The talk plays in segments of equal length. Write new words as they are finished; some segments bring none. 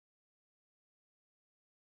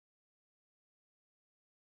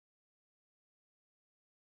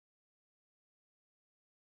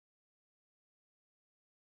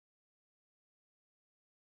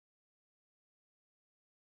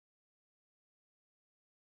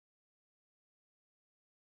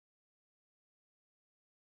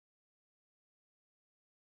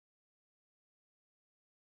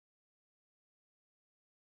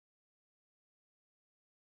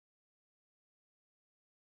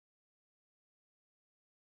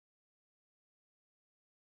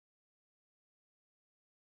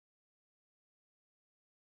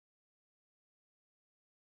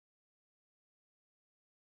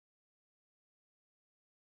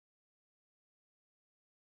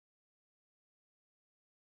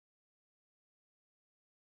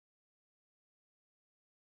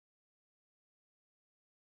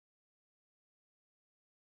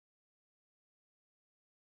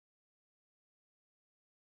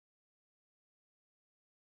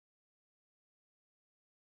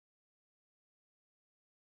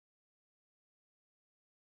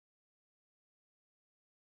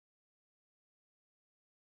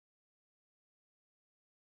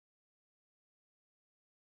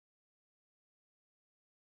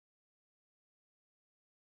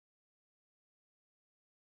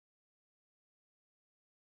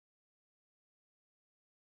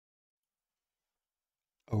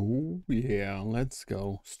Oh yeah, let's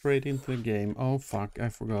go straight into the game. Oh fuck, I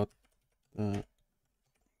forgot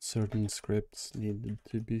certain scripts needed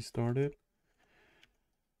to be started.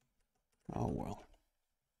 Oh well,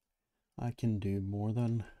 I can do more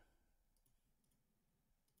than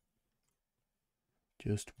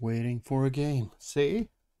just waiting for a game. See,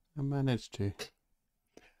 I managed to.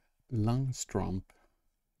 Longstrump,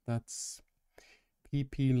 that's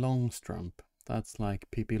PP Longstrump. That's like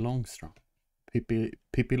Pippi Longstrump. Pippi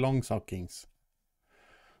Longstockings.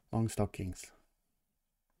 Longstockings.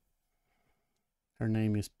 Her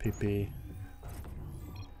name is Pippi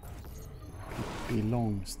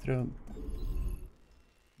Longstrump.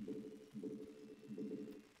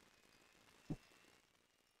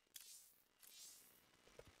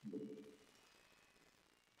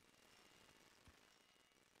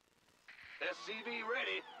 SCV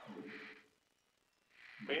ready.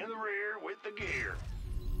 In the rear with the gear.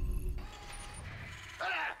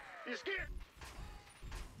 Ah! You scared?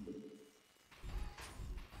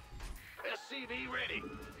 SCV ready.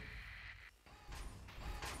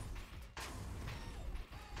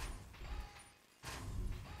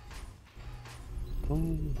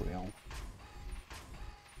 Oh well.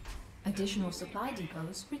 Additional supply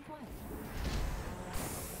depots required.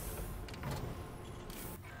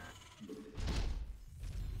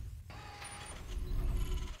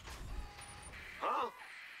 Huh?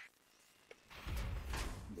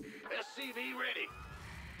 SCV ready.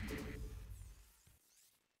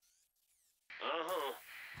 Uh-huh.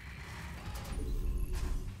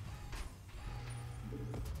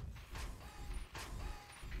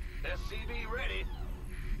 SCV ready.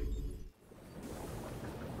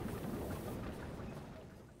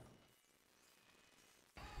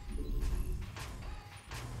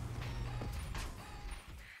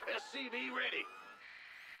 SCV ready.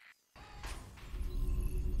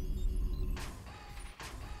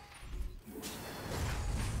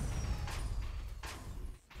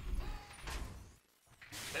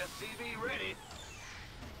 SCV ready.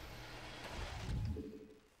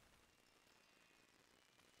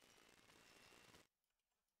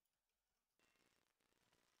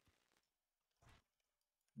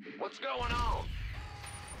 What's going on?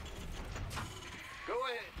 Go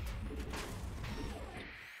ahead.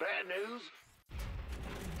 Bad news?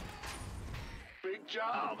 Big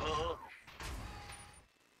job, huh?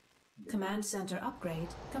 Command center upgrade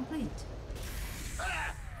complete.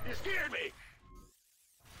 Ah! You scared me!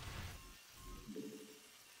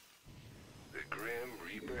 The Grim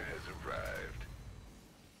Reaper has arrived.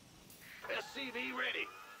 SCV ready.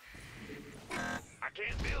 I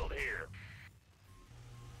can't build here.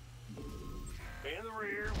 In the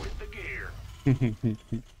rear with the gear.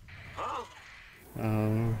 Huh?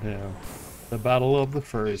 Oh yeah. The battle of the This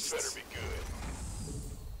firsts. better be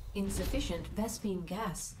good. Insufficient Vespine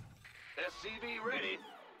gas. SCV ready.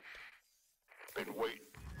 Been waiting.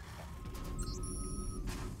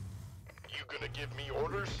 You gonna give me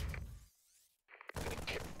orders?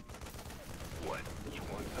 What? You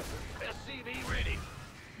want something? SCV ready.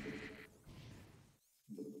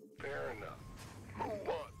 Fair enough. Move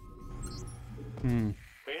on. In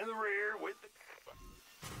the rear with the...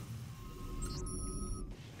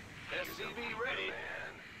 SCV ready.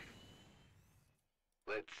 Man.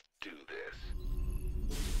 Let's do this.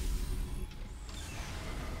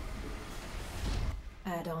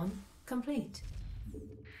 Add-on complete.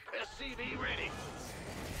 SCV ready.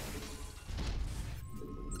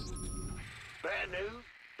 Bad news.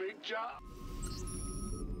 Big job.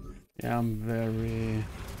 Yeah, I'm very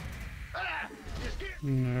Ah! You scared?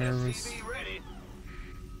 nervous. SCV ready.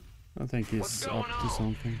 I think he's up to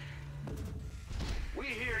something. We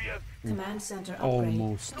hear you. Command center upgrade.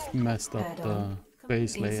 Almost messed up the Add-on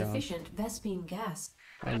base layout. insufficient Vespine gas.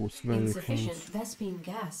 I was very Insufficient close. Vespine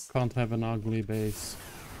gas. Can't have an ugly base.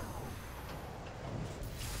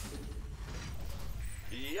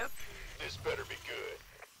 Yep. This better be good.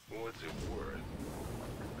 What's it worth?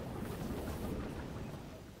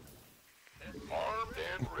 Armed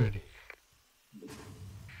and ready.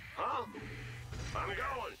 Huh? I'm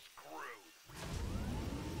going. Screwed.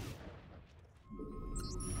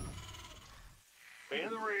 In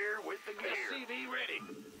the rear with the gear. SCV ready.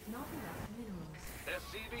 Not enough minerals.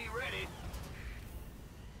 SCV ready.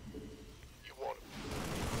 You want it?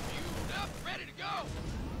 You up, ready to go.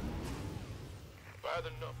 By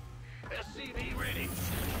the number. SCV ready.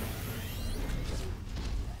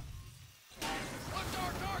 What's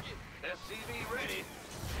our target? SCV ready.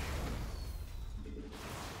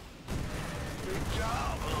 Good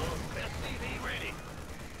job, SCV ready.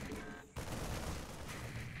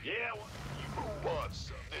 Yeah, you who wants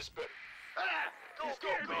some? This better. Ah! Go,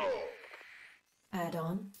 go, go!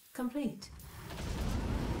 Add-on complete.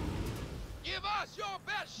 Give us your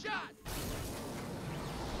best shot!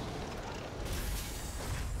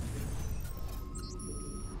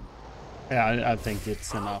 Yeah, I think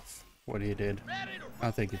it's enough what he did.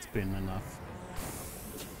 I think it's been enough.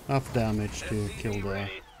 Enough damage to kill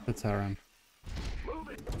the Terran. Move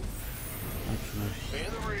it. Actually.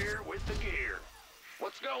 In the rear with the gear.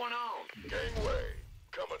 What's going on? Gangway,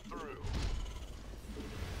 coming through.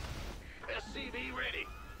 SCV ready.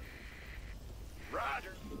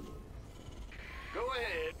 Roger. Go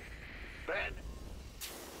ahead. Ben.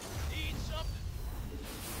 Need something.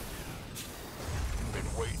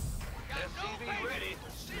 Been waiting. SCV ready.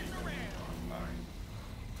 Sitting around.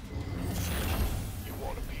 You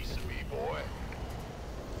want a piece of me, boy?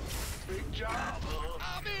 Big job, huh?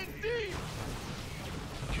 I'm in deep.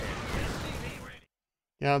 SCV ready.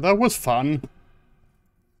 Yeah, that was fun.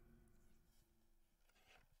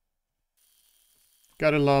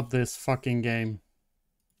 Gotta love this fucking game.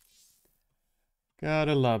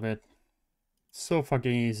 Gotta love it. So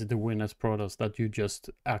fucking easy to win as Protoss that you just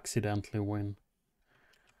accidentally win.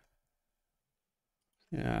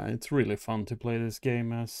 Yeah, it's really fun to play this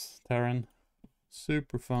game as Terran.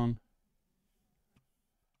 Super fun.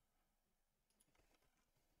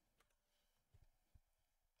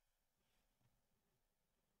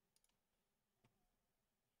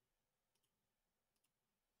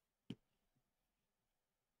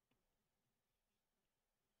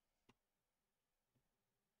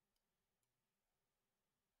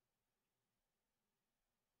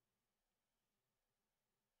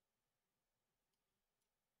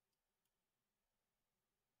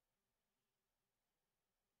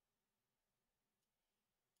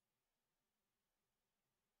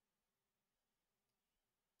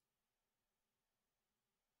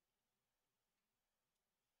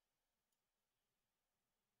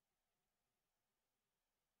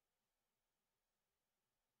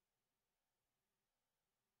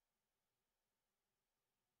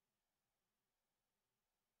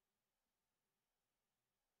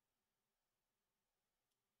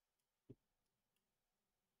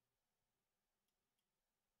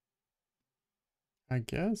 I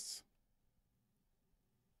guess.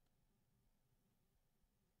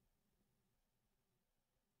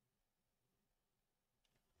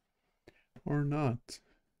 Or not.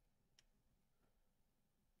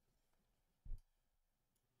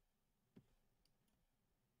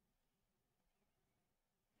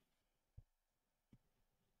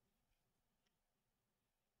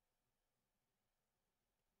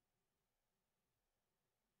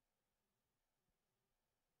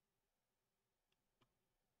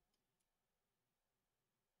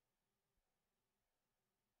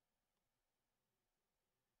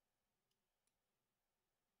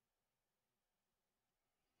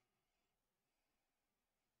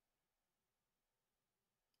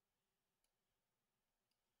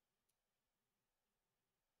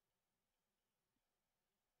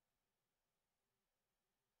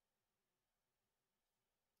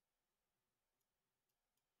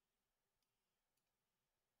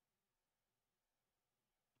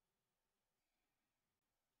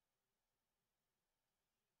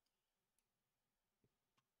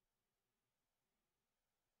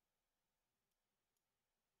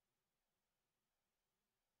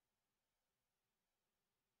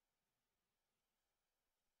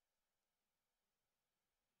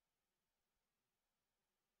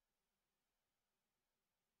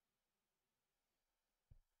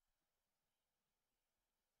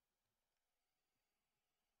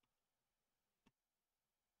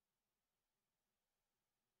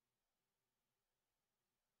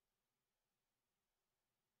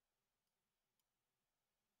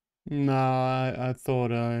 No, I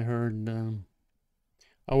thought I heard.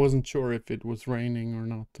 I wasn't sure if it was raining or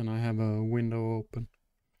not, and I have a window open,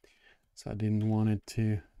 so I didn't want it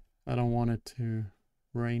to. I don't want it to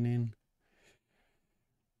rain in.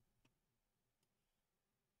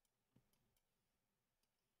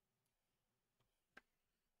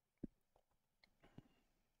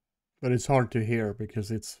 But it's hard to hear because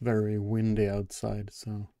it's very windy outside,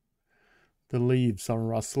 so the leaves are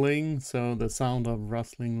rustling, so the sound of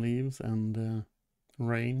rustling leaves and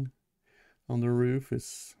rain on the roof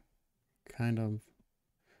is kind of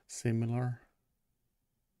similar.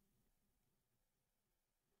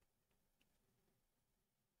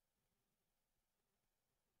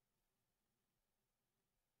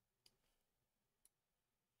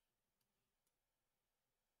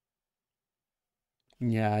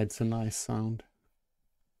 Yeah, it's a nice sound.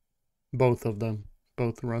 Both of them,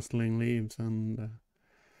 both rustling leaves and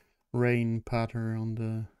rain patter on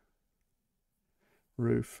the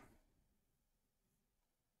roof.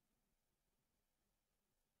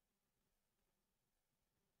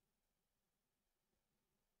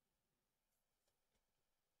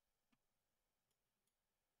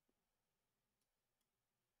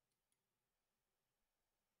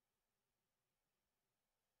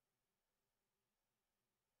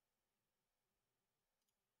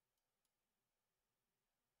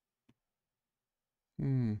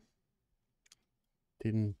 Hmm.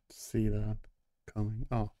 Didn't see that coming.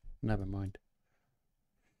 Oh, never mind.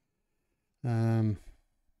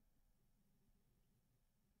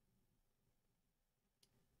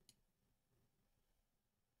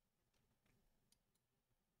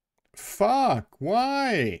 Fuck,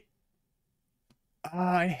 why?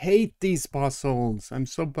 I hate these puzzles. I'm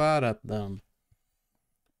so bad at them.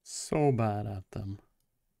 So bad at them.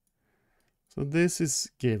 So this is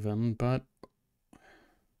given, but...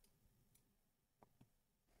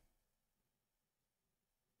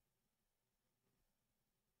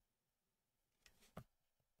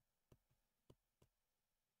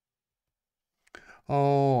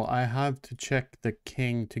 Oh, I have to check the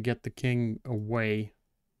king to get the king away.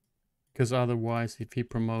 Because otherwise, if he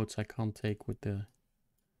promotes, I can't take with the...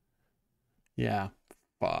 Yeah,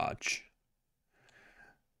 fudge.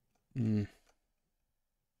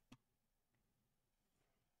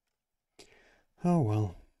 Oh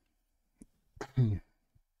well.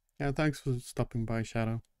 Yeah, thanks for stopping by,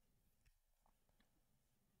 Shadow.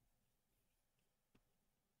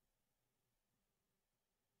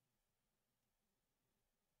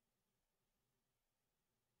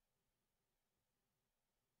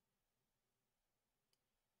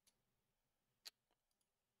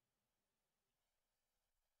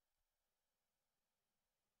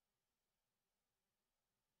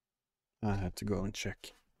 I had to go and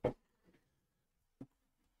check.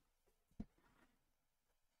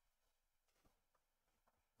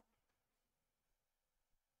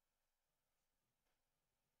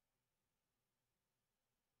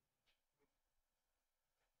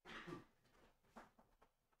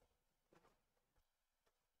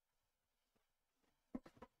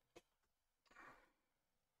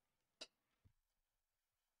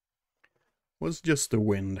 Was just the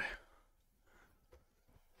wind.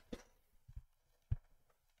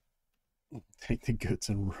 Take the goods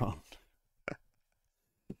and run.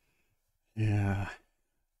 Yeah.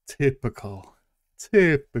 Typical.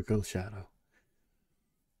 Typical Shadow.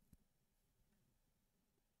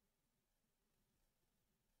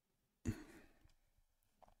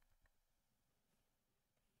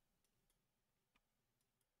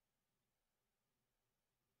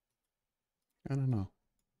 I don't know.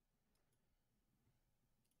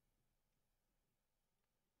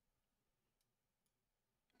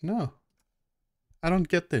 No. I don't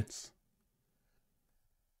get this.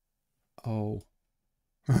 Oh.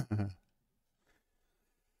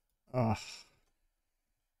 Ugh.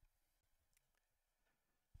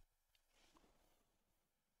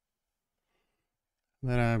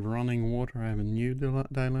 That I have running water, I have a new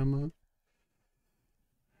dilemma.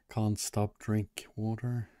 Can't stop drink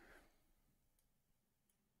water.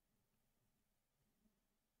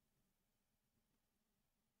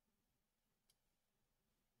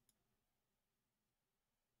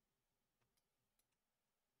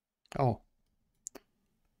 Oh.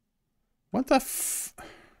 What the f...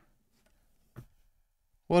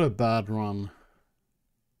 What a bad run.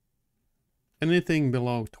 Anything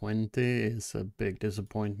below 20 is a big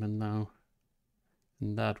disappointment now.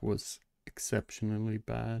 And that was exceptionally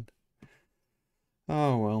bad.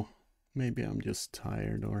 Oh well. Maybe I'm just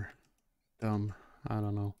tired or dumb. I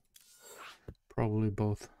don't know. Probably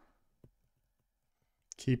both.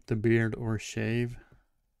 Keep the beard or shave.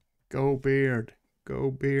 Go beard.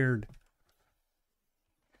 Go beard.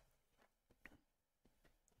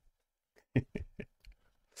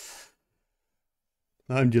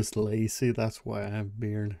 I'm just lazy, that's why I have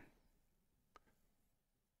beard.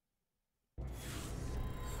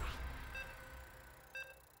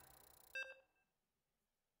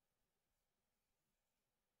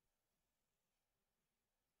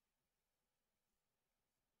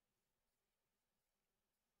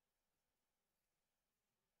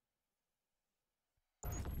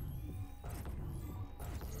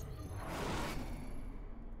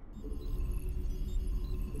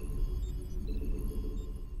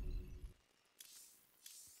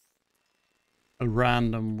 A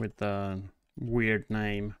random with a weird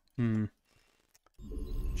name.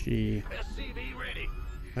 Gee. SCV ready.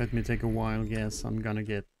 Let me take a wild guess. I'm gonna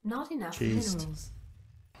get Not enough cheesed minerals.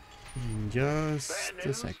 in just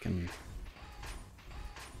a second.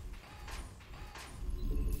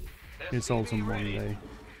 It's also Monday.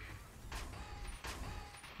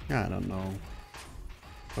 I don't know.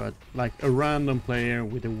 But like a random player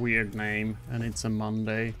with a weird name and it's a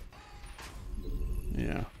Monday.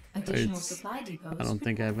 Yeah. Additional supply depots. I don't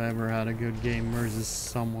think I've ever had a good game versus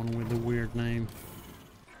someone with a weird name.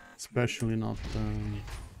 Especially not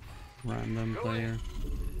random player.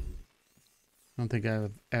 I don't think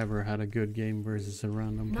I've ever had a good game versus a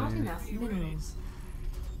random player. Not enough minerals.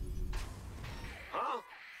 Huh?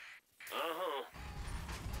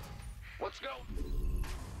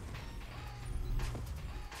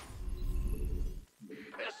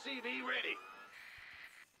 SCV ready.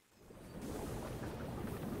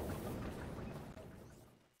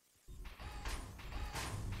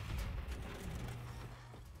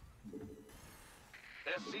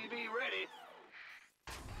 SCV ready.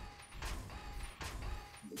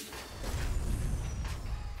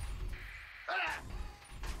 Ah!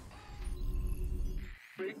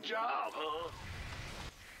 Big job, huh?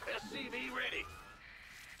 SCV ready.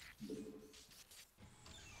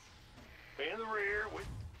 In the rear with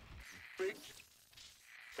big.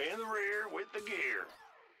 In the rear with the gear.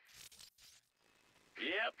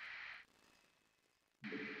 Yep.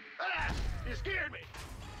 Ah! You scared me.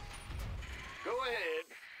 Go ahead.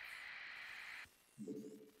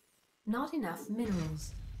 Not enough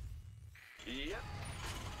minerals. Yep.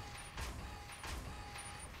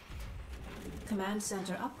 Command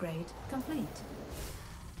center upgrade complete.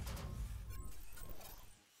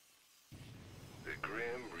 The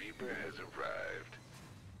Grim Reaper has arrived.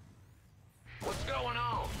 What's going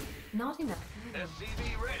on? Not enough minerals.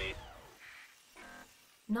 SCV ready.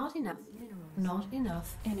 Not enough minerals. Not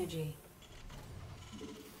enough energy.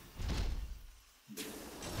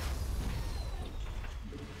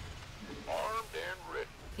 Armed and ready.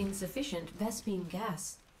 Insufficient Vespene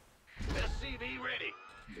gas. SCV ready.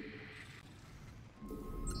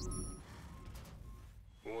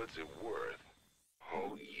 What's it worth?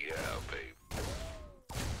 Oh yeah, babe.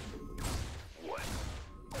 What?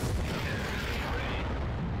 SCV ready.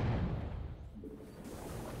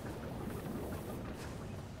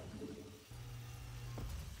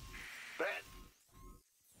 That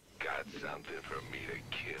got something for me to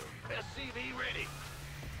kill. SCV ready.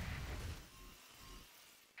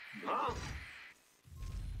 Huh?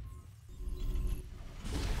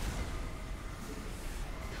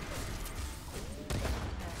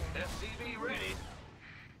 SCV ready.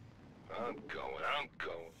 I'm going.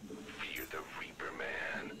 Fear the Reaper,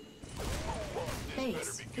 man.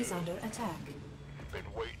 Base is under attack. Been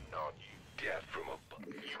waiting on you. Death from above.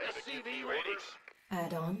 SCV ready.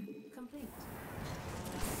 Add-on complete.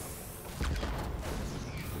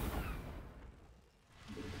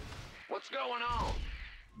 What's going on?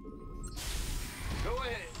 Go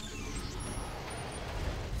ahead.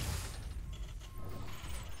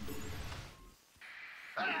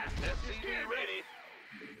 Ah, SCV ready.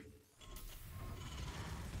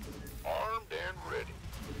 Armed and ready.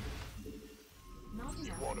 Not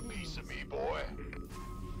enough Want a minerals. piece of me, boy?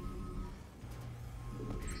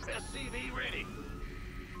 SCV ready.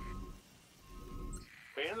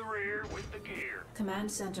 In the rear with the gear.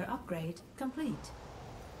 Command center upgrade complete.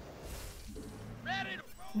 Ready to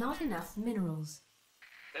Not enough minerals.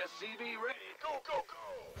 SCV ready. Go, go,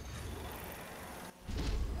 go.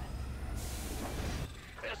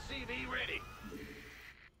 SCV ready.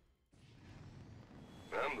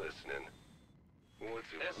 I'm listening. What's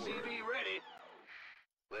it SCV ready.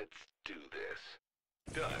 Let's do this.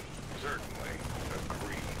 Done. Certainly.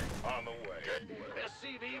 Agreed. On the way.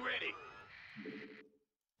 SCV ready.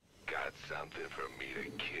 Got something for me to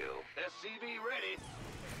kill. SCV ready.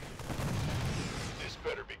 This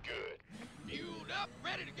better be good. Fueled up,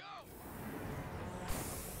 ready to go.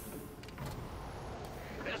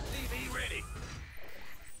 SCV ready.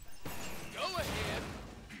 Go ahead.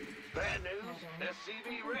 Bad news.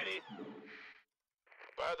 SCV ready.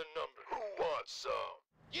 By the number. Who wants some?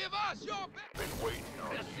 Give us your best. Been waiting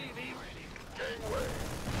on SCV ready. Gangway.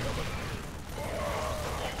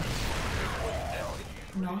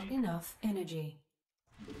 Not enough energy.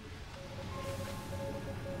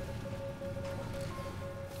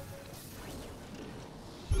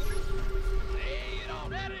 Lay it on,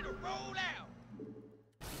 ready to roll out.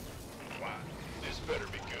 Wow, this better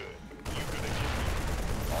be good. You gonna get me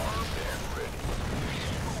armed and ready.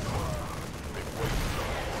 Been waiting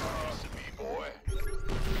on a piece of me, boy.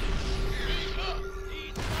 Speak up.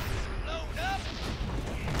 Need something load up.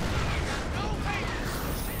 I got no patience.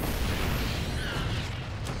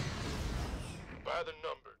 By the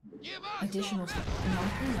number. Give us Additional. your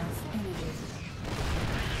Not enough energy.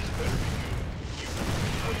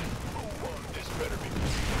 This better be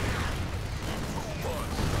good. Who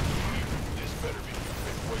wants? This better be good.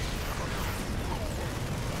 Been waiting for you.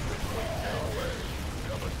 Been waiting away.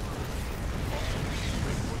 Coming through.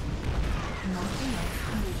 Not enough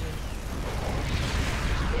energy.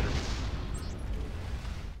 This better be.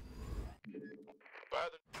 By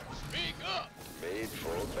the. Speak up. Made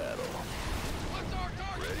for battle. What's our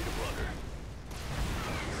target? Ready to plunder.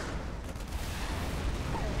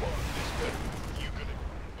 Who wants this?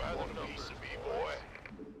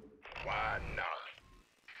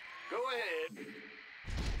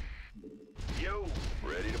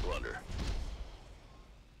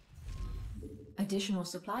 Additional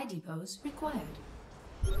supply depots required.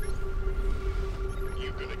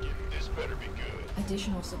 You gonna get this? Better be good.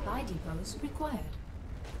 Additional supply depots required.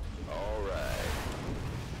 All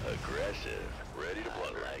right. Aggressive. Ready to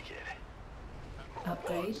blunder. I like it.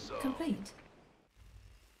 Upgrade complete.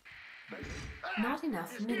 Not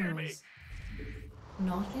enough minerals.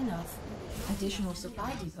 Not enough. Additional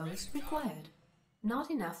supply depots required.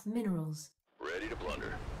 Not enough minerals. Ready to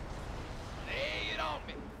blunder. Lay it on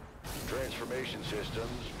me. Transformation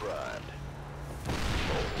systems primed.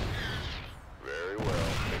 Oh. Very well.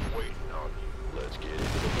 Been waiting on you. Let's get into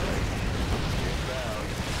the fight. Inbound.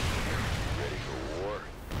 Ready for war.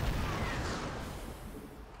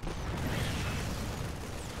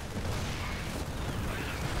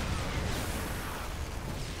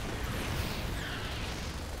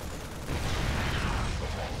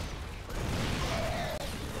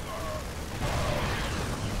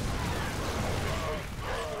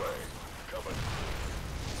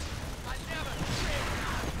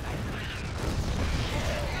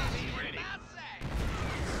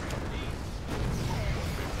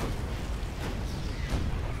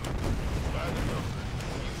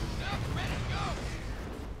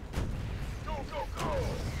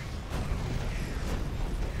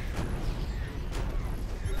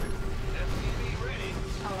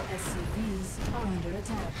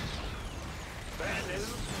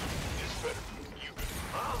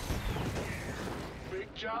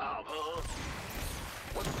 Job, huh?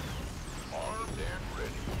 What? Armed and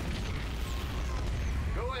ready.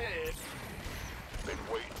 Go ahead. Been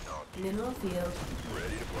waiting on you. Mineral field.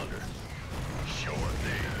 Ready to blunder. Sure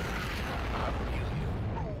thing. I feel you.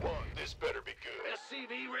 Who won? This better be good.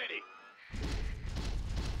 SCV ready.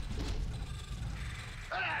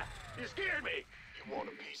 Ah! You scared me. You want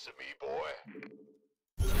a piece of me, boy?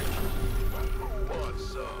 Who wants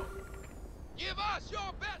some? Give us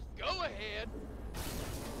your best. Go ahead.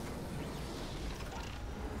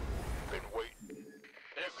 Been waiting.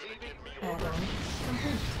 Add-on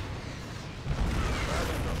complete.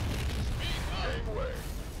 Gangway,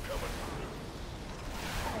 coming.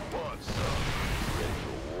 Who wants some? Ready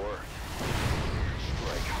for war?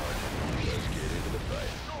 Strike hard. Let's get into the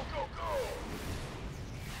fight. Go, go, go!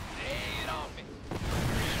 Lay it on me.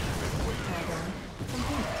 Been waiting. Add-on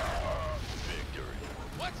complete. Victory.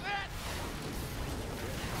 What's that?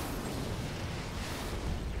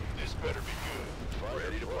 This better be good.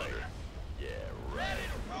 Ready to blunder. Yeah, right. Ready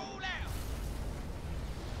to roll out.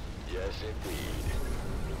 Yes, indeed.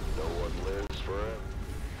 No one lives forever.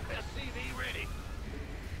 SCV ready.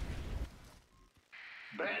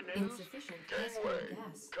 Bad news. Insufficient Gangway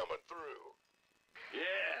gas. coming through.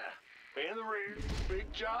 Yeah, in the rear.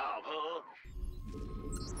 Big job, huh?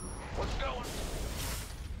 What's going?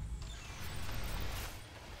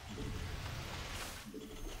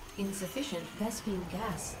 Insufficient Vespine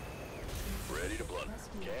gas. Ready to blunder.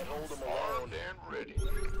 Can't hold them alone. Armed and ready.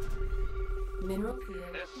 Mineral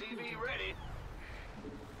field. SCV ready.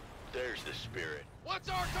 There's the spirit. What's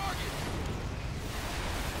our target?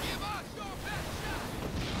 Give us your best shot.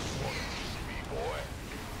 Want a piece of me, boy?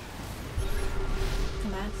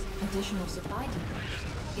 Command additional supply depot.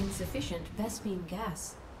 Insufficient Vespine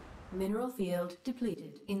gas. Mineral field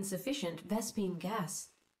depleted. Insufficient Vespine gas.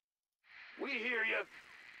 We hear you.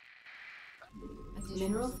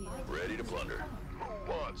 Mineral field. Ready to blunder.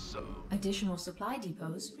 Who wants some? Additional supply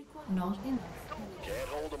depots required. Not enough. Can't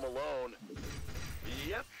hold them alone.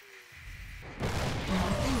 Yep. Not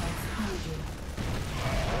enough energy.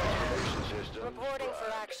 Transformation system. Reporting for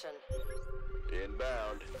action.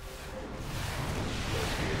 Inbound.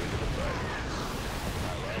 Let's get into the fight. I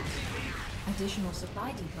like it. Additional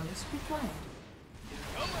supply depots required.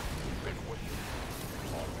 Been waiting.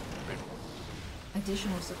 Been waiting.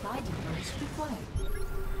 Additional supply depots required.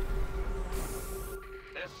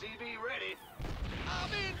 SCV ready.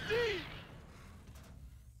 I'm in deep.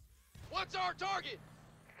 What's our target?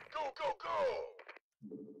 Go, go, go.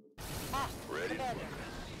 Ah, Ready? Commander.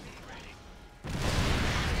 SCV ready.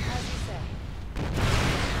 As you say.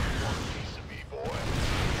 One piece of me, boy.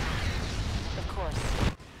 Of course.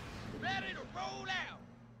 Ready to roll out.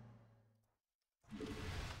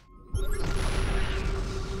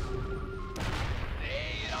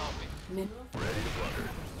 Lay it on me. Mineral Ready to blunder.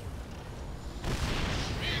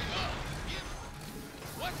 Big up.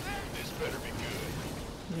 What's that? This better be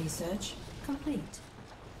good. research complete.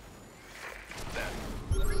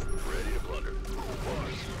 Ready to blunder.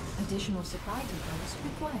 Additional supply depots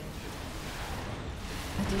required.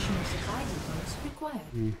 Additional supply depots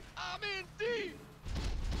required. I'm in deep.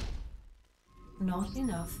 Not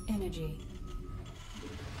enough energy.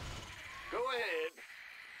 Go ahead.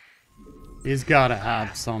 He's gotta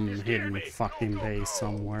have some hidden fucking base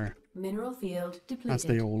somewhere. Mineral field depleted. As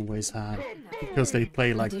they always have. Because they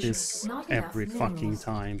play like this every fucking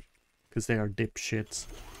time. Because they are dipshits.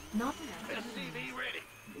 Not enough. SCV ready.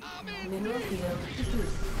 Mineral field depleted.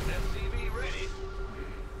 SCV ready.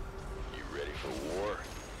 You ready for war?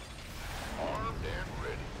 Armed and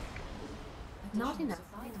ready. Not enough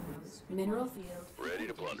minerals. Mineral field. Ready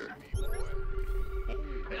to plunder.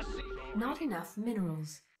 SCV. Not enough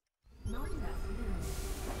minerals. Not enough minerals.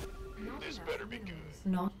 Not This enough better be minerals.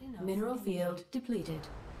 good. Not enough. Mineral field depleted.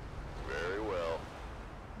 Very well.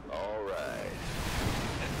 All right.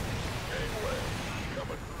 Gangway,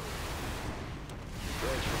 coming through.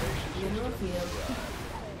 Transformation Mineral system. field.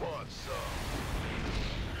 Who wants some?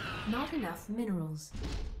 Not enough minerals.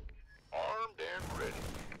 Armed and ready.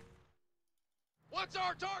 What's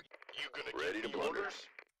our target? You gonna ready to plunder?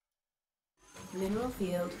 Mineral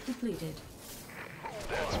field depleted.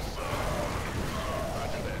 That's what's up.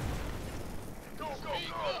 Roger that. Go, go, go.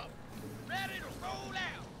 Ready to roll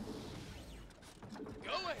out.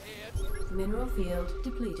 Go ahead. Mineral field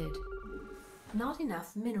depleted. Not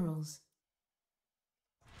enough minerals.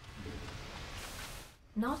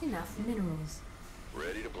 Not enough minerals.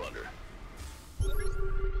 Ready to plunder.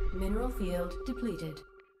 Mineral field depleted.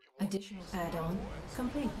 Additional add-on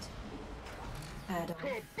complete. Add-on.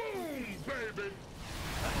 Boom, baby.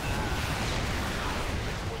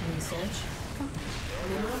 Research complete.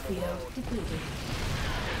 Mineral field depleted.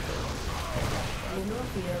 Mineral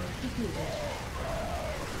field depleted.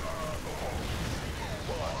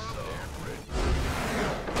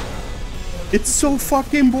 It's so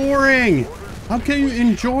fucking boring! How can you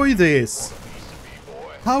enjoy this?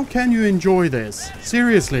 How can you enjoy this?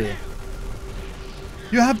 Seriously.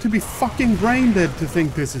 You have to be fucking brain dead to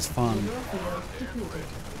think this is fun. Mineral field depleted.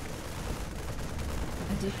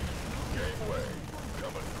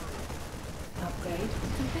 Upgrade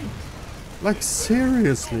complete. Like,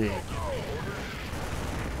 seriously.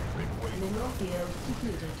 Mineral field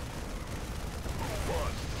depleted.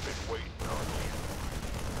 Been waiting on you.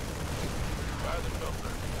 By the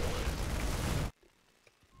number.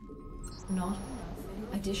 Not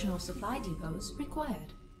enough. Additional supply depots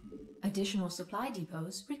required. Additional supply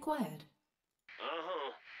depots required.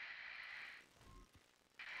 Uh-huh.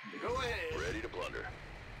 Go ahead. Ready to plunder.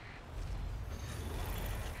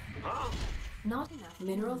 Huh? Not enough.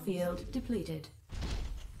 Mineral field depleted.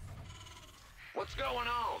 What's going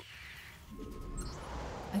on?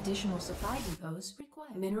 Additional supply depots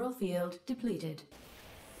required. Mineral field depleted.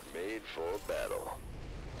 Made for battle.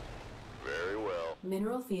 Very well.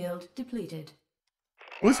 Mineral field depleted.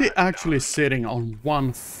 Was he actually sitting on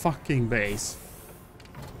one fucking base?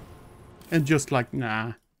 And just like,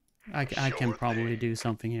 nah, I can probably do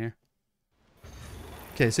something here.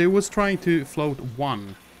 Okay, so he was trying to float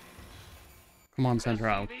one. Come on, send her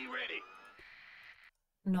out. Be ready.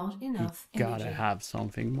 Not enough Gotta energy. have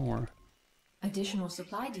something more. Additional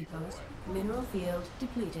supply depots. Mineral field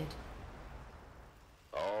depleted.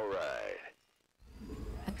 All right.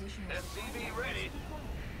 Additional SCV ready.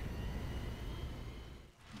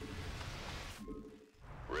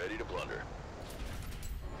 Ready to plunder.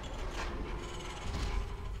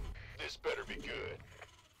 This better be good.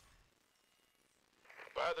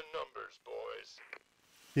 By the numbers, boys.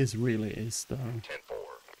 This really is though. 10-4.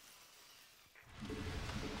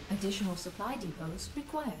 additional supply depots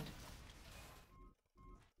required.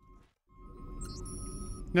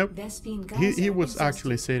 Nope. Vespene He Geyser was exhausted.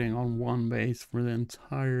 actually sitting on one base for the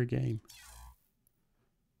entire game.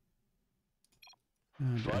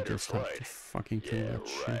 And I Fight or just have to flight? fucking kill Yeah, that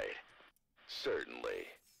shit. right. Certainly.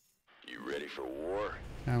 You ready for war?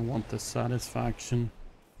 I want the satisfaction.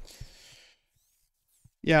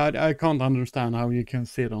 Yeah, I can't understand how you can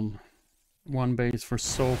sit on one base for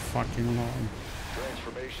so fucking long.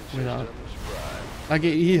 Transformation Without- systems prime. Like,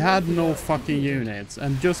 he had no fucking units,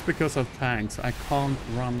 and just because of tanks, I can't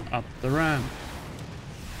run up the ramp.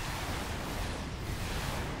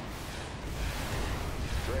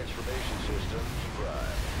 Transformation systems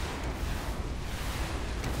prime.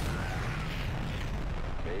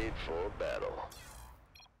 Made for battle.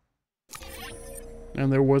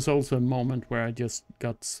 And there was also a moment where I just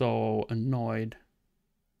got so annoyed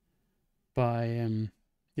by,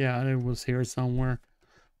 yeah, it was here somewhere.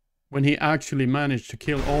 When he actually managed to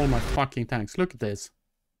kill all my fucking tanks. Look at this.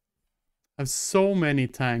 I have so many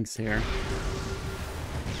tanks here.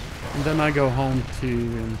 And then I go home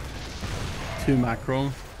to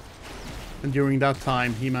macro. And during that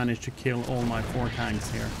time, he managed to kill all my 4 tanks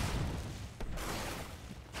here.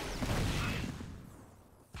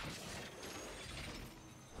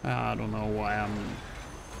 I don't know why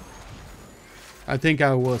I think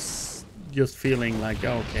I was just feeling like,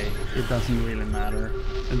 okay, it doesn't really matter.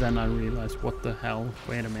 And then I realized, what the hell?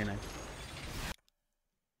 Wait a minute.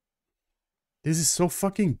 This is so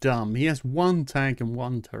fucking dumb. He has one tank and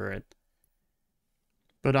one turret.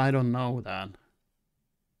 But I don't know that.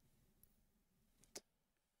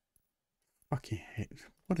 Fucking hate.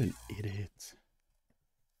 What an idiot.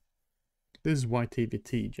 This is why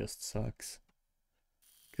TVT just sucks.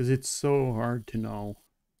 Because it's so hard to know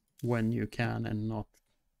when you can and not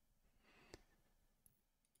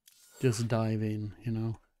just dive in, you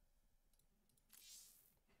know.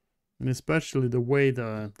 And especially the way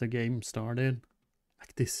the game started.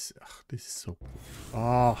 Like this, this is so...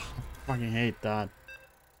 Oh, I fucking hate that.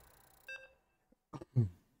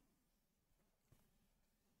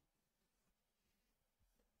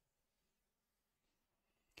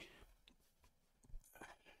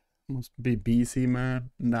 Must be BC, man.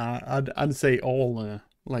 Nah, I'd say all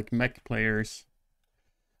like mech players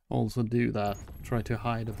also do that. Try to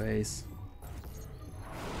hide a base.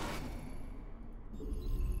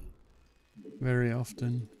 Very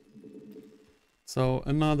often. So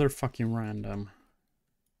another fucking random.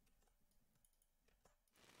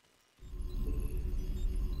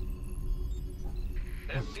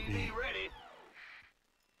 SCV ready.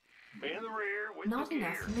 In the rear with Not the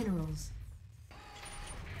enough gear. minerals.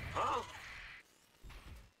 Huh?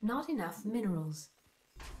 Not enough minerals.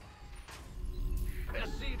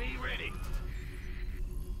 SCV ready.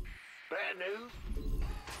 Bad news.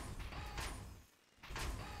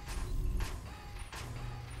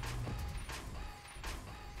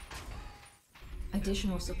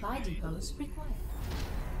 Additional supply depots required.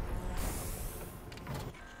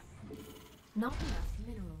 Not enough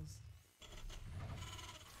minerals.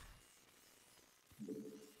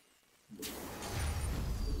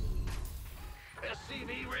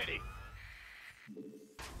 SCV ready.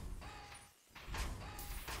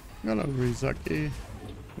 Hello, Rizaki.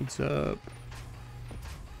 What's up?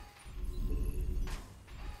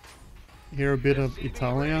 Hear a bit of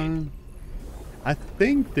Italian. I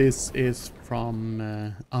think this is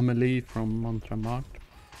from Amélie from Montremartre.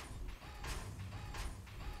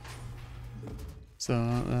 It's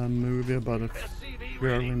a movie about a SCV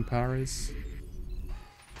girl ready. in Paris.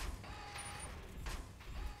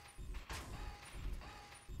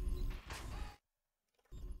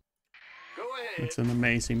 Go ahead. It's an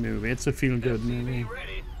amazing movie. It's a feel-good movie, SCV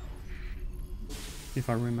ready. if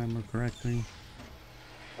I remember correctly.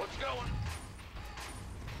 What's going?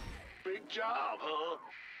 Big job, huh?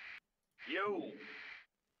 Yo.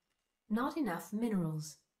 Not enough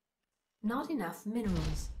minerals. Not enough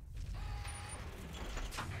minerals.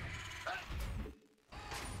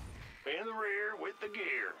 In the rear with the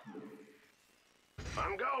gear.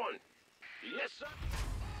 I'm going. Yes, sir.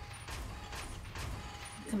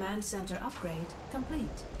 Command center upgrade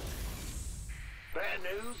complete. Bad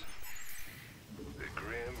news. The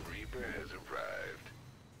Grim Reaper has arrived.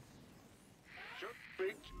 Sure,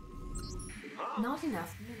 big. Huh? Not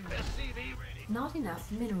enough minerals. SCV ready. Not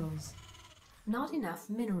enough minerals. Not enough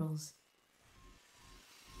minerals.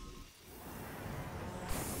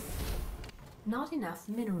 Not enough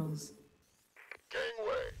minerals.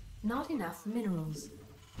 Gangway. Not enough minerals.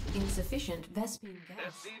 Insufficient Vespene gas.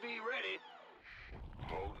 SCV ready.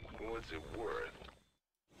 Oh, what's it worth?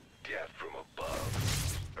 Death from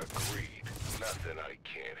above. Agreed. Nothing I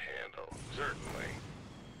can't handle. Certainly.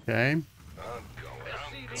 Okay. I'm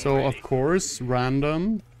going. SCV So, ready. of course,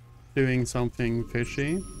 random, doing something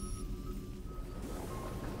fishy.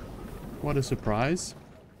 What a surprise.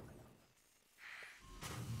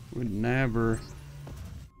 Would never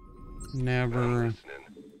Listening.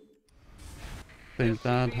 think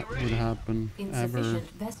that would happen ever,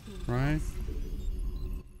 Insufficient Vespene right? gas.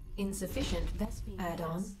 Insufficient Vespene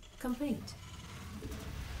add-on complete.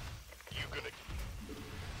 You gonna?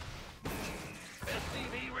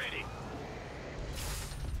 SCV ready.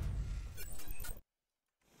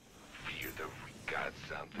 Fear the got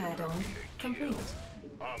something. Add-on complete.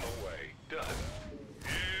 On the way. Done.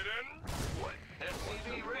 Hidden. What?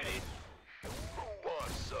 SCV ready. Who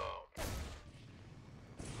wants some?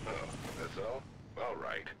 Oh, that's all? All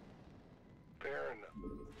right. Fair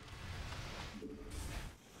enough.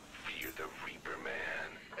 Fear the Reaper Man.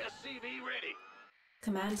 SCV ready.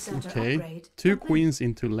 Command center Okay, upgrade two complete. queens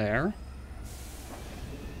into lair.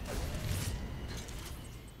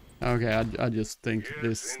 Okay, I just think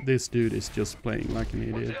this dude is just playing like an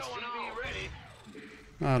idiot. SCV ready.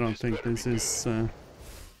 I don't think this is... In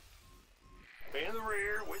the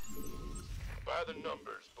rear with... By the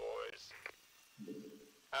numbers, boys.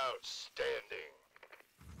 Outstanding.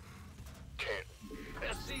 Can't...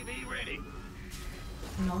 SCV ready.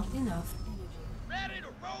 Not enough energy. Ready to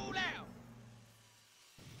roll out.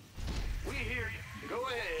 We hear you. Go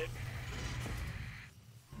ahead.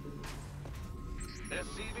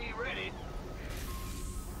 SCV ready.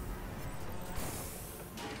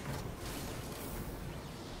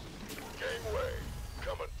 Gangway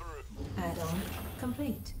coming through. Add-on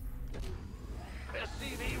complete.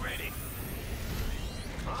 SCV ready.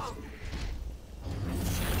 Huh?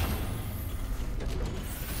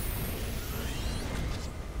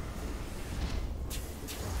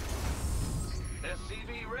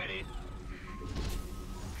 SCV ready.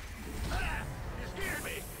 Ah! You scared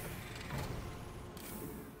me.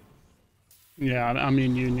 Yeah, I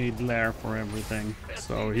mean you need Lair for everything.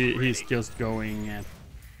 So he's just going at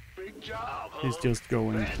Big job, huh? he's just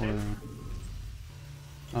going for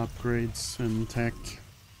upgrades and tech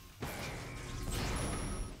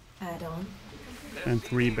Add-on. and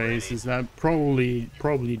 3 bases. That probably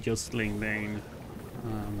just Sling Bane.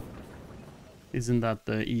 Isn't that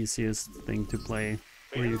the easiest thing to play,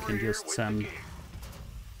 where you can just send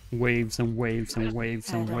waves and waves and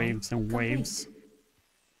waves and waves and waves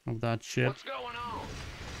of that shit? What's going on?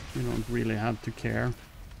 You don't really have to care.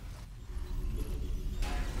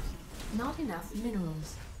 Not enough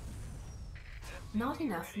minerals. Not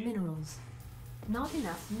enough minerals. Not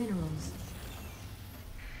enough minerals.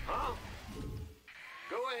 Huh?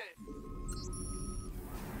 Go ahead.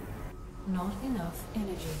 Not enough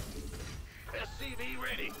energy. SCV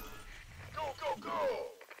ready. Go, go, go.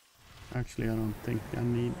 Actually, I don't think I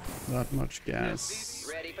need that much gas.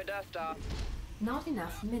 SCV Ready for dust off. Not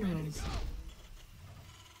enough minerals.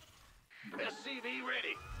 SCV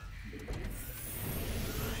ready.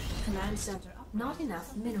 Command center up. Not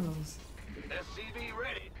enough minerals. SCV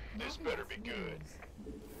ready. This better be good.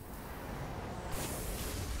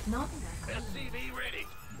 Not enough. SCV ready.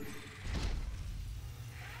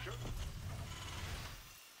 Sure.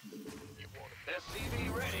 You want it.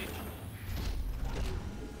 SCV ready.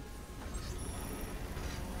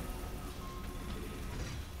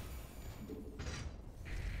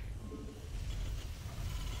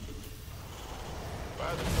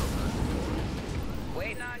 By the number.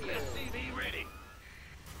 Waiting on you. SCV ready.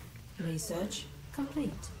 Research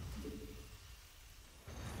complete.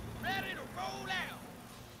 Ready to roll out.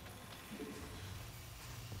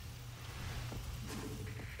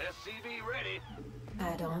 SCV ready.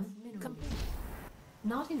 Add-on complete.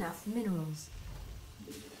 Not enough minerals.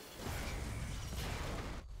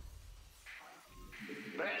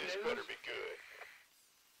 Bad this news. Better be good.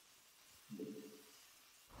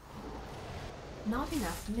 Not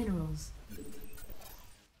enough minerals.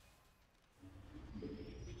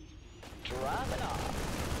 Dropping off.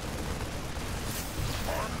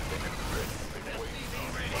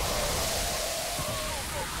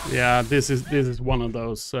 Yeah, this is one of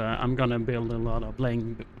those. I'm gonna build a lot of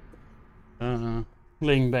Ling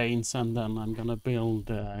Banes, and then I'm gonna build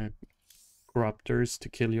Corruptors to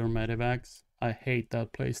kill your Medivacs. I hate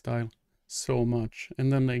that playstyle so much.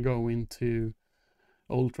 And then they go into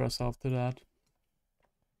Ultras after that.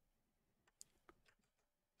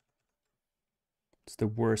 It's the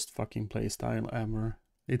worst fucking playstyle ever.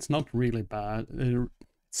 It's not really bad.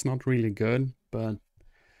 It's not really good, but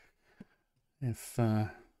if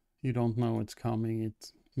you don't know it's coming,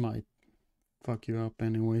 it might fuck you up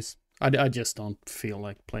anyways. I just don't feel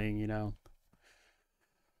like playing it out.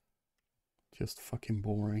 Just fucking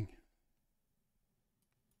boring.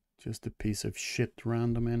 Just a piece of shit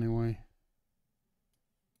random anyway.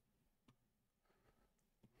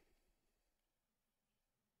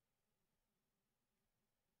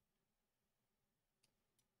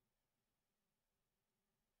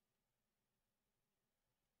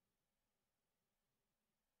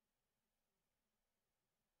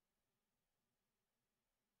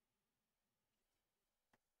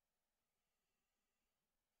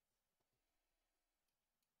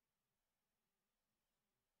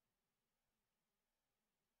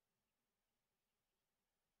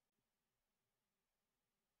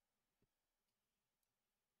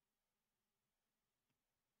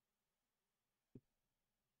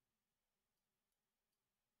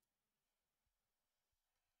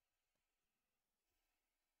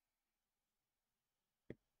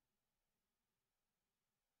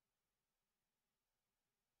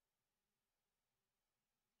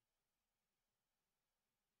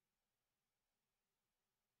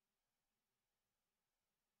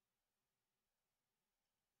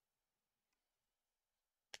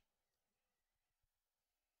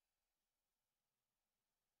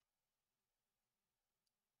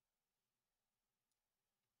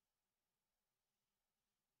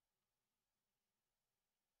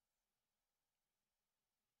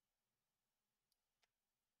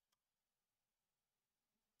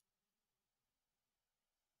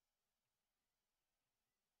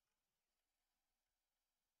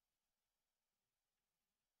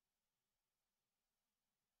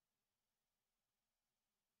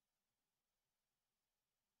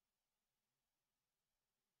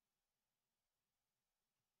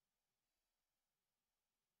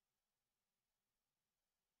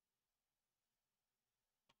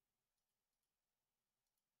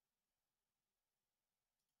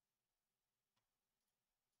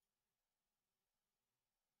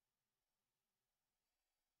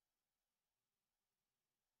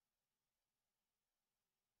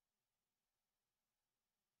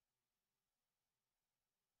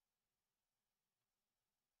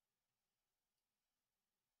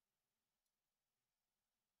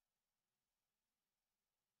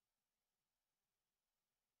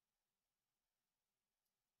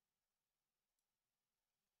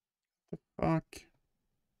 Fuck.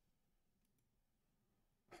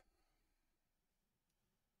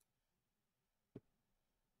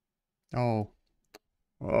 Oh.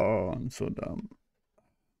 Oh, I'm so dumb.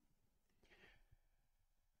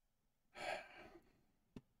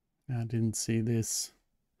 I didn't see this.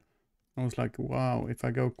 I was like, wow, if I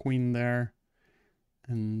go queen there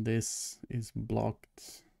and this is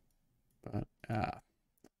blocked. But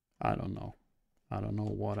I don't know. I don't know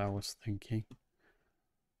what I was thinking.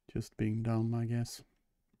 Just being dumb, I guess.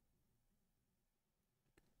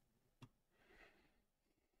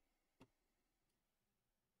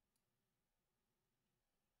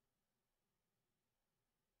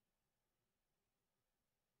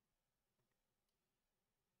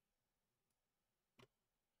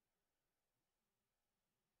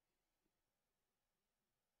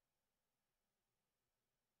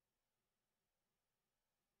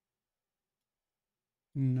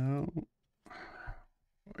 No.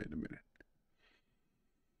 Wait a minute.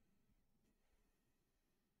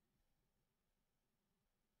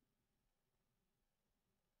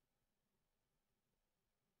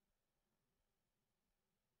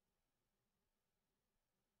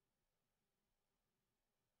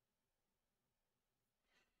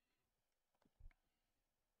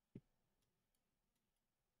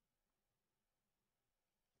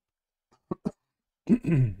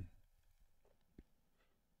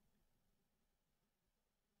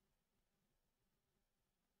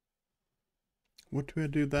 What do I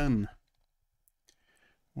do then?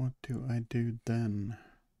 What do I do then?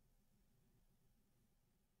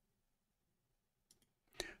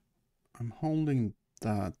 I'm holding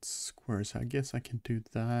that square, so I guess I can do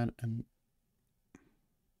that and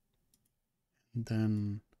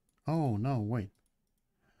then... Oh, no, wait.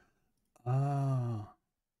 Ah.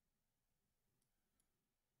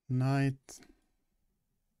 Knight.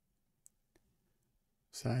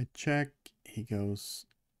 Side check. He goes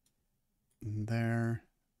there.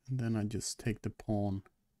 And then I just take the pawn.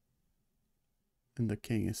 And the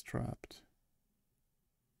king is trapped.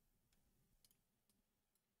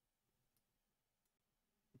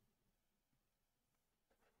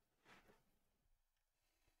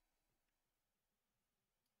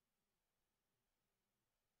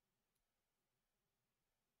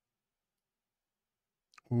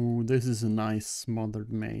 Ooh, this is a nice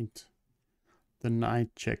smothered mate. The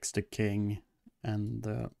knight checks the king and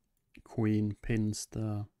the queen pins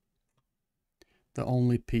the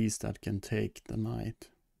only piece that can take the knight.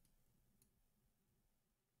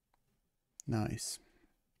 Nice.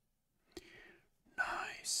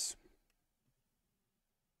 Nice.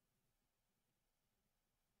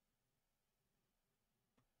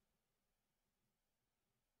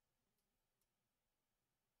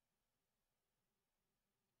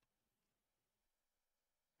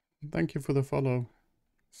 Thank you for the follow,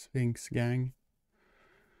 Sphinx gang.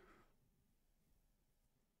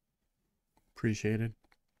 Appreciate it.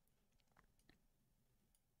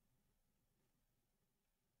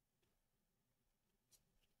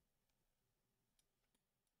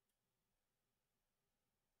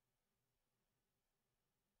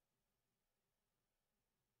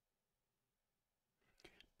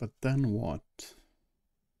 But then what?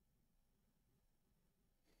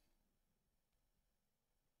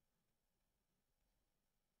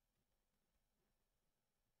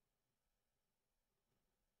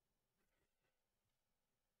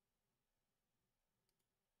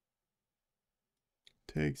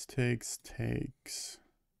 Takes, takes, takes.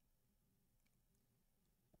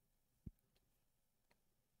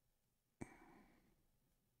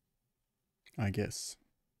 I guess.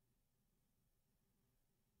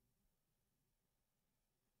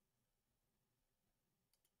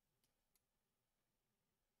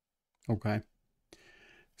 Okay.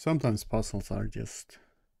 Sometimes puzzles are just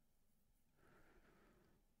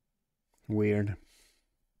weird.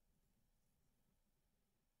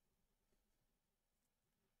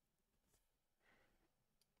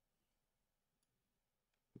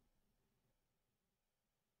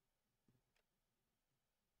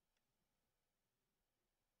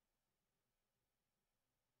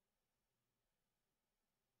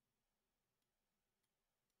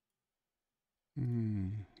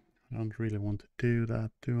 I don't really want to do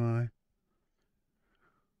that, do I?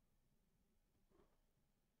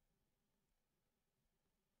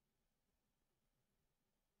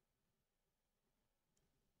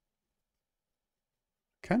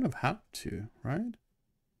 Kind of have to, right?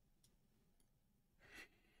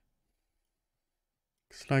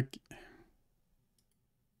 It's like...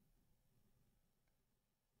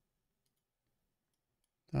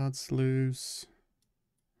 That's loose.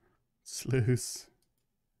 It's loose.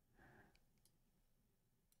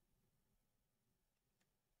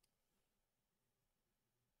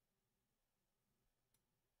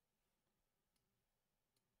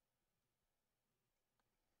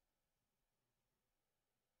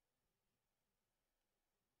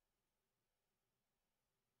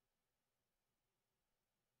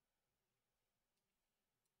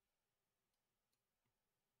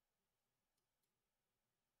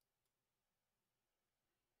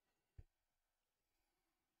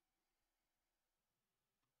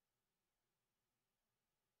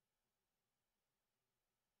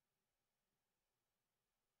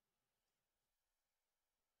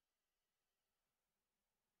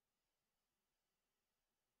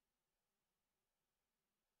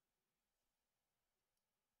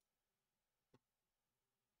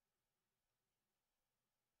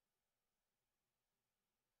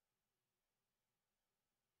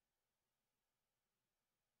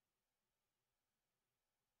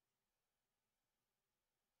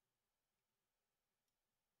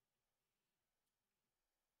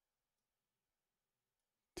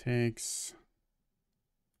 Takes.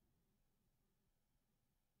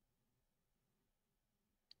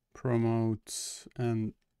 Promotes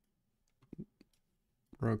and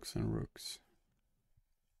rooks and rooks.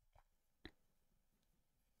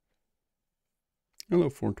 Hello,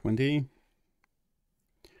 420.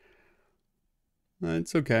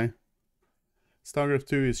 It's okay. StarCraft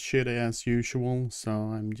 2 is shitty as usual, so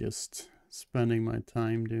I'm just spending my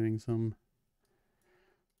time doing some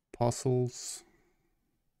puzzles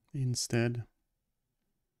instead.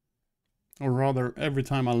 Or rather, every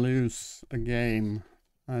time I lose a game,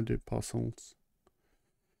 I do puzzles.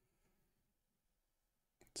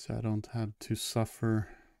 So I don't have to suffer.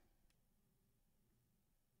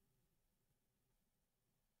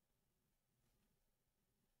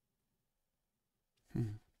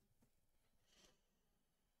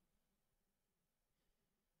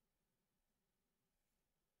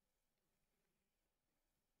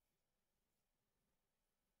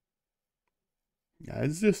 Yeah,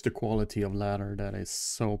 it's just the quality of ladder that is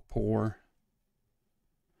so poor.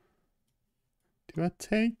 Do I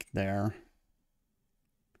take there?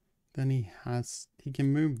 Then he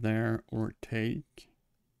can move there or take.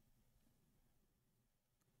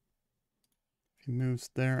 If he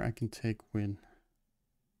moves there, I can take win.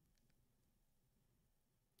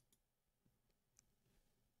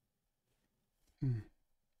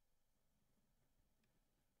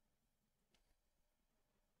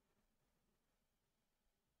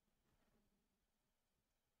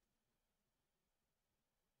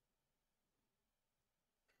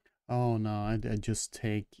 Oh no, I just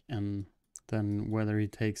take, and then whether he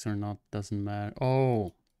takes or not doesn't matter.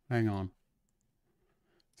 Oh, hang on.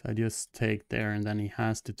 So I just take there, and then he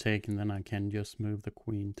has to take, and then I can just move the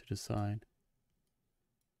queen to the side.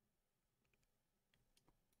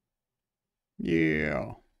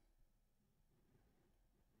 Yeah.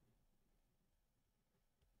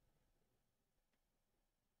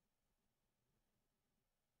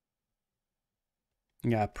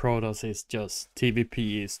 Yeah, Protoss is just,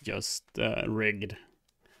 TVP is just rigged.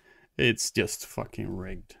 It's just fucking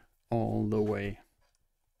rigged all the way.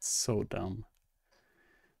 So dumb.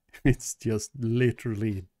 It's just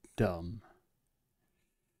literally dumb.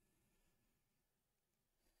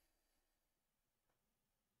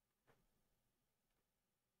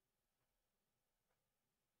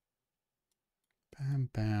 Bam,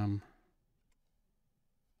 bam.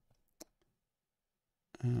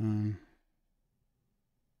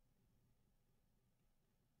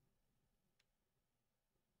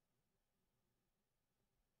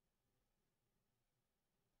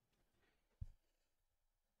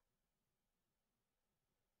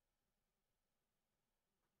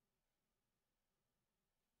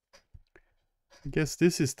 I guess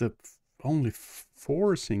this is the only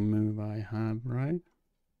forcing move I have, right?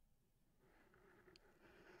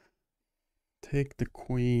 Take the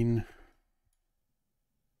queen.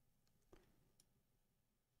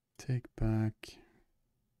 Take back.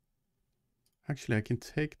 Actually, I can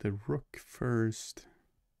take the rook first.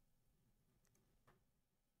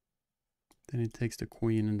 Then he takes the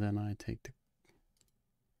queen, and then I take the...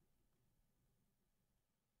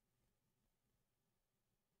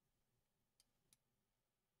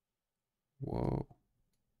 Whoa.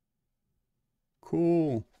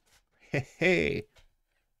 Cool. Hey, hey.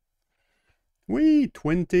 Wee,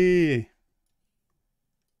 20.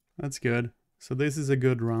 That's good. So this is a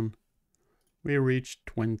good run. We reached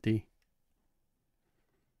 20.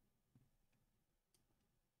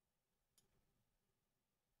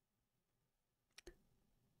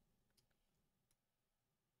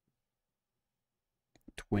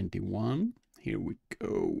 $21. Here we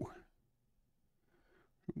go.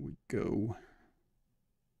 Here we go.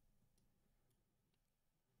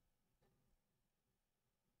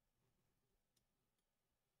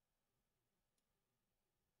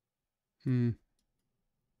 Then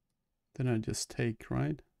I just take,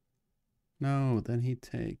 right? No, then he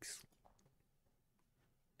takes.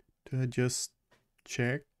 Do I just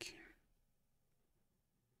check?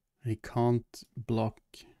 He can't block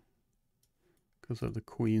because of the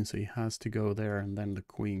queen, so he has to go there, and then the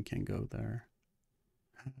queen can go there.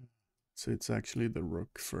 So it's actually the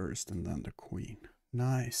rook first and then the queen.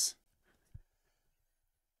 Nice.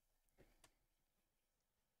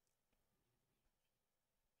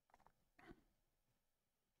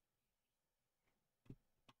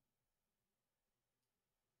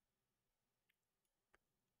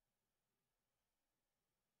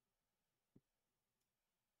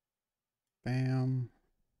 Bam.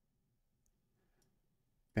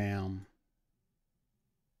 Bam.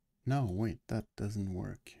 No, wait, that doesn't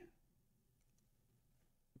work.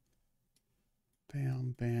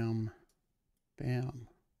 Bam, bam, bam.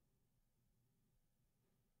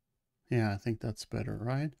 Yeah, I think that's better,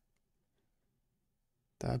 right?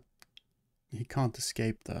 That he can't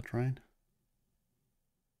escape that, right?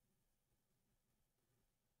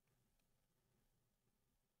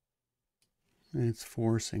 And it's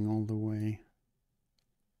forcing all the way.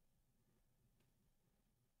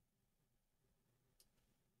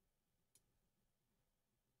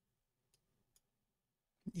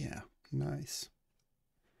 Yeah, nice.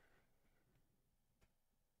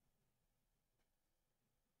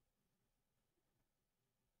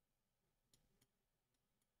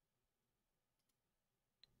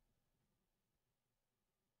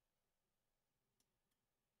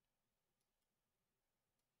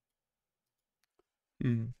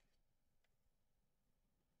 Mm.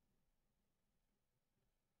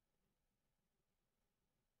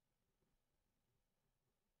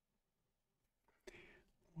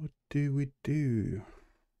 What do we do?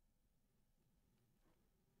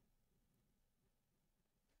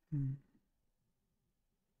 Hmm.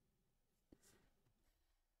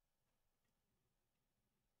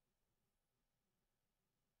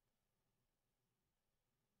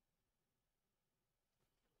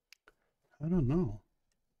 I don't know.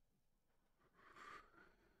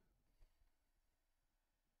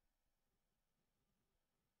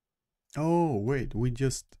 Oh, wait, we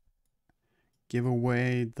just give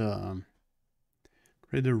away the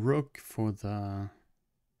rook for the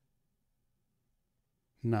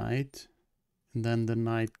knight, and then the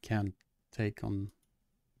knight can't take on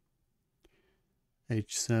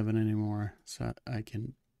h7 anymore, so I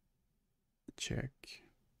can check.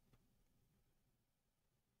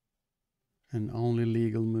 And only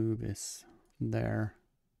legal move is there.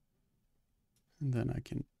 And then I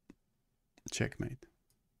can checkmate.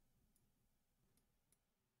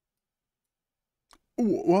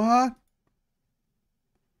 What?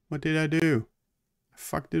 What did I do? I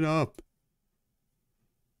fucked it up.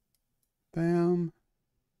 Bam.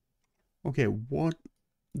 Okay, what?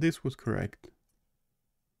 This was correct.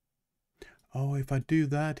 Oh, if I do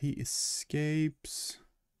that, he escapes.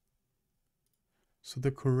 So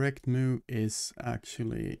the correct move is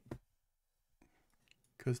actually...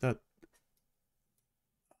 Because that...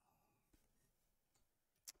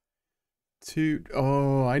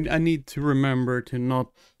 Oh, I need to remember to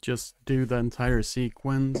not just do the entire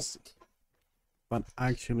sequence, but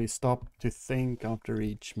actually stop to think after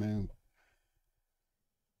each move.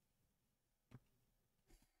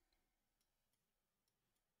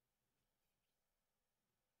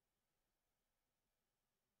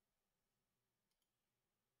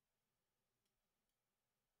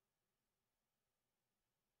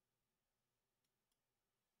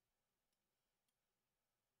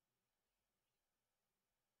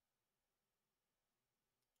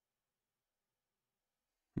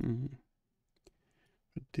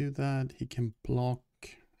 Do that, he can block,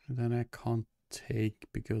 and then I can't take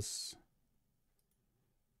because...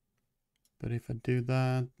 But if I do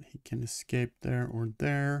that, he can escape there or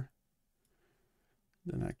there.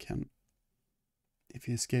 Then I can... If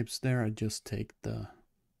he escapes there, I just take the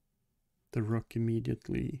rook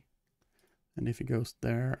immediately. And if he goes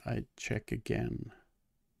there, I check again.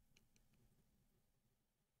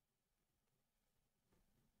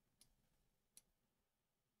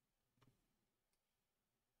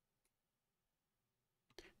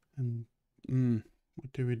 And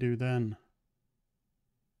what do we do then?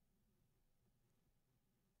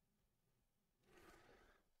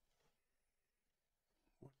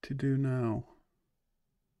 What to do now?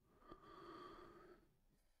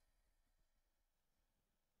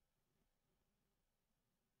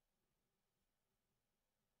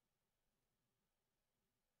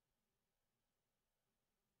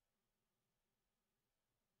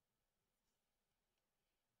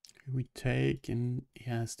 We take, and he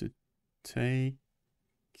has to take.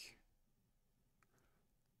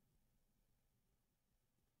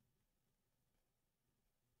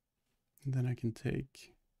 And then I can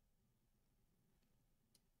take.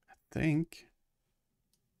 I think.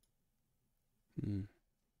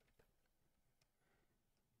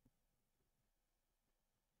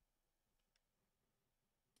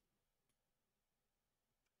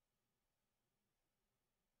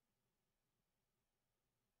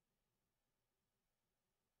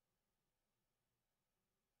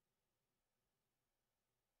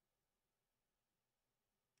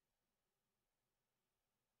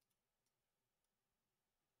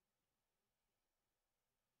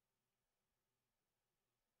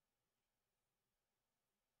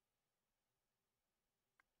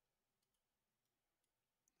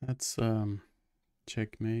 That's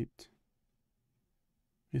checkmate,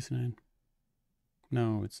 isn't it?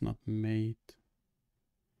 No, it's not mate.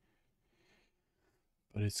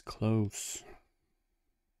 But it's close.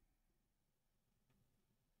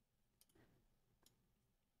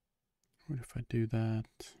 What if I do that?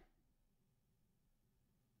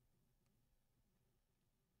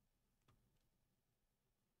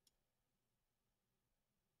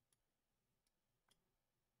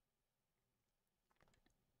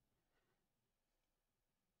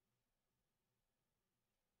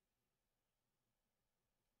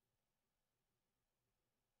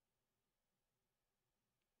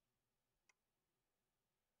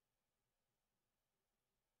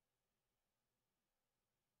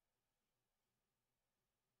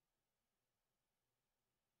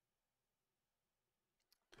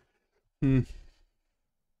 Hmm.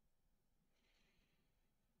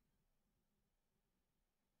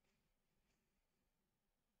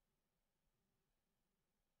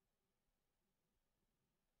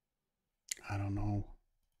 I don't know.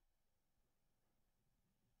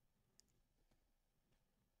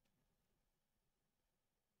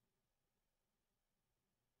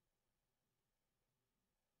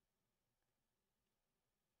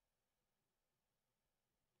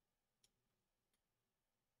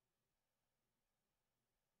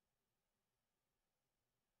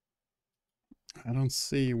 I don't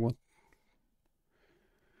see what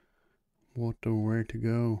or where to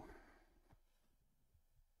go.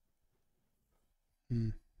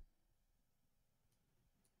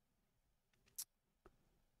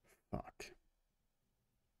 Fuck.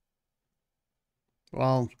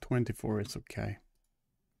 Well, 24 is okay.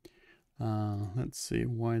 Let's see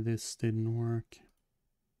why this didn't work.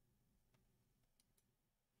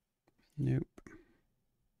 Nope.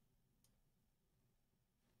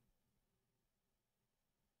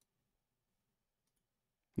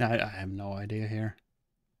 I have no idea here.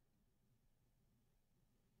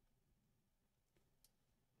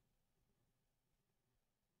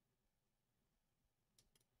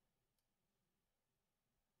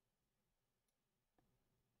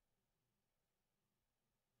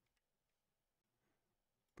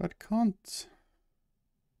 But can't...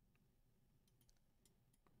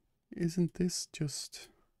 Isn't this just...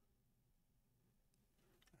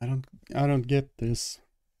 I don't get this.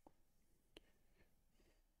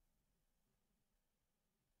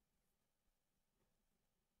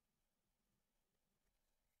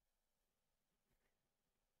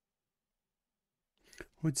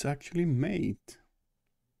 Oh, it's actually mate.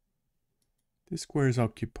 This square is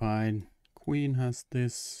occupied. Queen has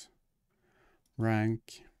this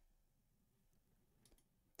rank.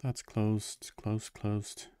 That's closed.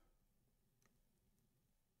 Closed.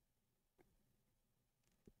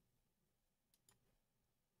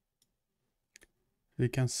 We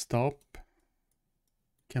can stop.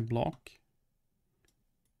 Can block.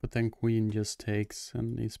 But then queen just takes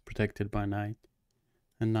and is protected by knight.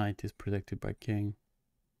 And knight is protected by king.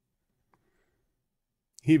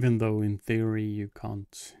 Even though in theory you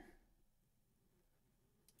can't.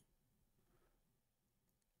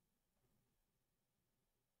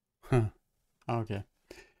 Huh. Okay.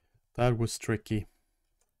 That was tricky.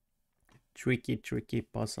 Tricky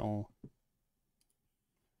puzzle.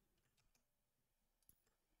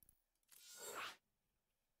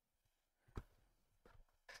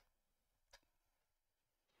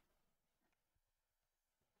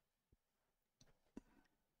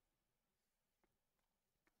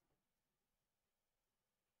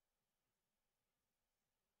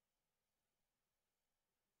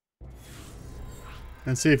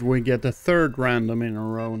 Let's see if we get a third random in a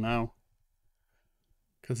row now.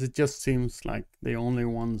 Because it just seems like the only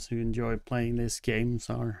ones who enjoy playing these games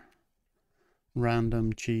are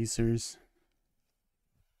random cheesers.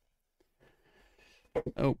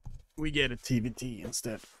 Oh, we get a TVT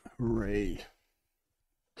instead. Hooray.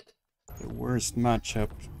 The worst matchup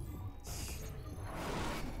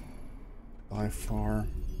by far.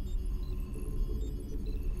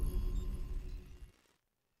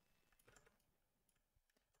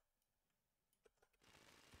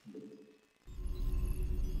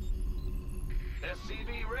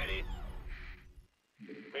 SCV ready.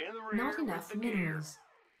 In the rear Not enough with the gear. minerals.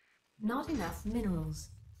 Not enough minerals.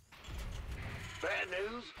 Bad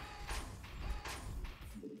news.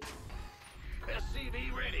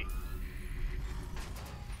 SCV ready.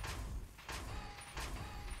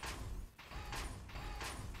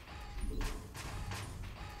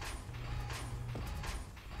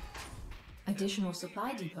 Additional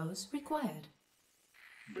supply depots required.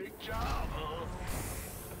 Big job, huh?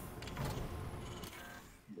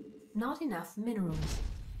 Not enough minerals.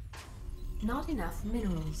 Not enough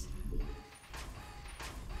minerals.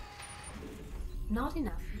 Not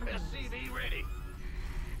enough minerals. SCV ready.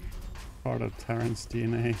 Part of Terran's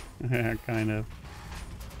DNA. Yeah, kind of.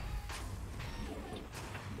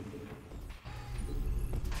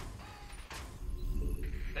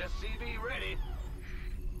 ready.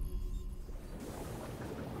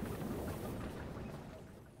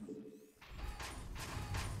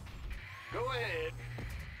 Go ahead.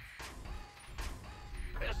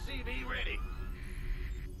 SCV ready.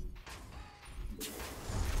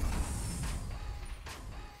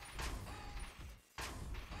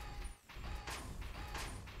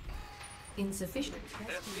 Insufficient.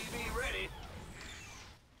 SCV ready.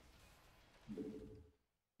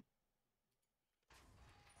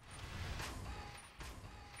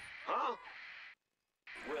 Huh?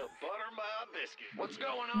 Well, butter my biscuit. What's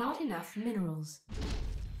going on? Not enough minerals.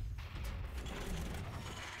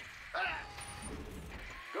 Ah!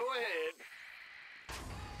 Go ahead.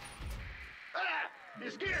 Ah! You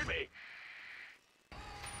scared me.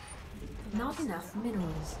 Not enough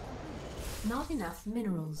minerals. Not enough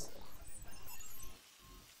minerals.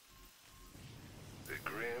 The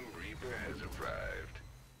Grim Reaper has arrived.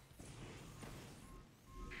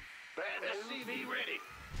 Bad SCV ready.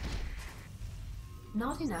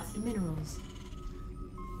 Not enough minerals.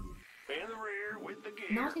 In the rear with the gear.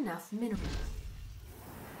 Not enough minerals.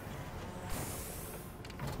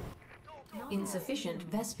 Insufficient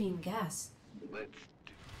Vespene gas. Let's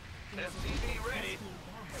do. SCV ready.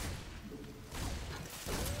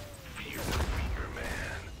 Fear the Reaper,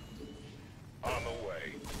 man. On the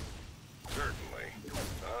way. Certainly.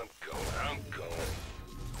 I'm going.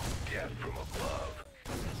 Death from above.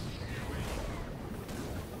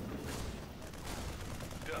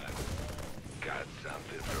 Done. Got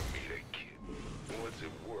something for me to keep. What's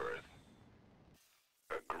it worth?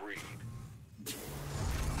 Agreed.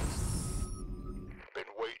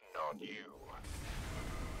 Been waiting on you.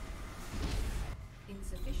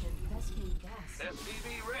 Insufficient Vespene gas. SCV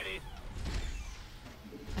ready.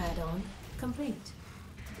 Add-on complete.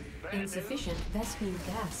 Bad news. Insufficient Vespene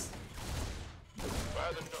gas. By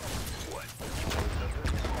the number. What?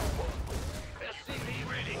 SCV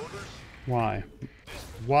ready. Orders. Why?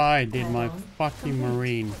 Why did my fucking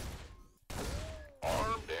marine?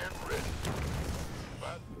 Armed and ready.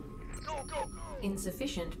 Go, go, go.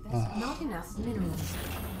 Insufficient. Not enough minerals.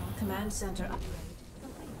 Command center upgrade.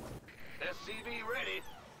 SCV ready.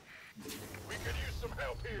 We could use some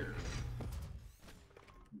help here.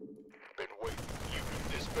 Been waiting.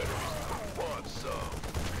 This better be who wants some.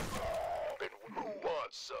 Who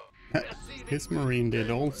wants some? SCV His marine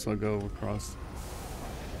did also go across.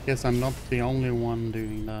 Guess I'm not the only one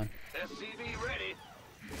doing that. SCV ready.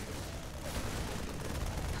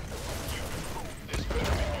 This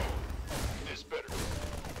better be good. This better be.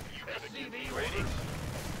 You gonna give me ready?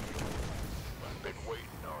 I've been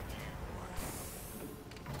waiting on you.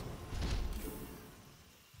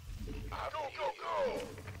 Go, go, go!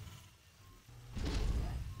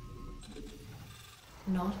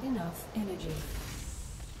 Not enough energy.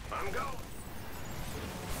 I'm going.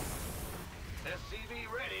 SCV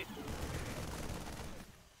ready.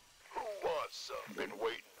 Who wants some? Been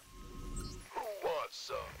waiting. Who wants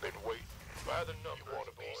some? Been waiting. By the number. You want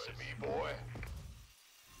a piece of me, boy?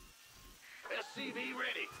 SCV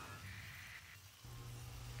ready.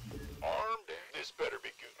 Armed and this better be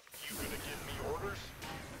good. You gonna give me orders?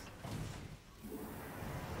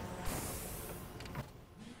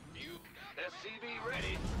 You SCV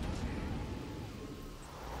ready.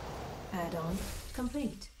 Add-on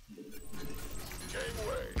complete.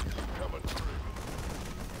 Gangway, coming through.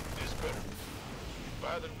 This better.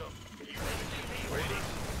 By the number. You ready?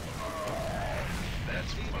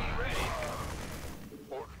 That's TV ready.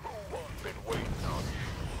 Or who wants? Been waiting on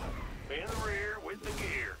you. In the rear with the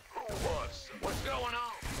gear. Who wants? What's going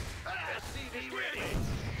on? SCV ready.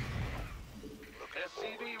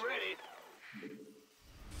 SCV ready.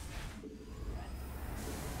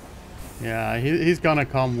 Yeah, he's gonna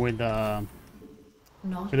come with Not a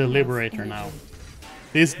enough Liberator energy. now.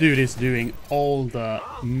 This dude is doing all the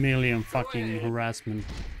million fucking harassment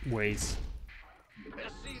ways.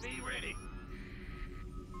 SCV ready.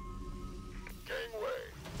 Gangway,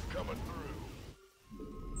 coming through.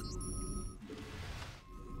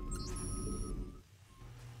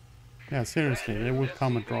 Yeah, seriously, there will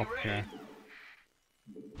come a drop here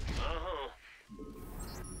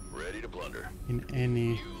Ready to plunder. in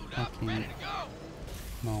any fucking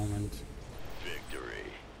moment. Victory.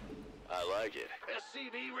 I like it.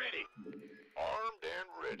 SCV ready. Armed and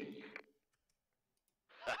ready.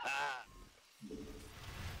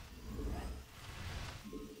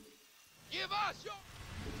 Give us your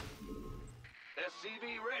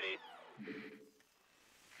SCV ready.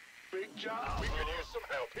 Big job. We could use some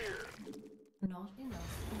help here. Not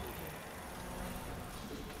enough energy.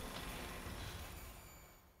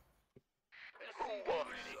 Who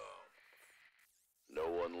wants some? No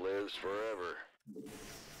one lives forever.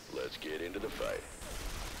 Let's get into the fight.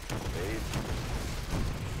 Made.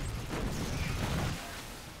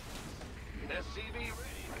 SCV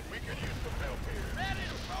ready. We could use some help here. Ready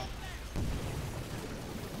to roll now.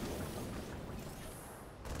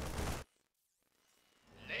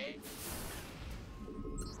 Nate.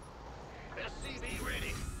 SCV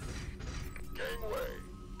ready. Gangway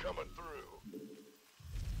coming through.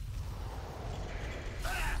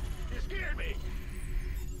 Ah! You scared me.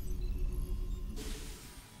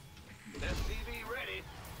 SCV ready.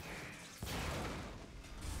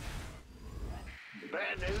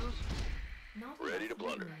 Bad news. Not Ready to enough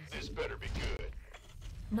blunder. minerals. This better be good.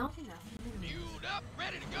 Not enough minerals. Fueled up,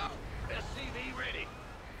 ready to go. SCV ready.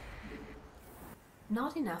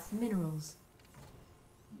 Not enough minerals.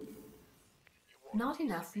 Not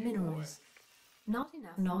enough minerals. Not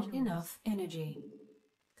enough energy.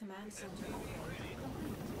 Command center upgrade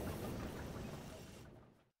complete.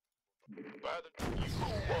 By the you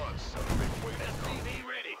want something. Wait, SCV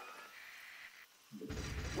ready.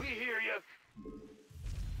 We hear you.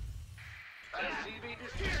 SCV,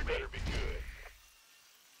 this better be good.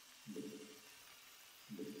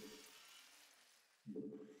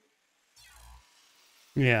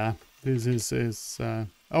 Yeah, this is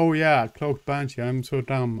oh yeah, Cloaked Banshee. I'm so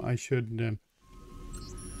dumb. I should have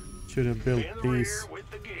built In the rear these with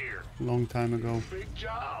the gear. a long time ago. Big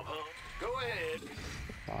job, huh? Go ahead.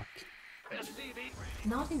 Fuck. SCV ready.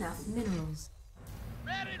 Not enough minerals.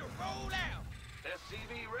 Ready to roll out.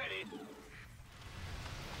 SCV ready.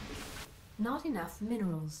 Not enough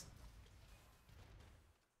minerals.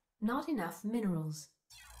 Not enough minerals.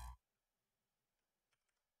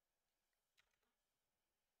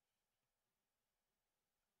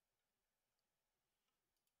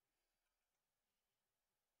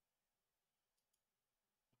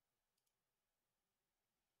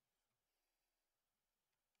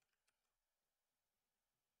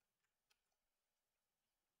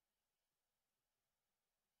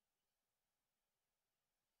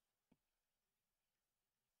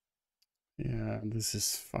 Yeah, this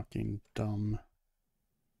is fucking dumb.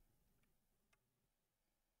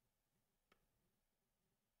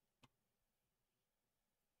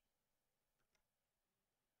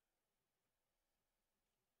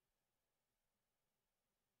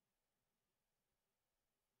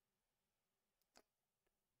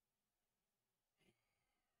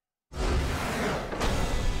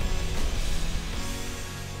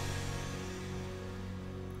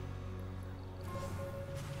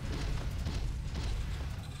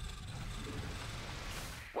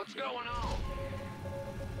 What's going on?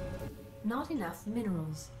 Not enough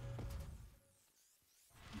minerals.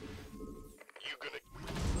 You gonna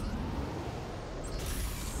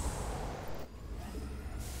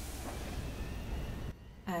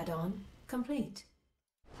Add-on complete.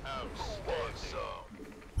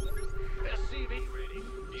 outstanding. SCV ready.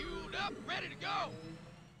 Fueled up, ready to go.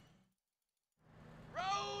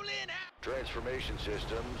 Rolling out. Transformation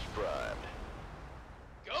systems primed.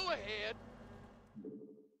 Go ahead.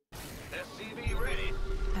 SCV ready.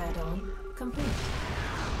 Add-on complete.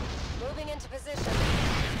 Moving into position.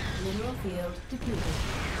 Mineral field depleted.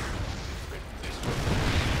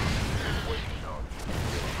 Waiting on you.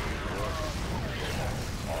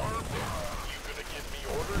 Armed. You gonna give me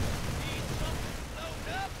orders? Need something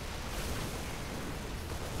load up.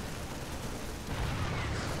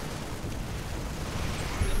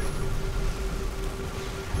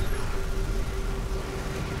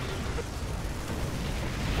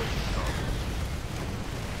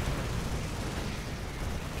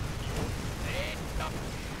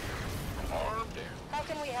 Armed. How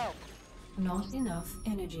can we help? Not enough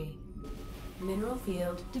energy. Mineral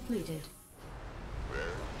field depleted.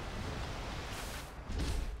 Where?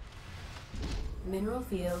 Mineral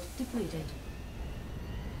field depleted.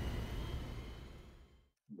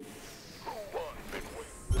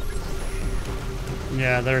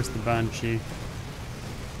 Yeah, there's the Banshee.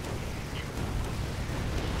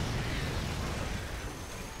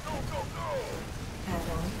 Go, go, go!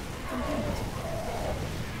 Add-on complete.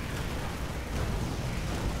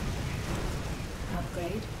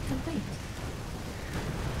 Upgrade complete.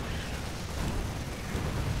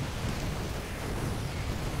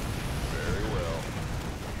 Very well.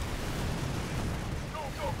 Go,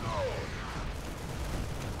 go, go!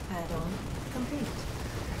 Add-on complete.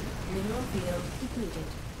 Mineral field depleted.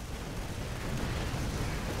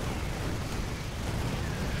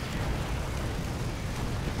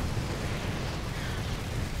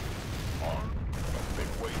 Armed.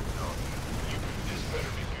 Been waiting on you. This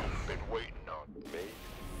better be good. Been waiting on me.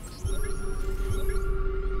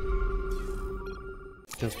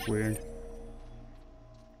 Just weird.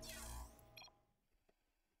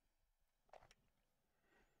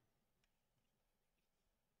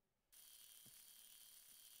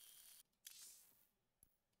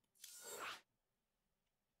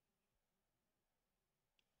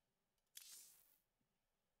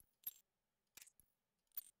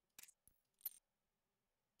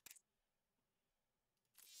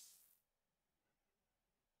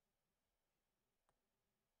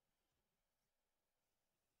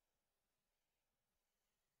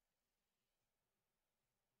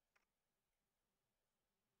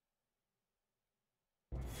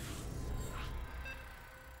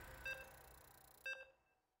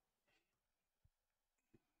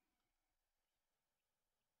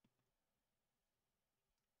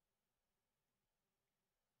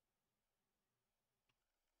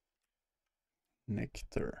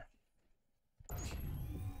 Nectar.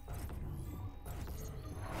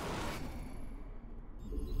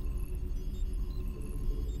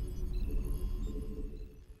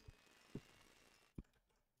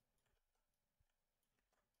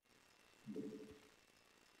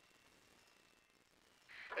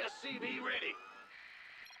 SCV ready.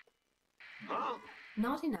 Huh?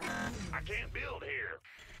 Not enough. I can't build here.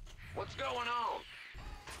 What's going on?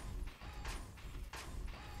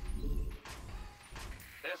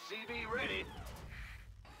 SCV ready.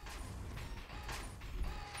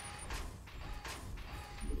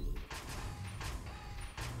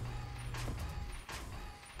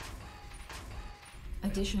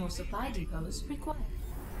 Additional supply depots required.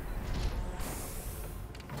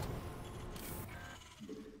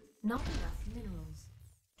 Not enough minerals.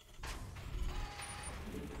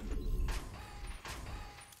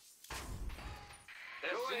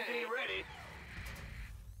 SCV ready.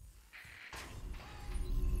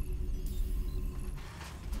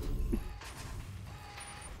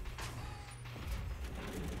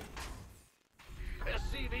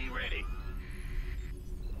 SCV ready.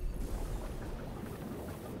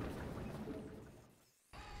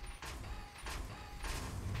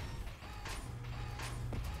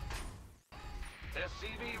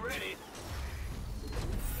 SCV ready.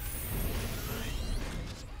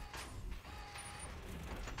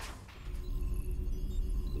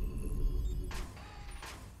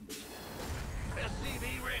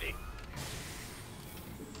 SCV ready.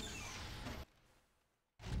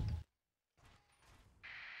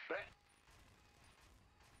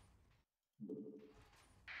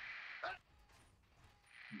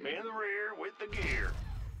 In the rear with the gear.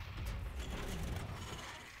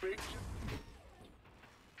 Big.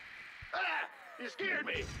 Ah! You scared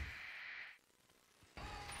me!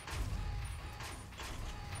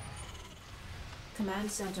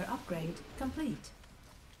 Command center upgrade complete.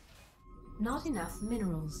 Not enough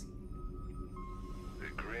minerals. The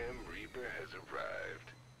Grim Reaper has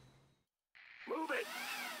arrived. Move it!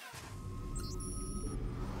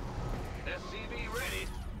 SCV ready.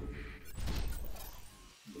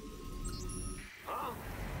 Huh?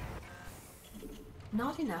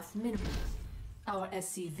 Not enough minerals. Our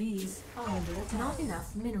SCVs are under attack. Not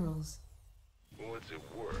enough minerals. What's it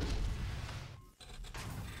worth?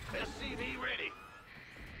 SCV ready.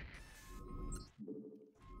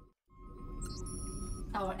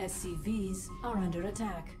 Our SCVs are under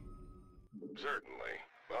attack. Certainly.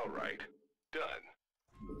 All right. Done.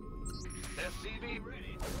 SCV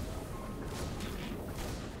ready.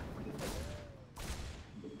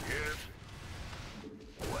 Yes.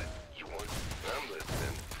 What? You want? I'm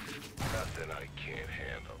listening. Nothing I can't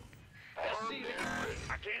handle. SCV ready.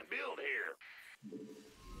 I can't build here.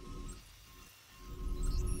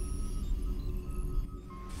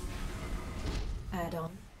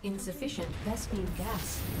 Add-on. Insufficient Vespene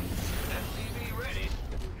gas. SCV ready.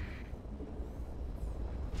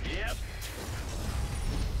 Yep.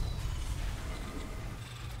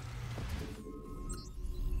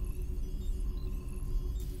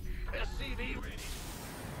 SCV ready.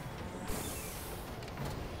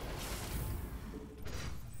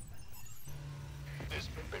 This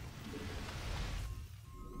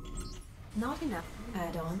Not enough.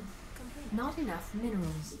 Add-on. Not enough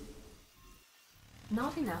minerals.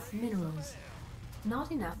 Not enough minerals.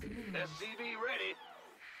 Not enough minerals. SCV ready.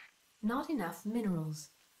 Not enough minerals.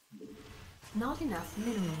 Not enough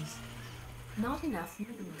minerals. Not enough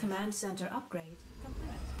minerals. Command center upgrade complete.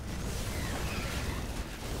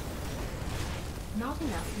 Not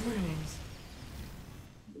enough minerals.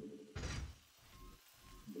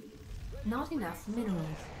 Not enough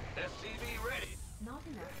minerals. SCV ready. Not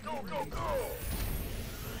enough Go, minerals. go, go!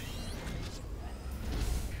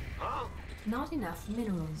 Huh? Not enough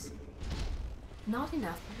minerals. Not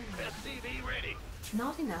enough minerals. SCV ready.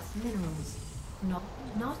 Not enough minerals.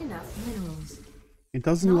 Not enough minerals. It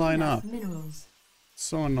doesn't Not line enough up. minerals.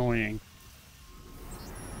 So annoying.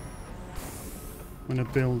 When a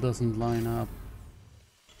build doesn't line up.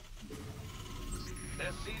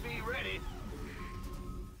 SCV ready.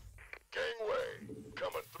 Gangway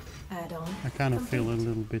coming through. Add-on. I kind of feel a complete.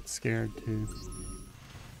 little bit scared too.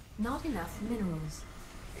 Not enough minerals.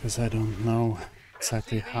 Because I don't know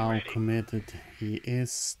exactly how committed he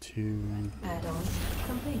is to Add-on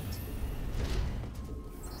complete.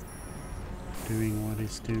 doing what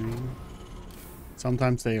he's doing.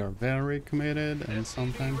 Sometimes they are very committed and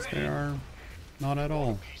sometimes they are not at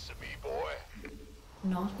all. Piece of me, boy.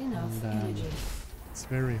 Not enough And, energy. It's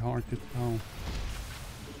very hard to tell.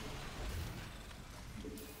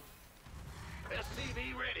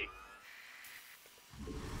 SCV ready.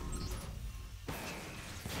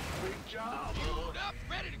 Big job.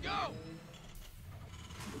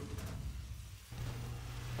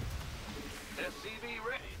 SCV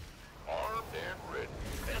ready. Armed and ready.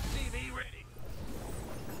 SCV ready.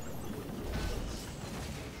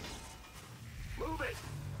 Move it.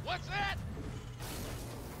 What's that?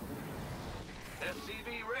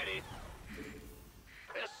 SCV ready.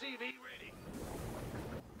 SCV ready.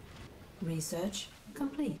 Research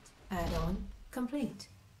complete. Add-on complete.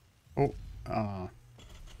 Oh, Not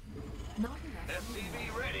enough.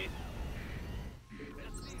 SCV ready.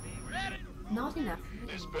 SCV ready. Not enough.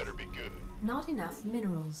 This better be good. Not enough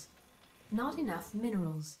minerals. Not enough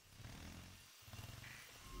minerals.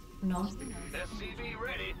 Not enough. SCV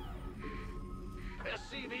ready.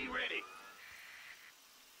 SCV ready.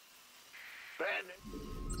 Bad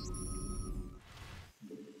news.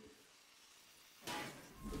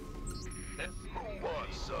 Who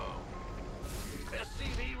wants some?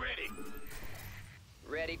 SCV ready.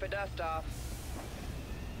 Ready for dust off.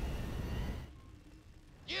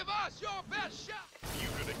 Give us your best shot. You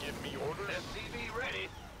gonna give me orders? SCV ready.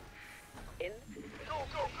 In. Go,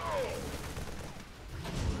 go, go.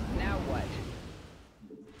 Now what?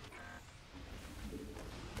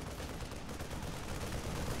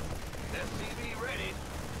 SCV ready.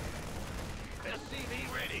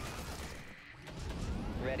 SCV ready.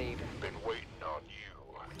 Ready. Been waiting on you.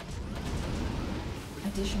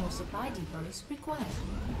 Additional supply depots required.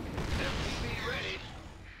 SCV ready.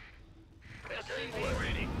 SCV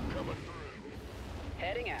ready. Coming through.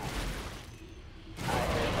 Heading out. I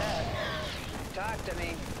heard that. Talk to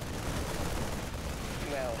me.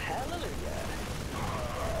 Well, hallelujah.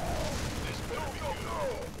 This better be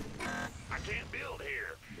good. I can't build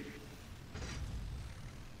here.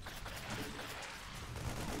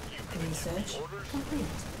 Research complete.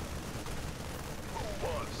 Who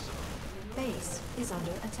wants some? Base is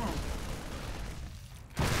under attack.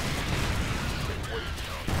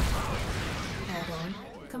 Add-on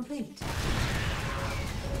complete.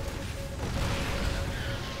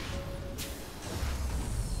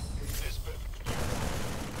 This better.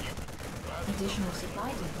 Additional supply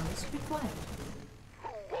depots required. Who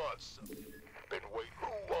wants some? Been waiting.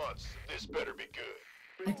 Who wants? This better be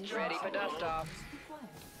good. Additional Ready for dust off. required.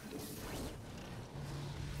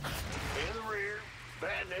 In the rear.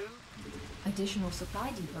 Bad news. Additional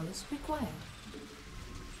supply depots required.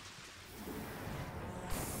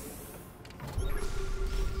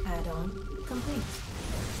 Add-on complete.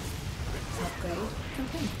 Upgrade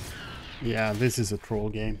complete. yeah, this is a troll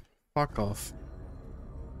game. Fuck off.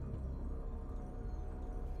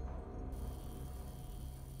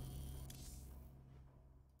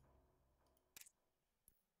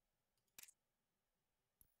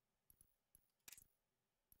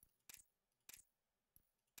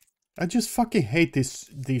 I just fucking hate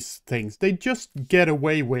these things. They just get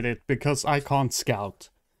away with it because I can't scout.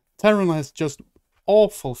 Terran has just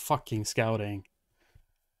awful fucking scouting.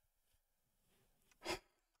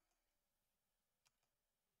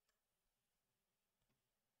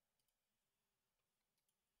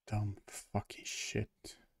 Dumb fucking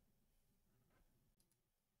shit.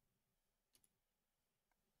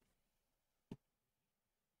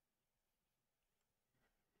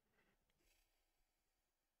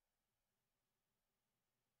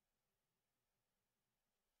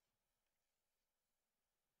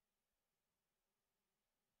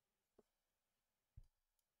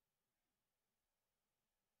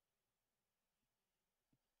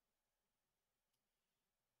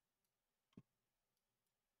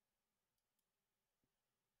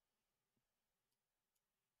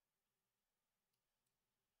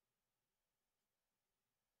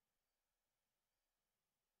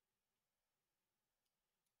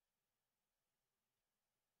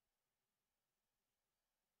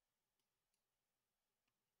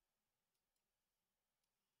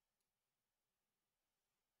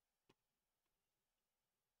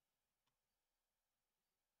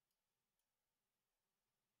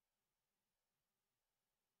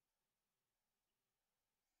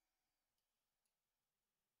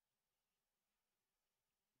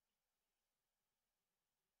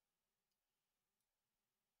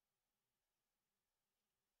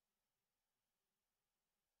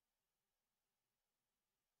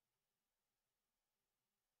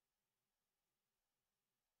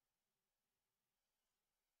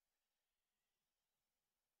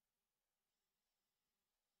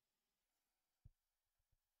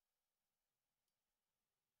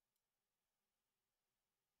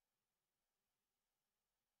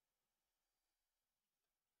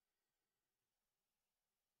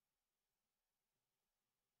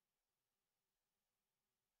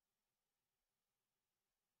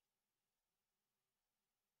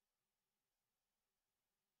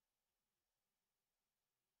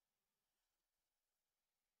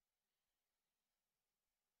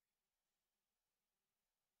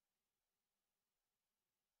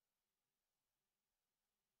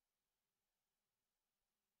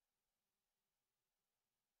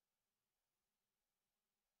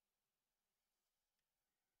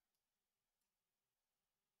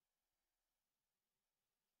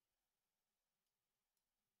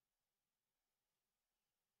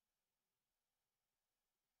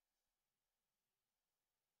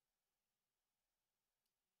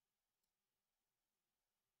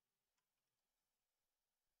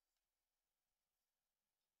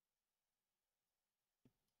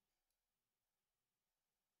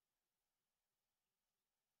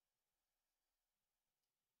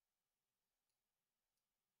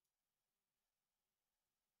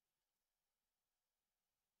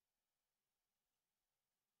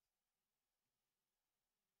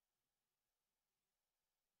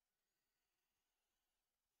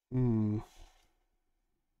 Hmm.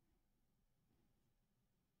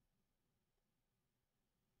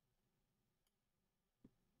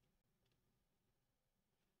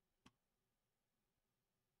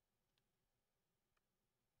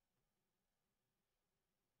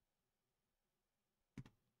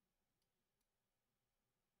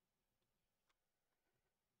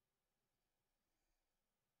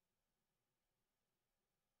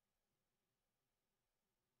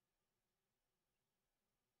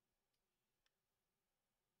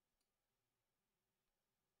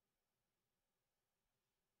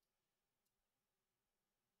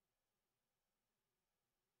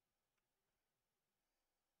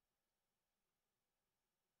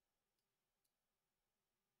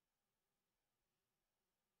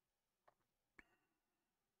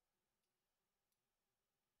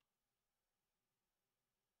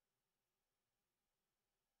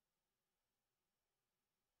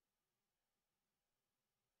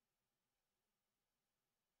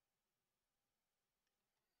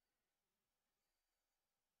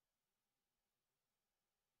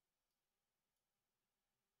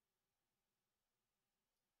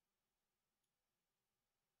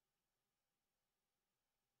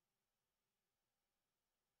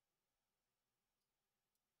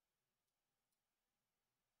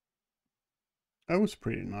 That was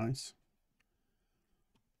pretty nice.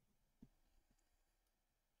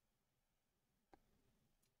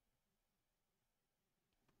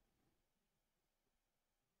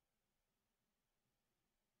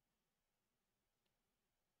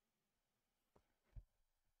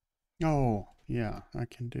 Oh, yeah, I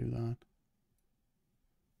can do that.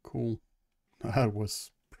 Cool. That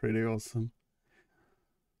was pretty awesome.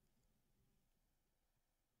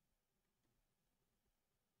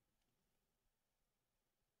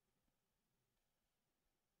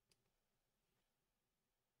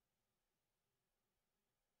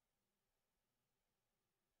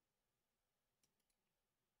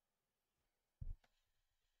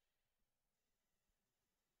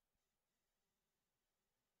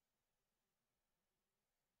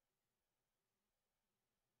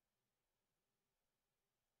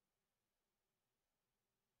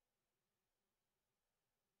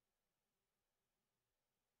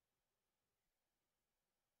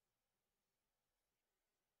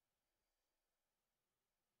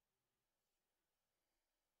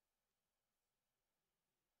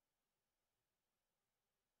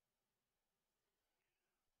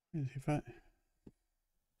 If I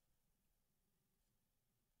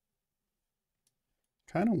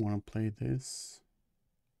kind of want to play this,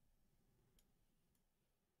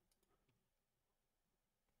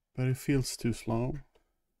 but it feels too slow.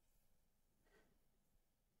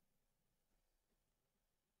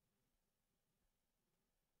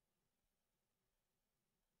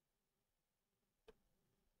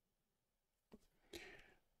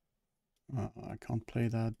 I can't play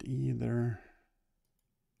that either.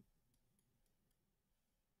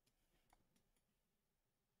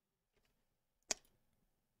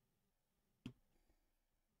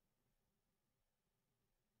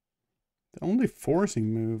 The only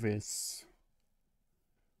forcing move is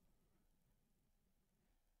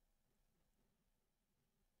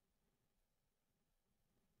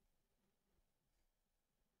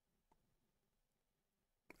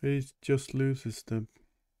it just loses the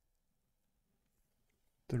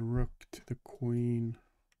rook to the queen.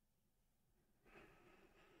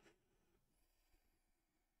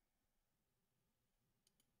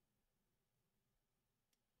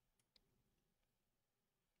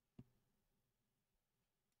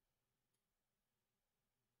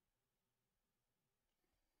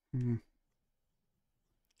 Hmm.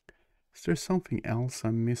 Is there something else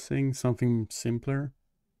I'm missing? Something simpler?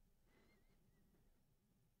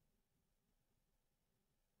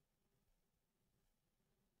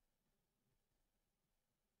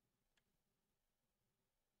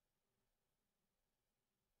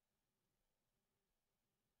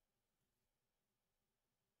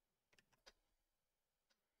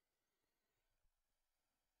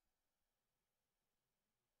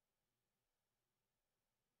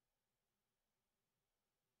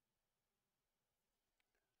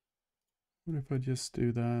 What if I just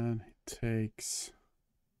do that? It takes...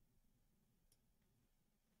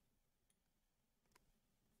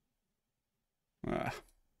 Ah.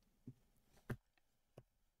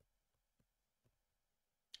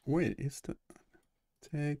 Wait, is that...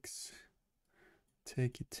 Takes...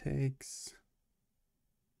 Takes...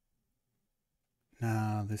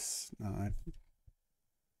 Nah, this... Nah,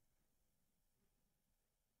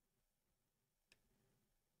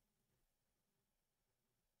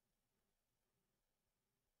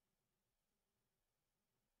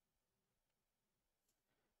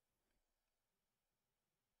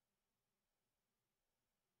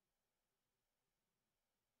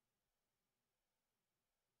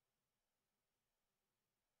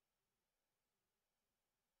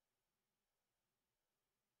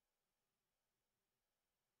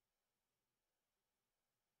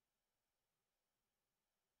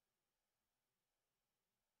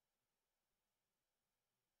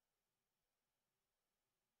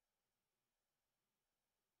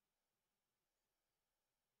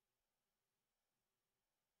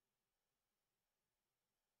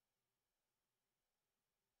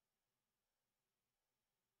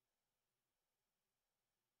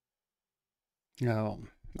 Oh,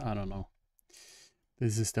 I don't know.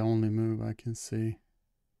 This is the only move I can see.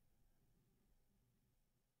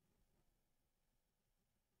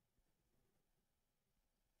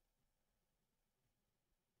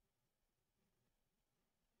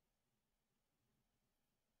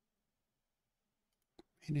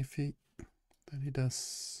 And if he, then he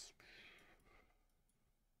does.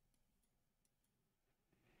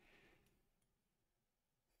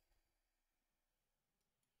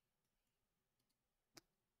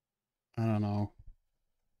 I don't know.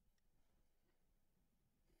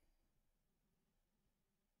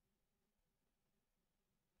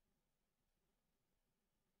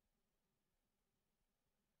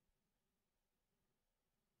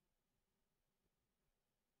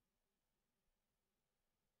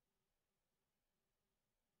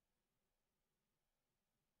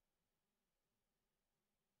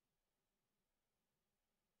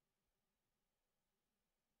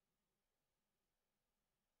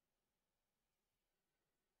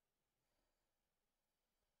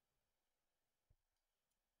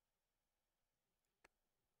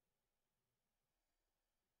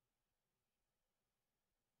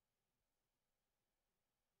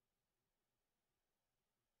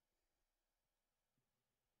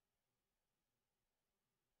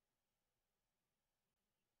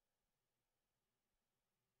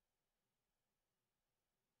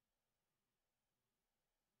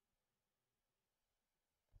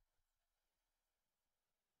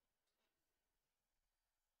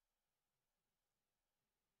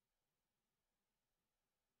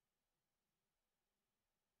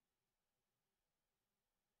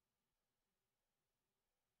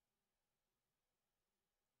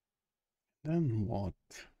 Then what?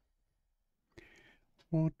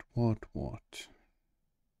 What?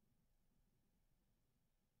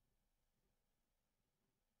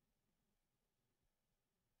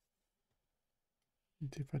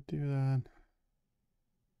 And if I do that,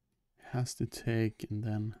 it has to take and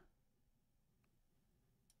then.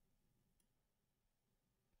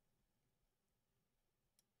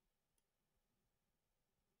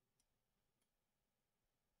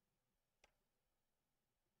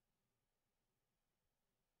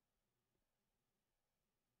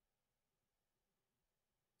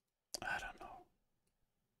 I don't know.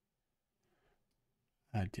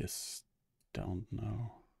 I just don't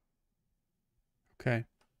know. Okay.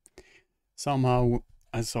 Somehow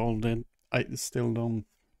I solved it. I still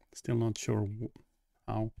not sure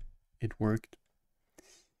how it worked.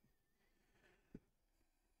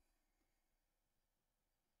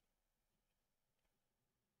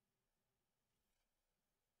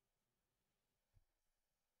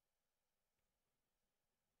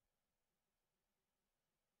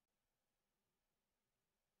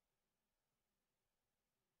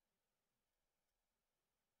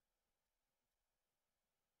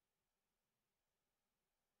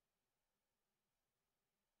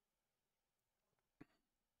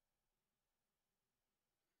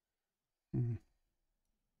 Hmm.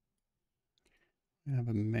 We have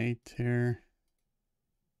a mate here.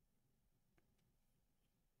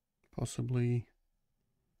 Possibly.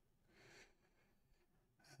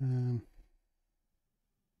 No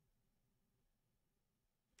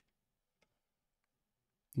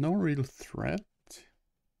real threat.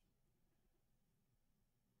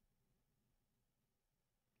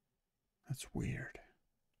 That's weird.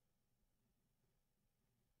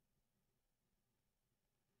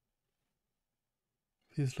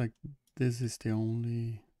 Feels like this is the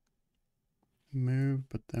only move,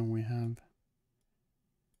 but then we have.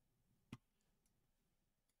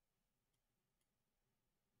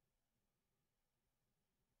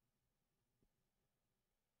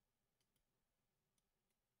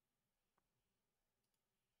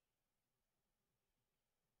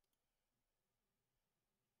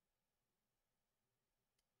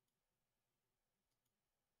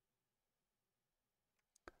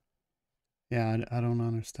 Yeah, I don't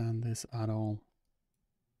understand this at all.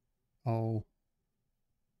 Oh.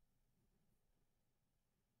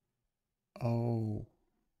 Oh.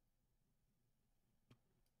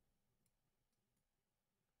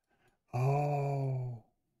 Oh.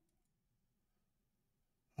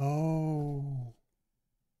 Oh.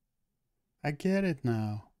 I get it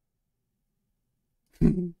now.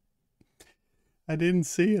 I didn't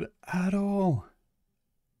see it at all.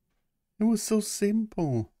 It was so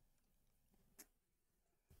simple.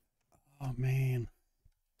 Oh man.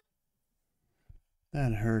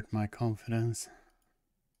 That hurt my confidence.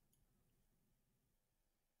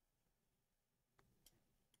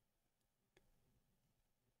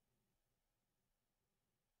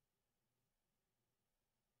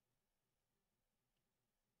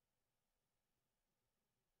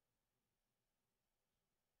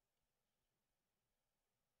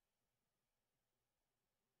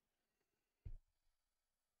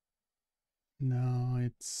 No,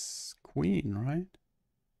 it's queen, right?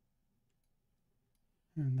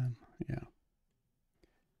 And then, yeah.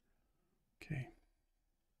 Okay.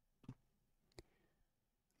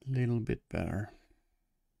 Little bit better.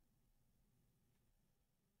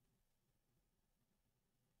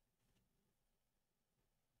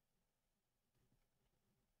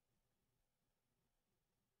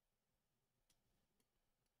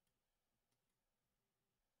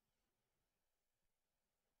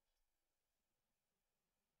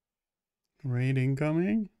 Raid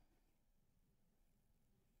incoming.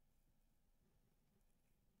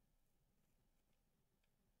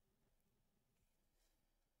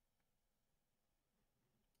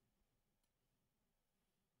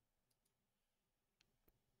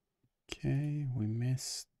 Okay, we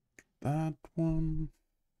missed that one.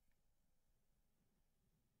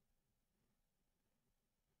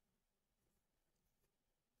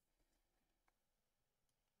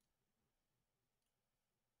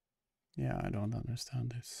 Yeah, I don't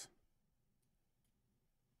understand this.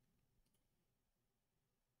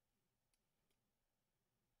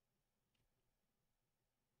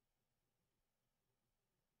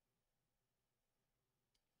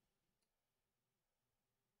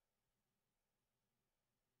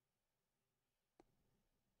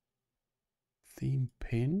 Theme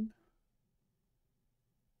pin.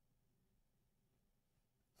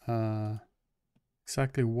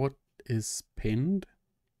 Exactly what is pinned?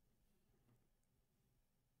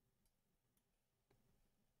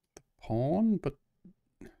 The pawn, but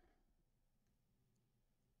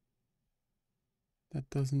that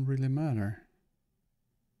doesn't really matter.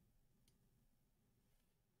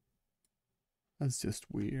 That's just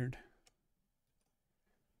weird.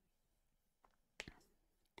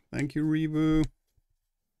 Thank you, Revu.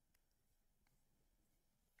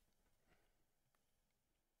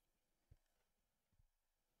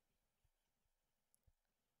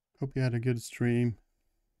 Hope you had a good stream.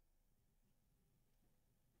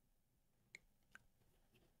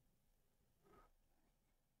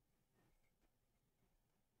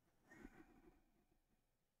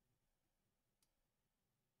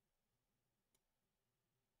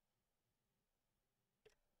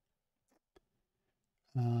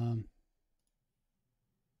 Um,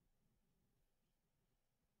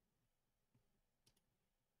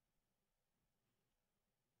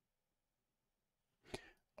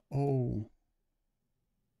 oh.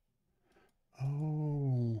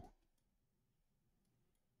 Oh.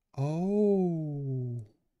 Oh.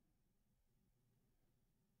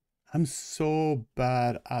 I'm so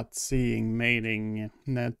bad at seeing mating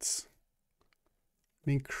nets.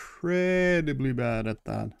 I'm incredibly bad at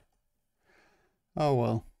that. Oh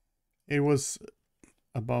well. It was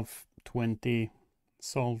above 20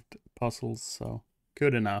 solved puzzles, so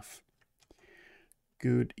good enough.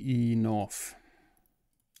 Good enough.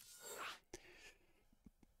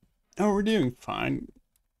 Oh, we're doing fine.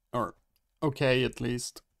 Or okay, at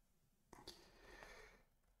least.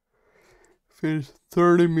 Finished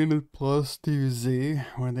 30-minute plus DZ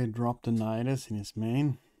where they dropped the Nidus in his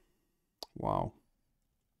main. Wow.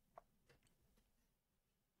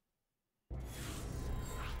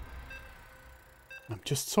 I'm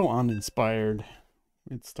just so uninspired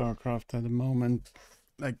with StarCraft at the moment.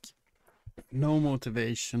 Like, no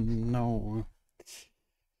motivation, no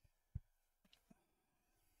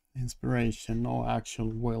inspiration, no actual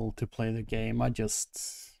will to play the game. I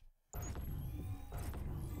just...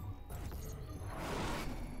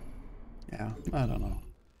 yeah, I don't know.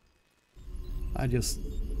 I just...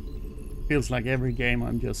 feels like every game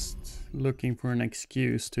I'm just looking for an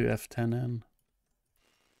excuse to F10N.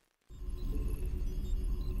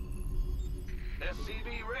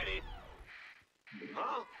 SCV ready.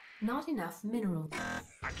 Huh? Not enough minerals.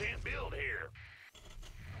 I can't build here.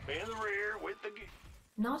 In the rear with the...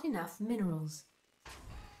 Not enough minerals.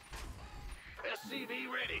 SCV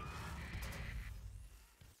ready.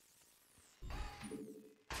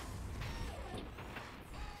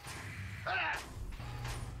 Ah!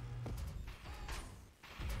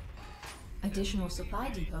 Additional supply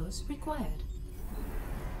depots required.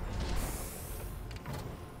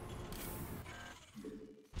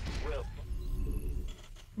 Well,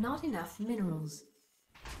 Not enough minerals.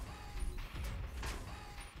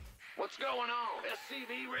 what's going on?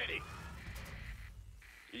 SCV ready.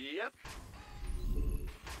 Yep.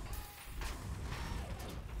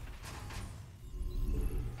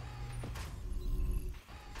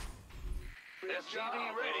 SCV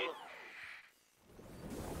ready.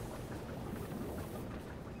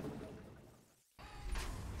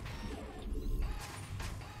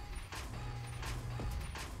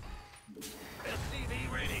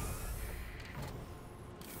 SCV ready.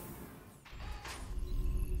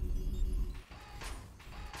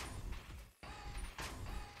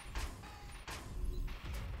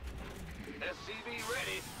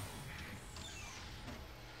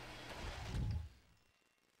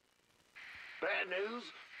 news?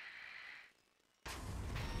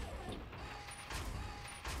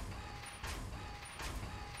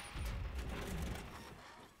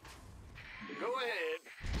 Go ahead.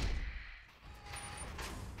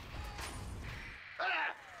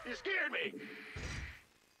 Ah! You scared me!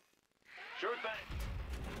 Sure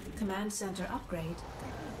thing. Command center upgrade.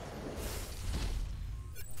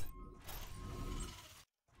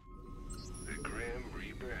 The Grim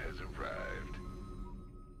Reaper has arrived.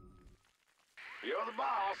 You're the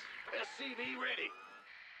boss. SCV ready.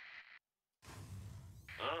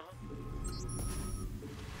 Huh?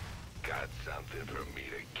 Got something for me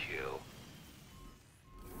to kill.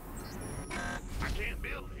 I can't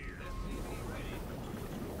build here. SCV ready.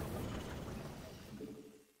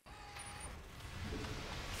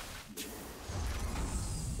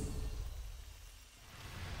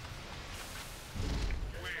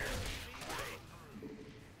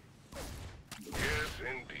 Yes,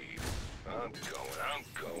 indeed. I'm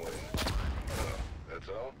going. That's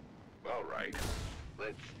all? All right.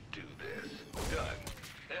 Let's do this. Done.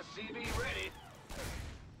 SCV ready.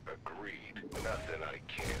 Agreed. Nothing I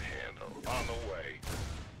can't handle. On the way.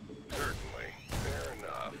 Certainly. Fair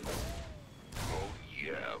enough. Oh,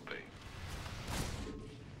 yeah, babe.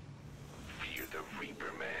 Fear the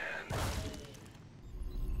Reaper, man.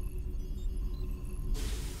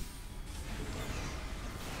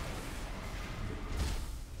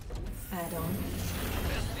 Add-on.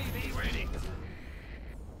 SCV ready.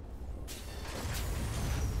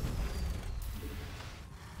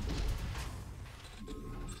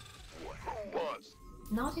 Who wants?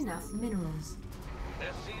 Not enough minerals.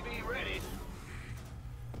 SCV ready.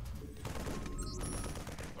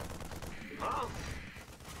 Huh?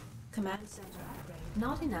 Command center upgrade.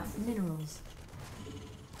 Not enough minerals.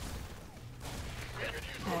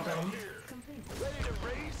 Add-on complete. Ready to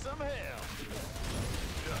raise some hell.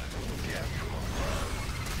 Done. Yeah, come on.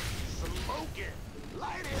 Smoke it.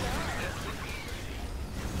 Light it up.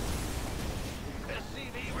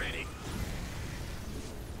 SCV ready.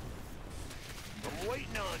 I'm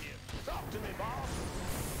waiting on you. Talk to me, boss.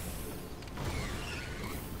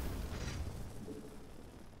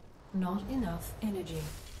 Not enough energy.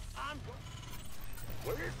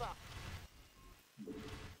 Where's the...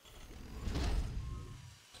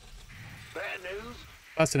 Bad news.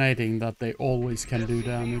 Fascinating that they always can do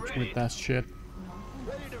damage with that shit.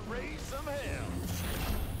 Ready to raise some hell.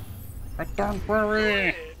 But don't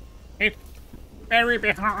worry, it's very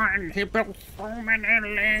behind. He built so many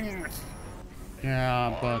lings.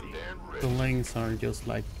 Yeah, but the lings are just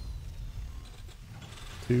like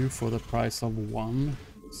 2 for the price of 1.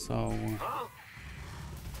 So Huh?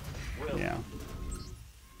 Well, yeah,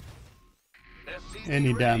 SCV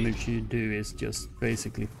any ready. damage you do is just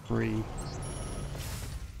basically free.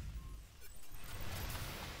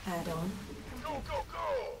 Add-on. Go, go,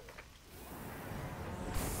 go!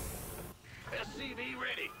 SCV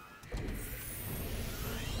ready.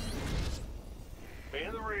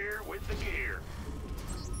 In the rear with the gear.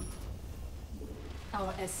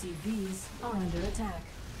 Our SCVs are under attack.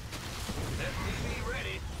 SCV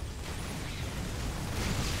ready.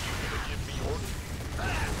 Give me orders.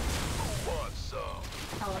 Ah! Who wants some?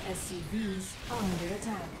 Our SCVs are under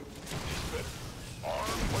attack.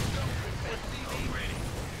 Arm, what's up? SCV ready.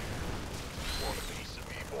 Want a piece of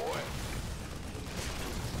me, boy?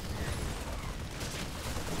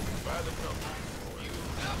 By the number. You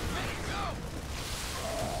up, ready, go!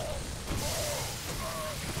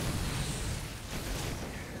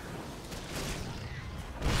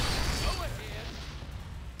 Go ahead.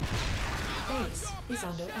 Base is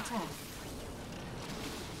under attack.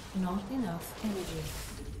 Not enough energy.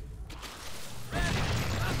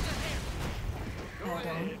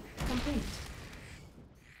 Add-on complete.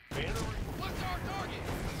 What's our target?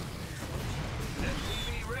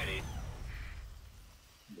 SCV ready.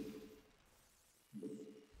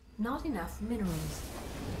 Not enough minerals.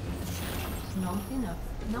 Not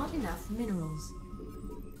enough minerals.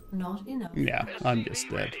 Not enough. Yeah, I'm SCV just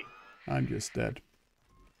dead. ready. I'm just dead.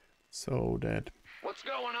 So dead. What's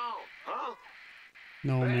going on, huh?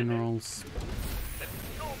 No minerals.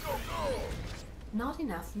 Go, go, go! Not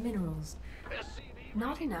enough minerals. SCV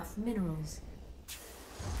Not enough minerals.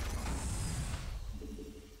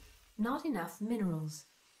 Not enough minerals.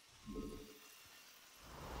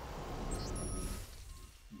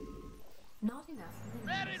 Not enough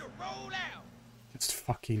ready minerals. to roll out. It's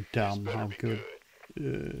fucking dumb how good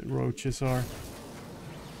roaches are.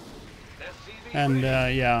 SCV And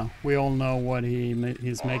ready. yeah, we all know what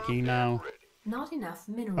he's making now. Ready. Not enough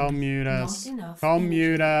minerals. Come mute us. Not enough Come energy.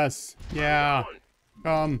 mute us. Yeah.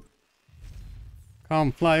 Come.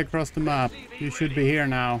 Come, fly across the map. You should be here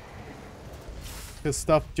now. Because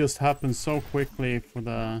stuff just happens so quickly for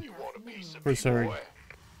the You want a piece of for me, Zerg. boy?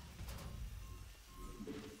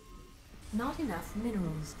 Not enough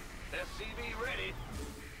minerals. SCV ready.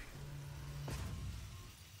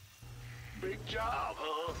 Big job,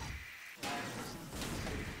 huh?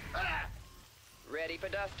 Ah! Ready for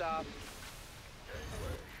dust off.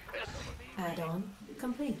 SCV Add-on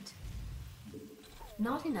complete.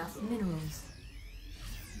 Not enough minerals.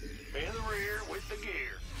 in the rear with the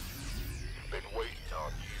gear. Been waiting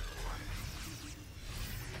on you.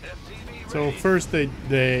 SCV So ready. first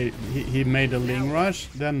he made a Ling Rush,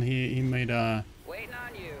 then he made a Waiting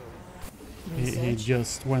on you. he Research.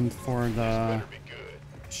 just went for the Better be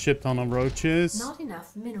good. shit ton of roaches, Not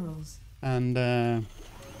enough minerals. and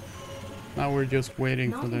now we're just waiting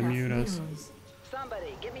Not for the enough mutas. minerals.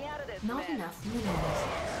 Somebody, get me out of this Not mess. enough minerals.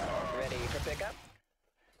 Ready for pickup?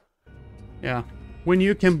 Yeah, when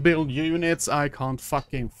you can build units, I can't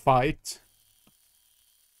fucking fight.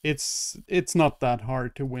 It's not that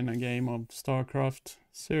hard to win a game of StarCraft.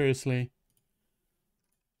 Seriously.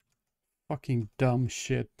 Fucking dumb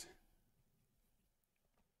shit.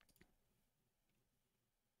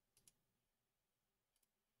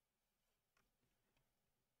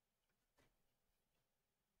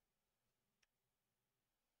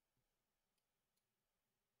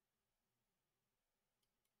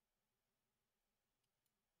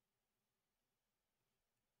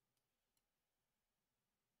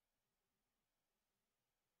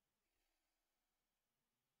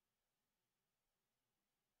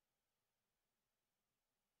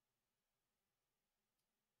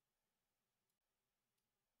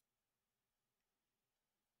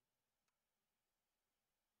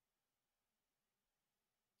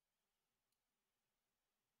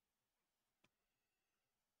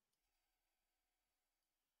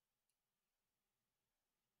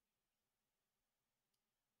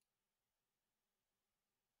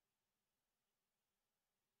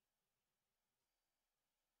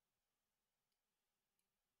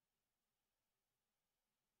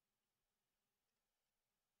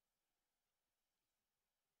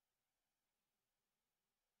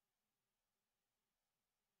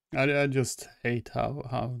 I just hate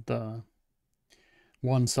how the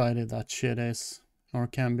one-sided that shit is, or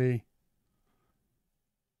can be.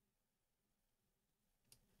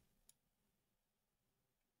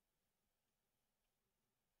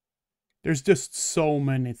 There's just so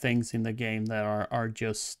many things in the game that are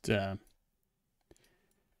just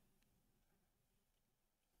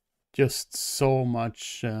so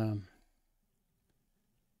much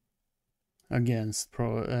against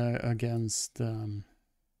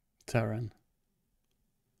Terran.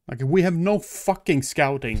 Like, we have no fucking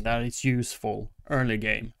scouting that is useful early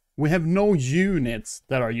game. We have no units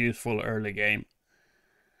that are useful early game.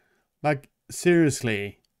 Like,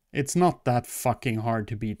 seriously, it's not that fucking hard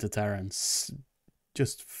to beat the Terrans.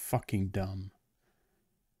 Just fucking dumb.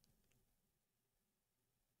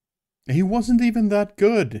 He wasn't even that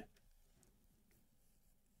good.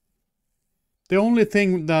 The only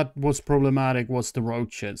thing that was problematic was the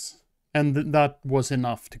roaches. And that was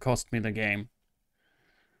enough to cost me the game.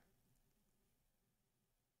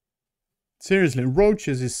 Seriously,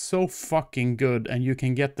 roaches is so fucking good and you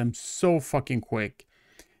can get them so fucking quick.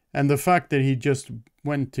 And the fact that he just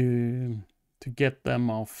went to get them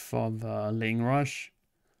off of Ling Rush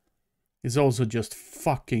is also just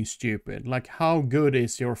fucking stupid. Like, how good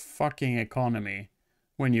is your fucking economy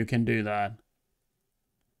when you can do that?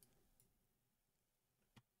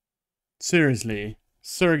 Seriously,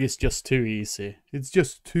 Zerg is just too easy. It's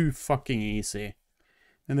just too fucking easy.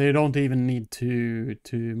 And they don't even need to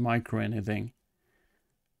micro anything.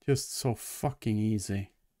 Just so fucking easy.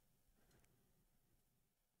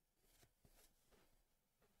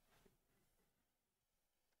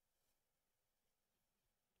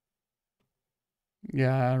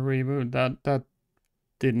 Yeah, reboot. That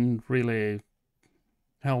didn't really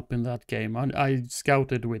help in that game. I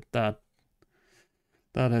scouted with that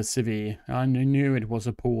SCV. I knew it was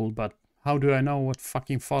a pool, but how do I know what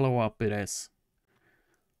fucking follow-up it is?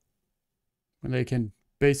 When they can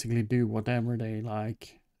basically do whatever they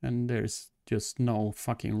like, and there's just no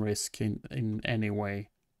fucking risk in any way.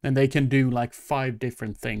 And they can do like 5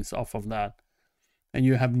 different things off of that. And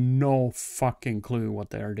you have no fucking clue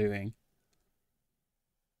what they're doing.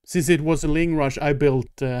 Since it was a Ling Rush, I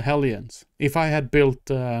built Hellions. If I had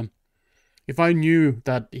built... if I knew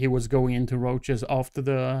that he was going into roaches after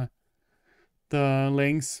the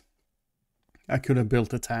Lings, I could have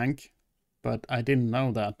built a tank. But I didn't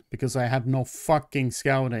know that, because I had no fucking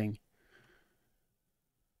scouting.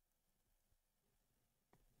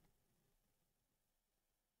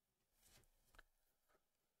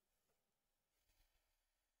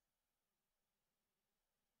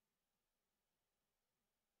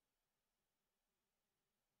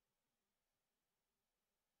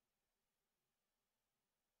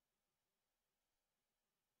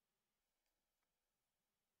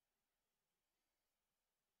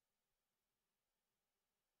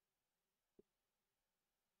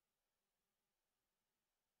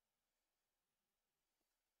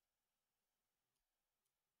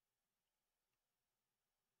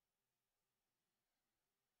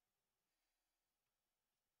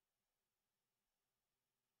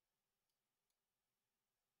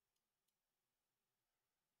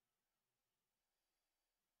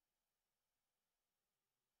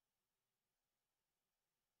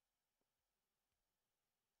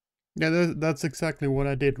 Yeah, that's exactly what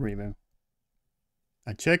I did, Revo.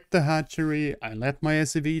 I checked the hatchery, I let my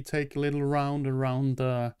SCV take a little round around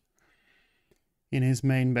in his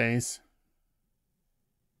main base.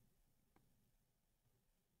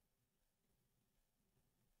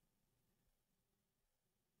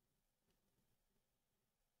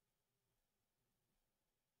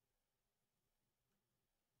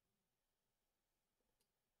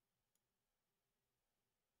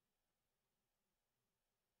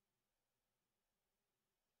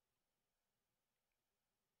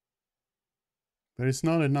 But it's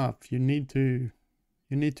not enough. You need to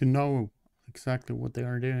know exactly what they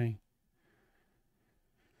are doing.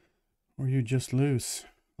 Or you just lose,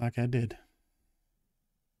 like I did.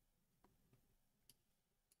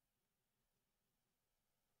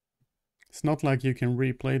 It's not like you can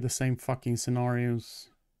replay the same fucking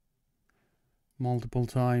scenarios multiple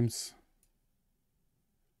times.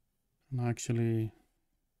 And actually...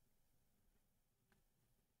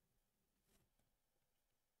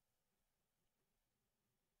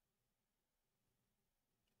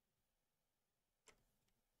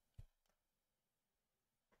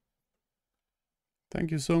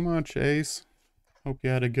 Thank you so much, Ace. Hope you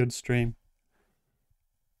had a good stream.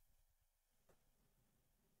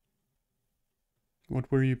 What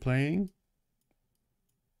were you playing?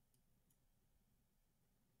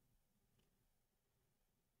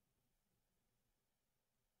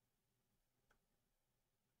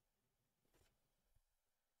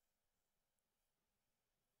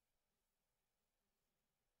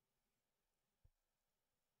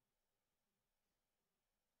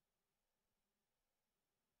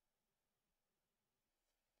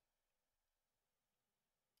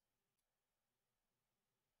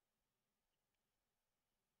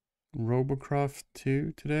 Robocraft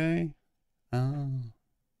 2 today? Ah,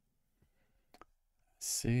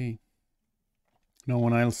 see. No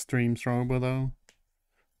one else streams Robo though?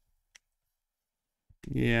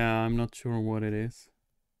 Yeah, I'm not sure what it is.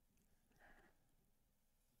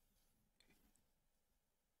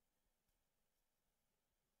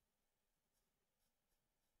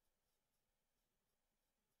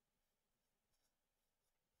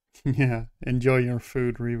 Yeah, enjoy your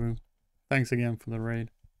food, Revo. Thanks again for the raid.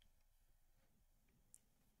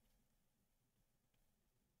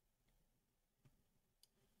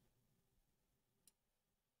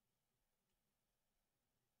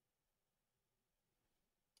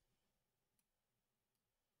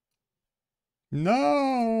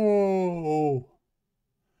 No!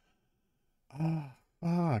 Ah,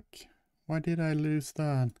 fuck. Why did I lose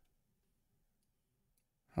that?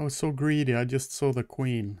 I was so greedy, I just saw the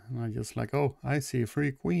queen. And I just like, oh, I see a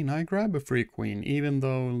free queen. I grab a free queen, even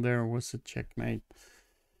though there was a checkmate.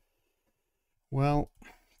 Well,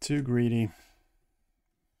 too greedy.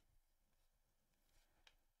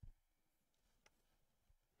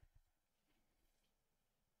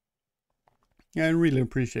 Yeah, I really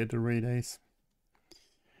appreciate the raid, Ace.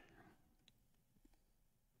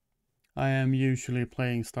 I am usually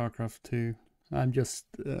playing StarCraft 2. I'm just,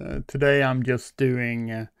 today I'm just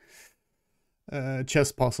doing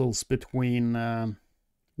chess puzzles between,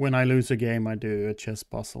 when I lose a game I do a chess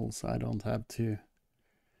puzzle, so I don't have to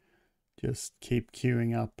just keep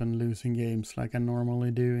queuing up and losing games like I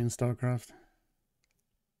normally do in StarCraft.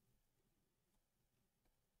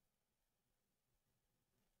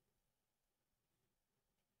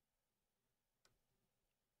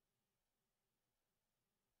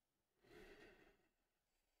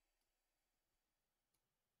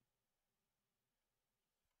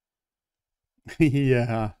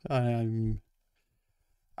 Yeah, I'm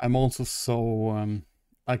also so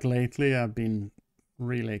like lately I've been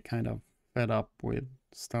really kind of fed up with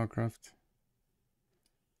StarCraft.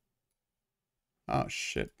 Oh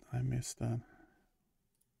shit, I missed that.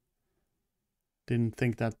 Didn't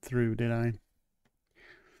think that through, did I?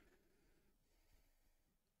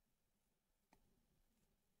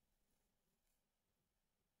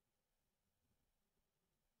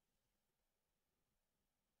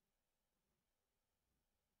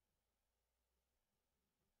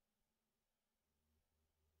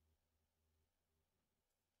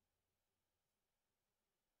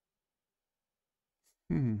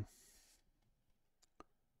 Hmm.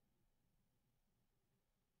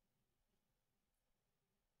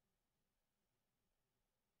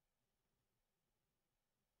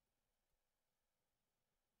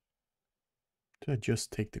 Did I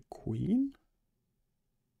just take the queen?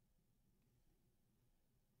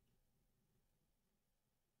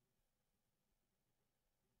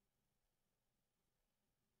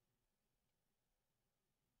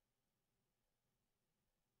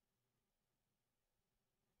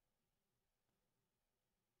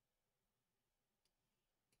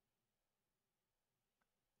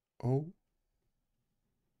 Oh.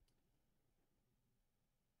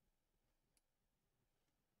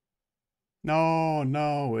 No,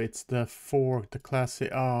 no, it's the fork, the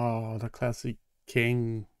classic, oh, the classic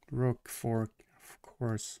king rook fork, of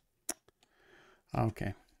course.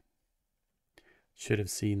 Okay. Should have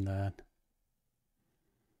seen that.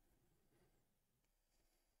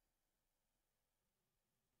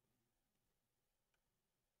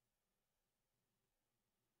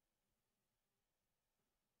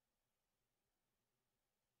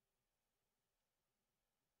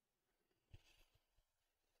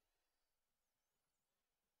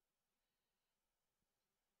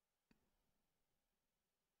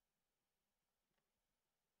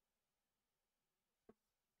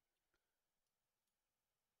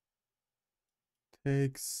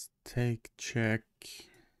 Takes, take, check,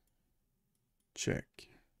 check.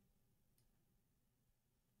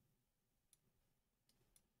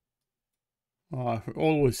 It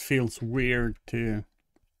always feels weird to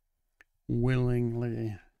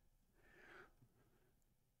willingly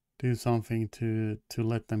do something to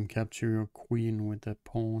let them capture your queen with a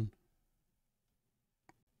pawn.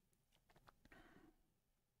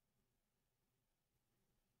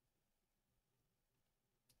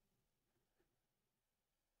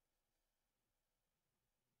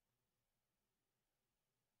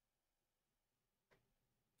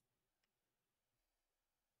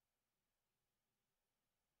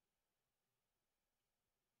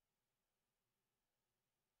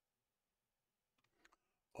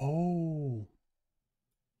 Oh.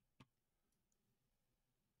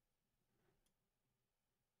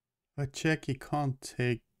 I check he can't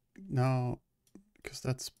take, no, because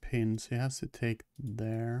that's pins. He has to take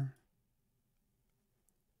there.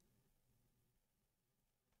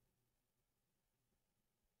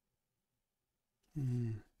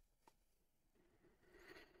 Hmm.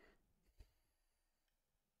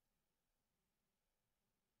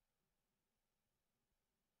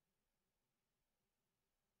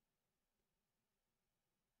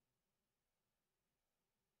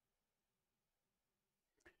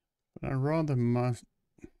 But I rather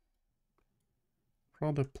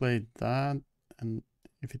play that, and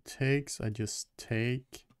if it takes, I just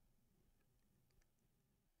take.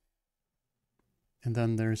 And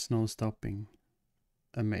then there's no stopping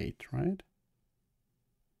a mate, right?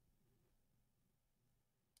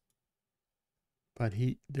 But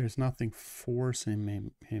there's nothing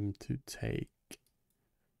forcing him to take.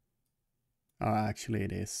 Oh, actually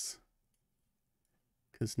it is.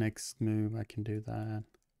 Because next move I can do that.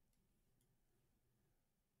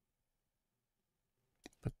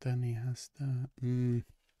 But then he has that.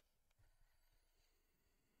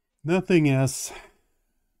 Nothing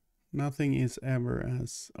is ever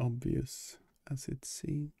as obvious as it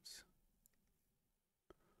seems.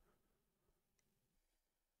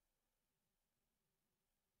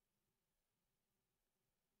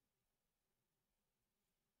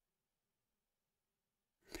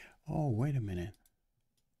 Oh, wait a minute.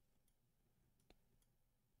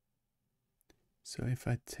 So if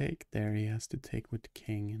I take there, he has to take with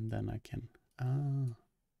king, and then I can... Ah.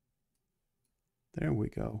 There we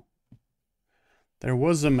go. There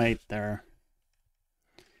was a mate there.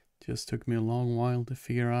 Just took me a long while to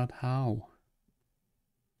figure out how.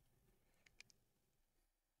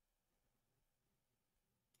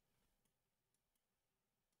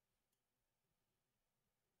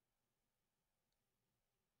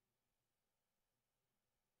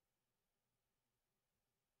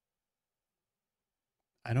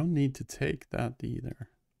 I don't need to take that either.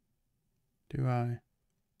 Do I?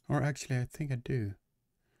 Or actually, I think I do.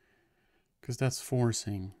 Because that's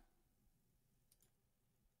forcing.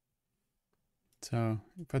 So,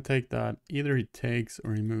 if I take that, either he takes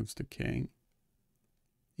or he moves the king.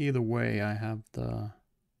 Either way, I have the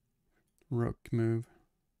rook move.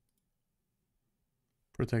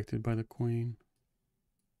 Protected by the queen.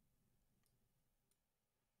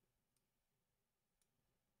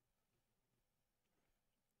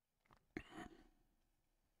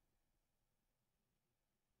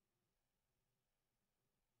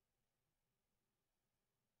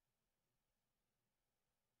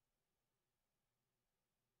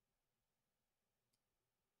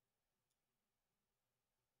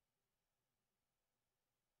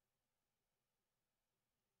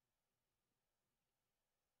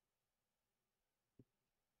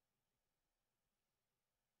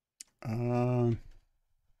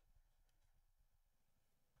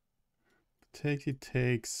 Take, he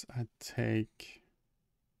takes, I take.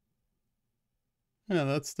 Yeah,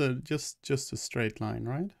 that's the just a straight line,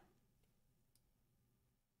 right?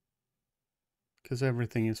 Because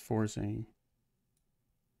everything is forcing.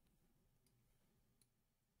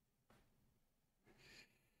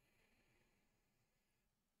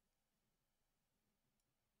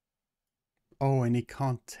 Oh, and he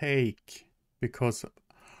can't take because...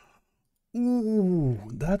 Ooh,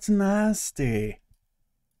 that's nasty.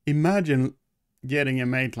 Imagine getting a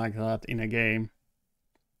mate like that in a game.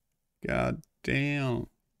 God damn.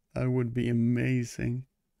 That would be amazing.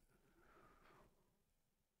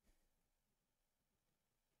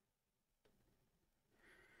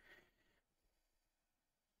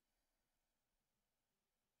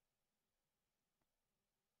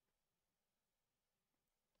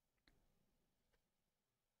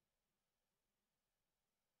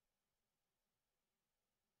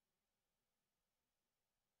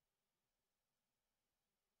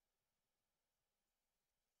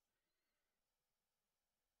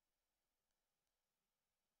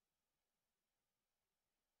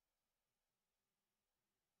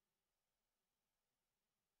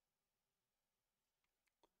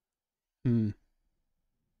 Hmm.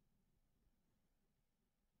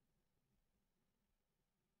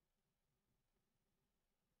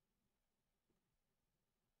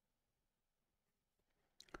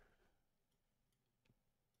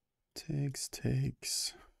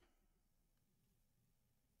 Takes.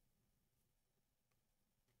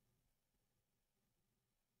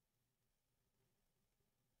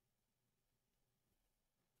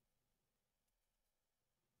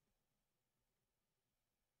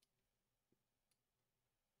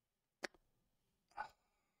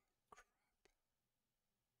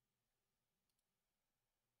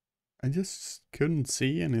 I just couldn't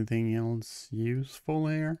see anything else useful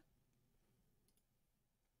here.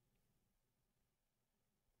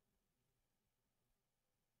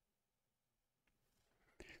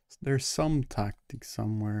 There's some tactic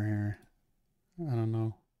somewhere here. I don't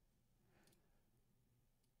know.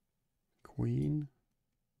 Queen.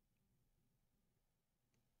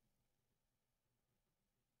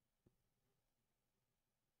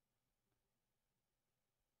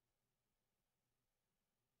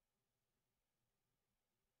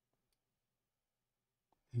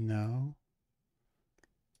 No.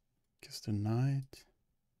 Because the knight.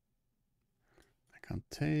 I can't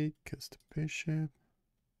take because the bishop.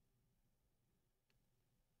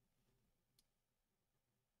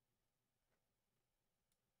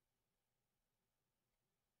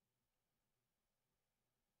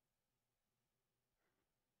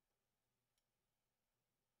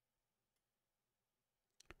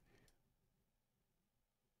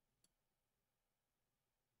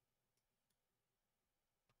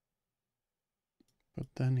 But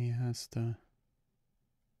then he has the...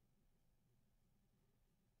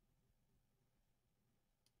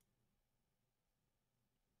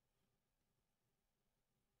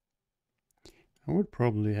 I would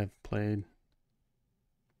probably have played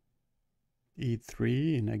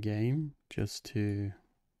e3 in a game just to...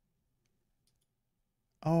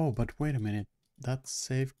 Oh, but wait a minute. That's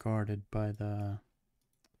safeguarded by the...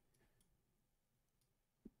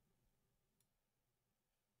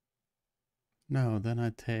 No, then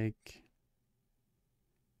I take...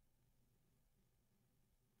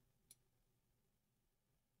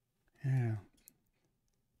 Yeah.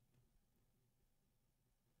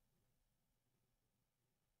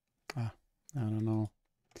 Ah, I don't know.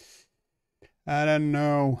 I don't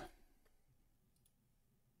know.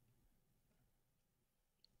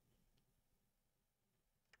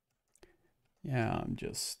 Yeah, I'm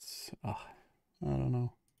just... I don't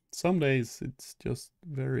know. Some days it's just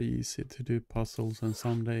very easy to do puzzles and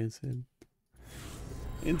some days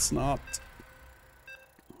it's not.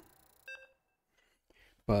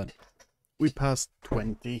 But we passed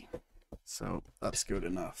 20, so that's good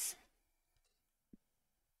enough.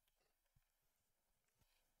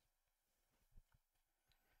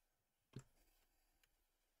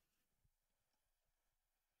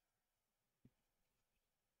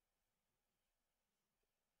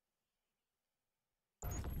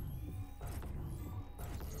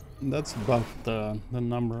 That's about the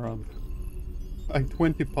number of, like,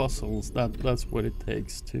 20 puzzles. That's what it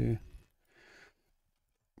takes to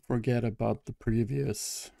forget about the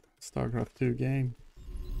previous StarCraft 2 game.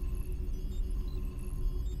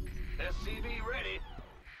 SCV ready.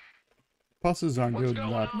 Puzzles are good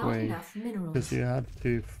going that Not way enough minerals. because you have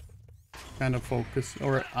to kind of focus,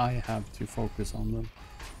 or I have to focus on them.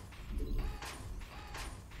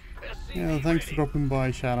 SCV Yeah, thanks for ready. dropping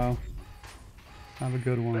by, Shadow. Have a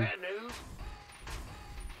good one. Bad news.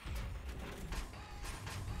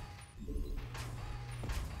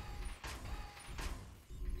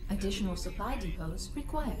 Additional supply depots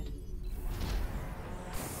required.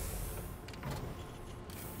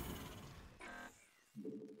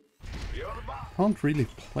 You're the boss. Can't really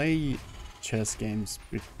play chess games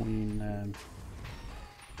between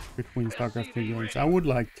StarCraft 2 games. I would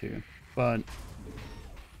like to. but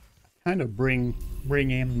kind of bring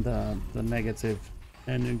in the negative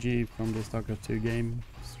energy from the StarCraft 2 game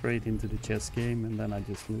straight into the chess game, and then I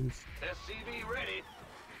just lose. SCV ready.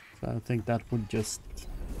 So I think that would just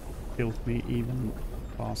tilt me even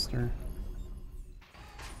faster.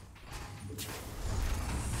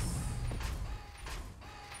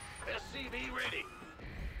 SCV ready.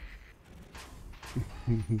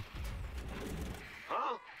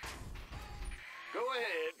 Huh? Go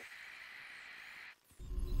ahead.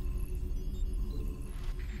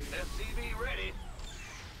 SCV ready.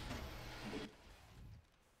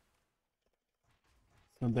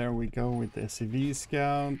 So there we go with the SCV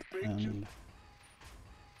scout, and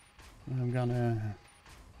I'm gonna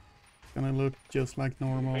look just like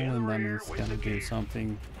normal, and then it's gonna do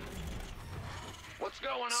something What's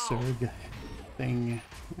going on? Zerg thing,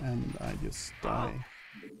 and I just die.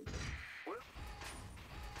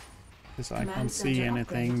 Because I Command can't see center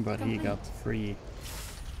anything, upgrade but he complete. got 3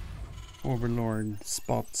 Overlord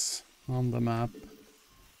spots on the map.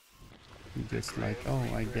 He just like, oh,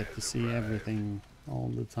 I get to see everything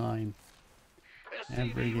all the time,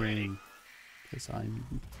 every SCV ready. game, because I'm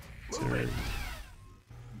Zerg.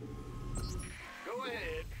 Go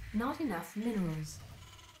ahead. Not enough minerals.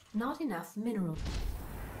 Not enough minerals.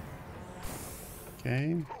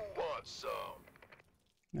 Okay, Who wants some?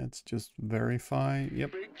 let's just verify.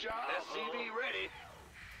 Yep, Big job. SCV ready.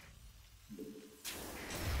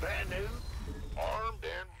 Bad news. Armed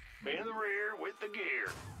and in the rear with the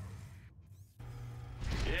gear.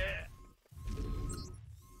 Yeah.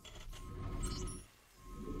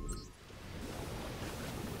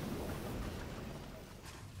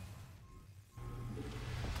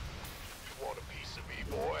 You want a piece of me,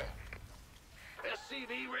 boy?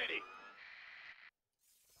 SCV ready.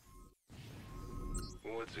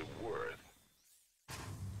 What's it worth?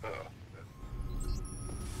 Huh.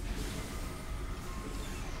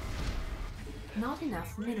 Not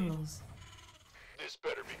enough minerals. This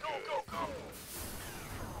better be good. Go, go, go!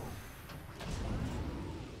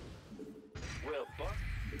 Well, Buck.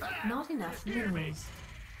 Not enough minerals.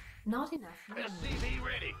 Not enough minerals. SCV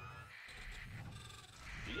ready.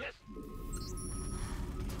 Yes.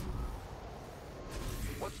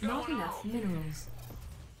 What's going Not enough on? minerals.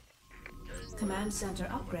 Command center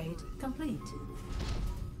upgrade complete.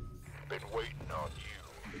 Been waiting on you.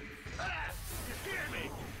 Ah! You scared me!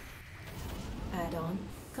 Add-on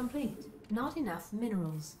complete. Not enough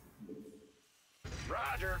minerals.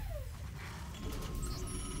 Roger.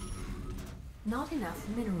 Not enough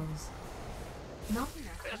minerals. Not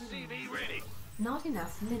enough minerals. SCV ready. Not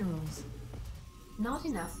enough minerals. Not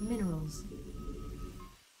enough minerals.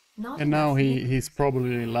 Not and now enough he's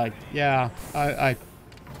probably like, yeah, I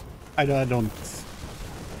don't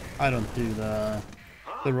do the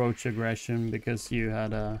roach aggression because you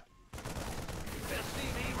had a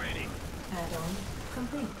SCV ready. Add-on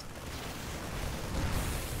complete.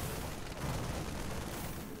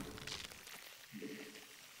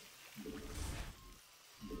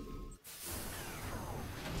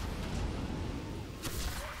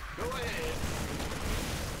 Go ahead.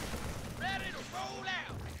 Ready to roll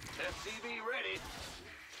out. SCV ready.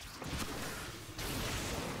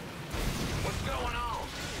 What's going on?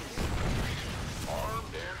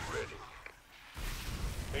 Armed and ready.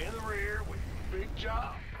 In the rear with big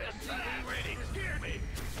job. SCV ready. You scared me.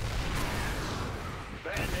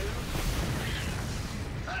 Bad news.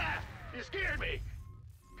 Ah! You scared me.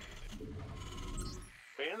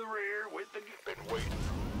 In the rear with the... Been waiting.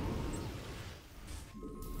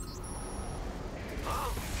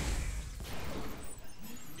 Huh?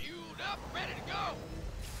 Fueled up, ready to go.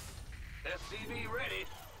 SCV ready.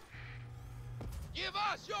 Give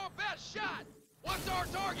us your best shot. What's our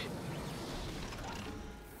target?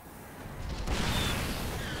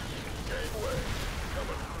 Gangway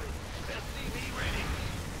coming through. SCV ready.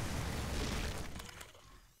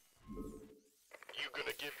 You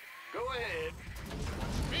gonna give? Go ahead.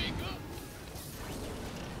 Speak up.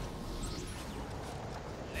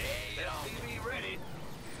 Lay it on. SCV ready.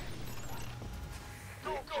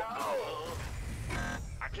 Go, go, go.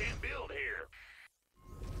 I can't build here.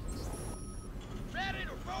 Ready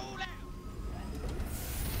to roll out.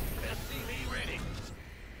 SCV ready.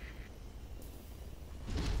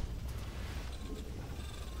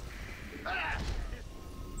 Ah!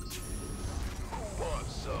 Who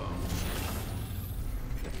wants some?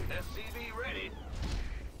 SCV ready.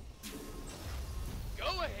 Go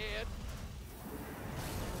ahead.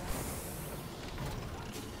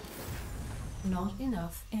 Not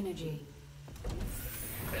enough energy.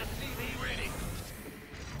 SCV ready.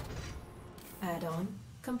 Add-on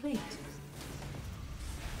complete.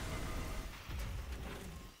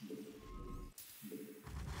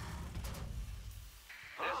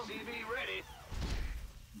 ready.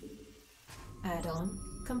 Add-on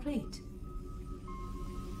complete.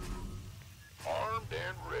 Armed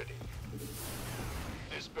and ready.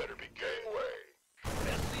 This better be gateway.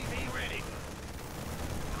 SCV ready.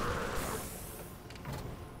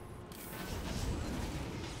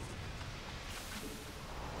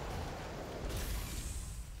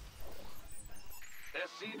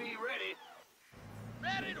 SCV ready.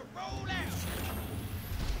 Ready to roll out.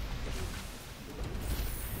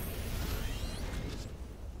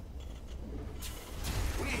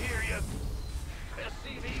 We hear you.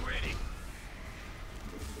 SCV ready.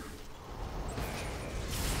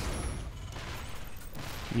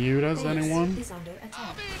 Mutas, anyone? Is under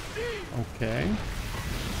attack. Okay.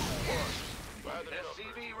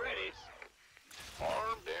 SCV ready.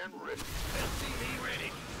 Armed and ready. SCV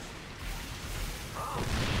ready.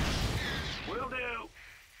 Will do.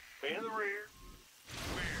 In the rear.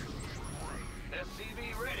 SCV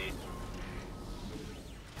ready.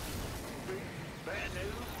 Bad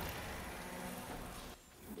news.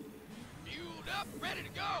 Fueled up, ready to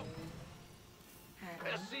go.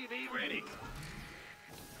 Add-on. SCV ready.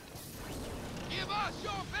 Give us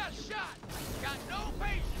your best shot. Got no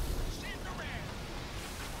patience. Send around.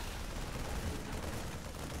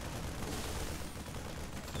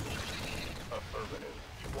 Affirmative.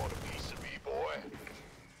 You want a piece of me, boy?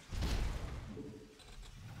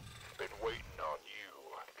 Been waiting on you.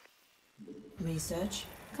 Research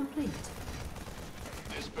complete.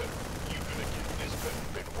 This better. You gonna get this better.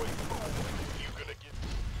 Been waiting on you. Gonna get.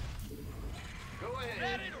 Go ahead.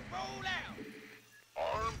 Ready to roll out.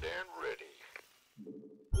 Armed and ready.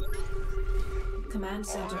 Command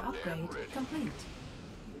center upgrade complete.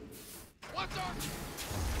 What's our...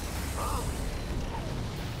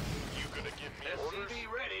 You gonna give me orders? SCV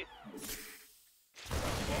ready.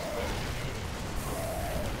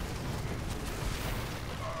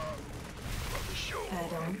 From the show.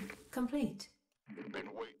 Add-on complete. Been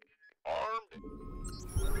waiting. Armed.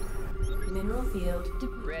 Mineral field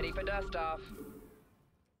depleted. Ready for dust off.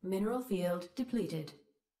 Mineral field depleted.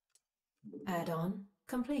 Add-on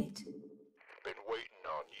complete. Been waiting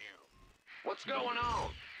on you. What's going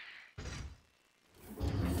on?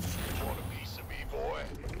 Want a piece of me, boy?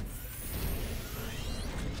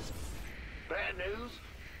 Bad news.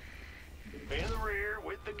 In the rear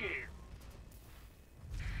with the gear.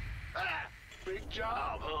 Ah! Big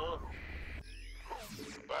job, huh?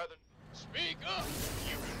 By the... Speak up!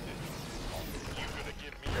 You gonna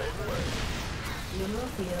give me away? Mineral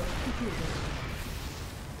field depleted.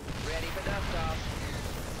 Ready for dust off.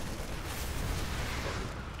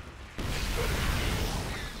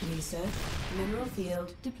 Research. Mineral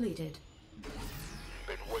field depleted.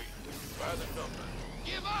 Been waiting by the number.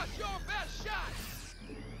 Give us your best shot!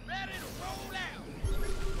 Ready to roll out!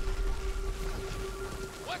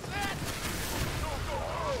 What's that? Go, go, go!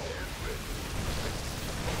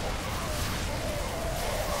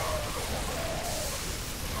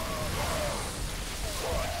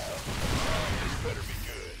 This better be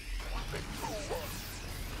good. Been cool on.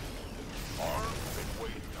 Armed, been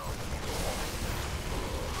waiting on.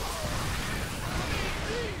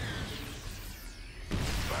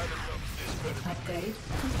 By the number, this better be Upgrade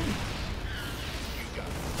complete. You got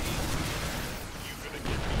it. You gonna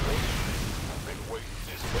get me ready? Been waiting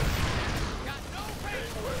this better. Got no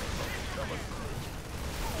patience. Anywhere, coming through.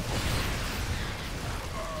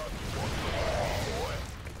 Boy.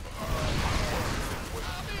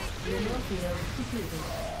 Mineral field depleted.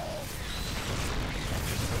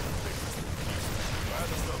 By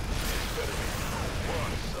the number, this better be.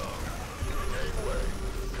 Want some? Anywhere,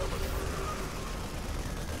 coming through.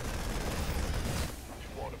 You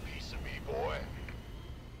want a piece of me, boy?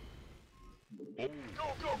 Go,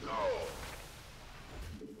 go, go!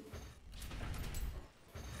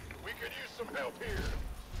 We could use some help here.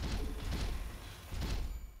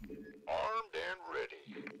 Armed and ready.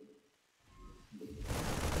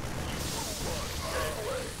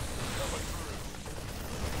 Gangway, coming through.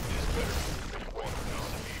 This better be one piece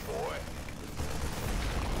of me, boy.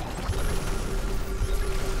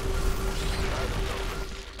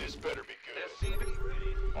 This better be good. SCV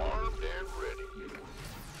ready. Armed and ready.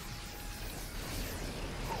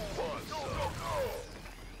 Who wants some? Go, go, go!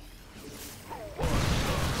 Who wants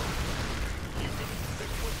some? You gonna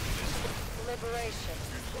stick with this one? Liberation.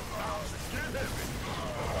 Get heavy!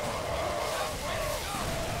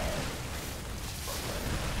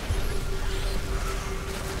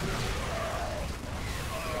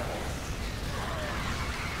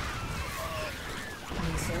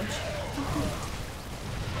 Research complete.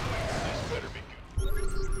 This better be good.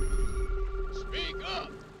 Speak up!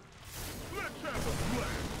 Let's have a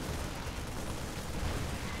plan!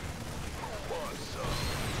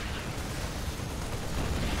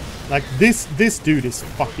 Like this dude is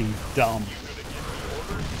fucking dumb.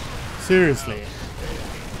 Seriously.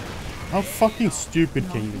 How fucking stupid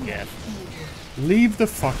can you get? Leave the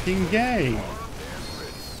fucking game.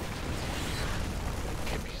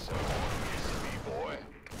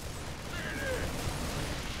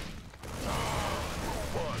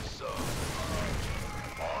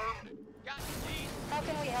 How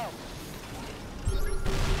can we help?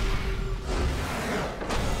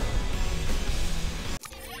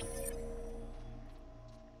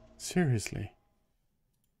 Seriously.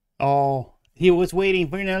 Oh, he was waiting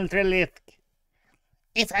for an ultralisk.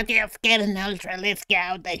 If I just get an ultralisk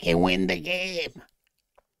out, I can win the game.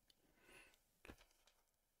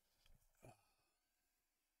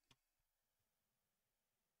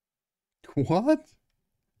 What?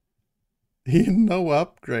 No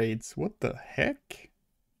upgrades. What the heck?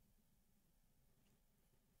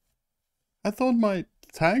 I thought my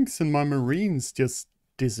tanks and my marines just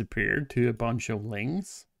disappeared to a bunch of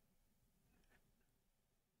lings.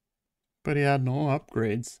 But he had no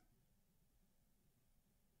upgrades.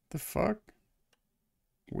 The fuck?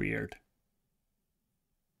 Weird.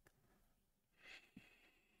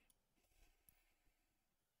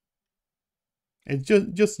 It's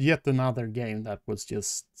just yet another game that was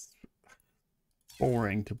just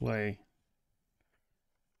boring to play.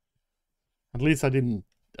 At least I didn't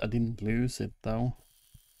lose it though.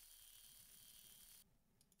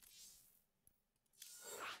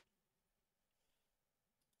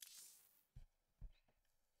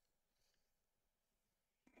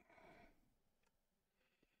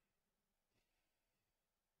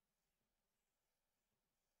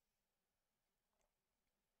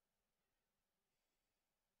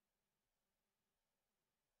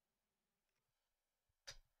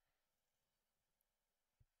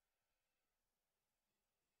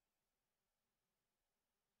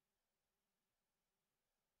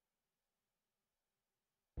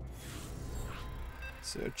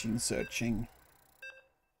 Searching.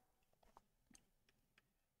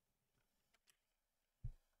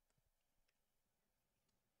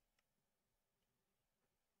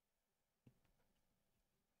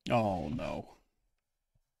 Oh no.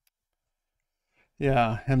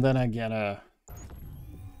 Yeah, and then I get a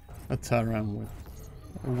Terran with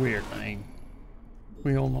a weird name.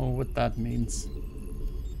 We all know what that means.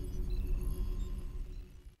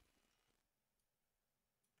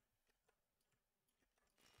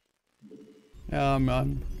 Yeah,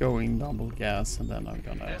 I'm going double gas and then I'm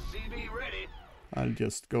gonna... I'll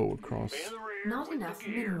just go across. Not enough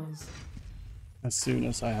minerals. As soon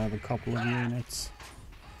as I have a couple of units.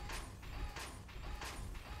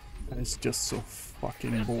 It's just so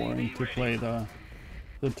fucking boring to play the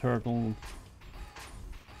turtle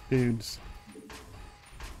dudes.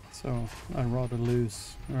 So I'd rather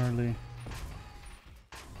lose early.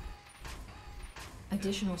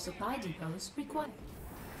 Additional supply depots required.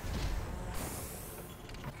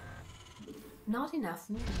 Not enough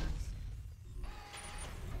minerals.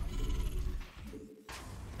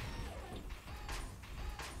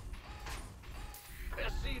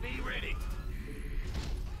 SCV ready.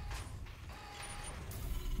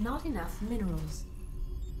 Not enough minerals.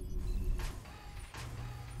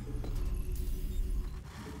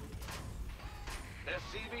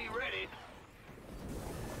 SCV ready.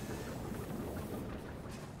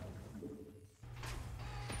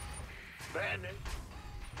 Bandit.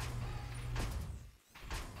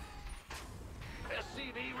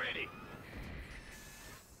 SCV ready.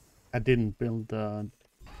 I didn't build the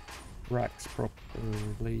racks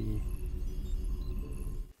properly.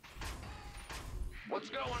 What's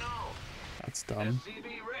going on? That's dumb. SCV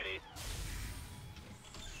ready.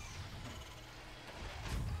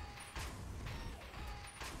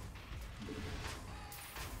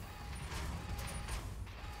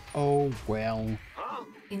 Oh well. Huh?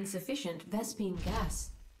 Insufficient Vespene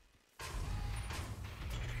gas.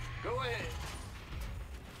 Go ahead.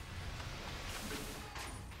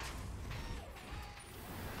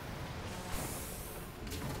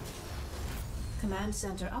 Command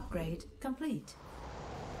center upgrade complete.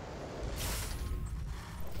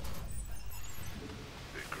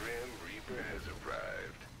 The Grim Reaper has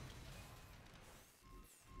arrived.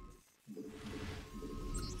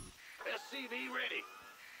 SCV ready.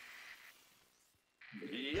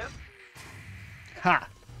 Yep. Ha!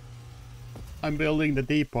 I'm building the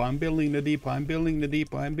depot. I'm building the depot. I'm building the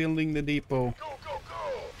depot. I'm building the depot. Go, go,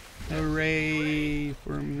 go. Hooray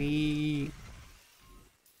for me.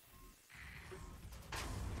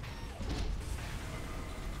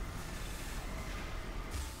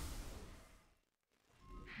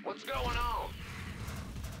 What's going on?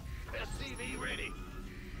 SCV ready.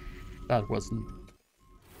 That wasn't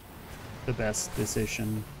the best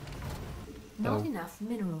decision. Not Oh. enough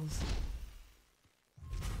minerals.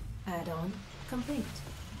 Add-on complete.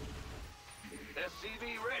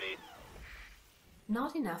 SCV ready.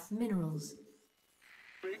 Not enough minerals.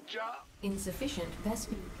 Big job. Insufficient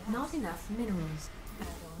Vespene. Not enough minerals.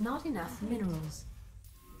 Add-on. Not enough minerals.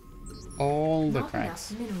 All the Not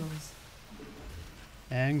cracks enough minerals.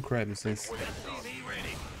 and crevices. SCV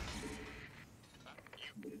ready.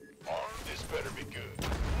 Armed, this better be good.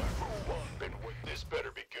 Move on, been with this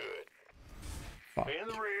better be good. Fuck. In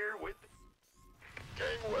the rear with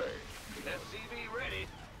gangway. SCV ready.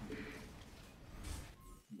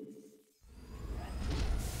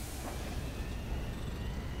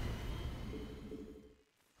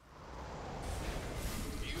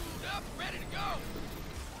 Fueled up, ready to go.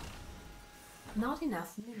 Not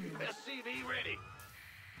enough minerals. SCV ready.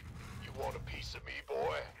 You want a piece of me,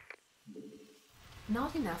 boy?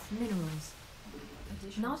 Not enough minerals.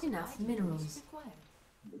 Not enough minerals.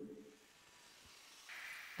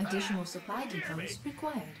 Additional supply depots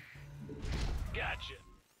required. Gotcha.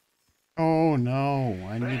 Oh no,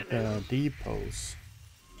 I need the depots.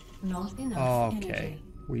 Not enough Okay, energy.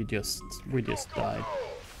 we just died.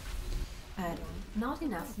 Add-on. Not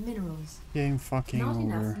enough minerals. Game fucking Not over.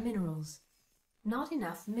 enough minerals. Not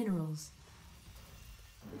enough minerals.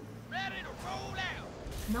 Ready to roll out.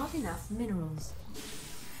 Not enough minerals.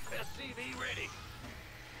 SCV ready.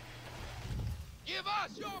 Give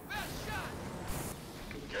us your best shot.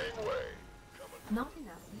 Gangway. Coming. Not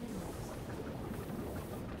enough minerals.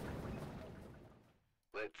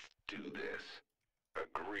 Let's do this.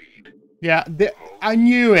 Agreed. Yeah, I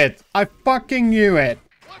knew it. I fucking knew it.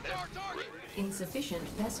 What's our target? Insufficient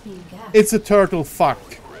Vespene gas. It's a turtle. Fuck.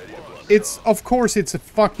 Of course, it's a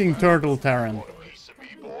fucking turtle, Terran. Piece of me,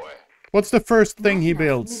 boy. What's the first thing Not he enough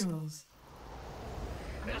builds? Minerals.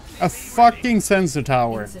 A fucking sensor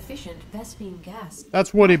tower. Insufficient Vespene gas.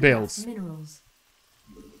 That's what he Not enough builds. Minerals.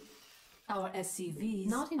 Our SCVs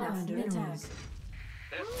Not are enough under minerals.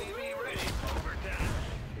 attack. SCV ready. Overtime.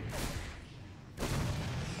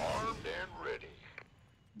 Armed and ready.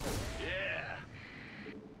 Yeah.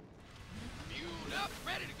 Fueled up,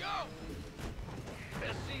 ready to go.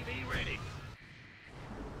 SCV ready.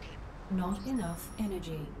 Not enough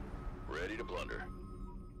energy. Ready to blunder.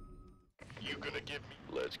 You gonna give me?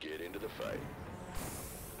 Let's get into the fight.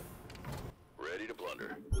 Ready to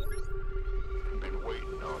blunder. Been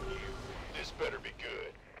waiting on you. This better be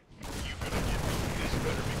good. You gonna give me? This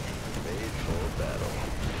better be good. Made for battle.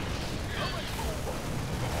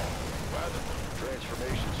 By the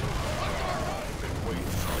transformation system. Been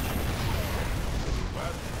waiting on you. By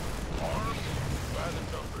the arms, by the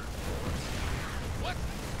numbers. What?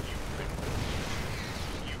 You've been.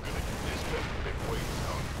 You gonna? This better been waiting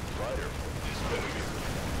on you. Fighter. This better be.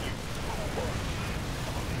 You move on.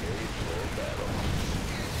 Made for battle.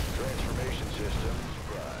 Transformation system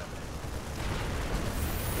prime.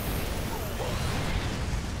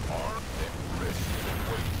 Armed and ready. Been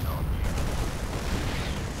waiting on you.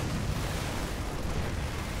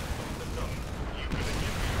 The number. You gonna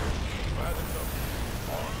give me yours? By the number.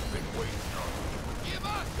 Armed. Been waiting on you. Give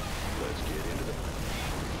us some. Let's get into the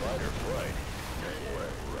fighter flight. Gangway.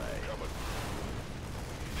 Right. Coming.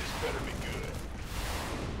 This better be good.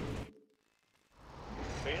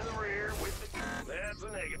 In the rear with the... That's a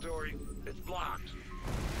negatory. It's blocked. You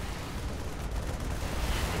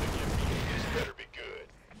gonna give me? This better be good.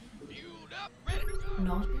 Fueled up, ready to go.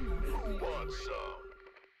 Not enough. Who wants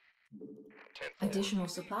some? 10th. Additional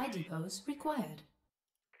supply depots required.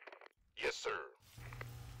 Yes, sir.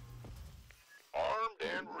 Armed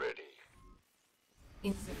and ready.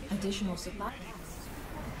 Insufficient. Additional supply.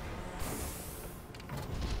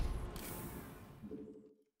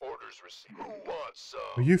 Orders received. Who wants some?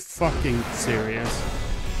 Are you fucking serious?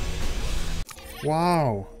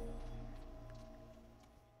 Wow.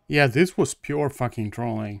 Yeah, this was pure fucking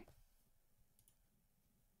trolling.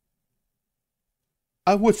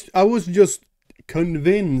 I was just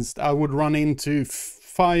convinced I would run into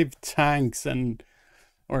 5 tanks and,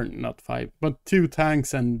 or not 5, but 2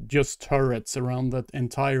 tanks and just turrets around that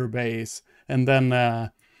entire base, and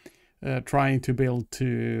then trying to build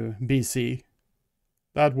to BC.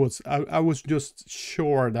 That was, I was just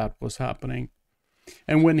sure that was happening.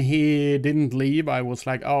 And when he didn't leave, I was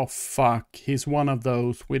like, oh fuck, he's one of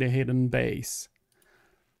those with a hidden base.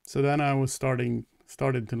 So then I was started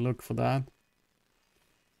to look for that.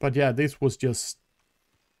 But yeah, this was just,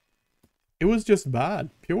 it was just bad.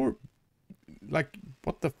 Pure, like,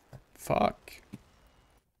 what the fuck?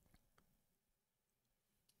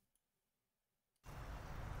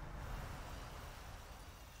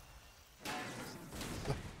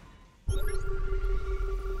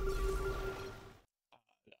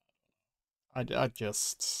 I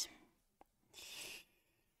just...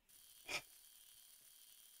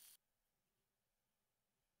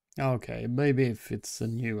 Okay, maybe if it's a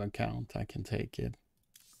new account, I can take it.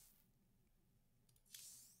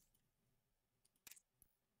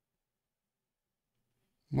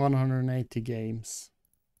 $180 games.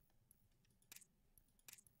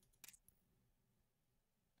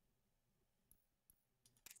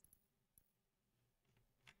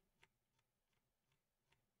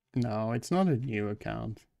 No, it's not a new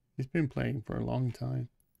account. He's been playing for a long time.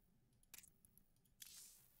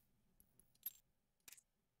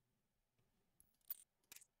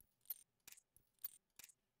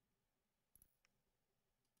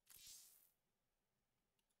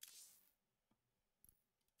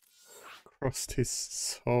 Crossed his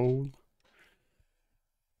soul.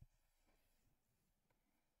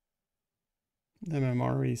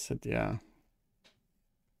 MMR reset, yeah.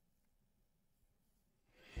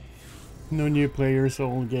 No new players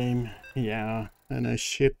all game. Yeah, and a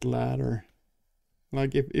shit ladder.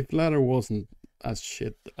 Like, if ladder wasn't as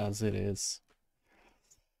shit as it is,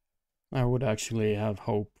 I would actually have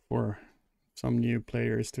hope for some new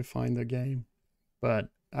players to find the game. But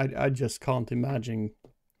I just can't imagine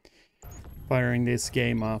firing this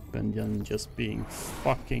game up and then just being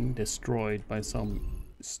fucking destroyed by some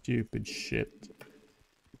stupid shit.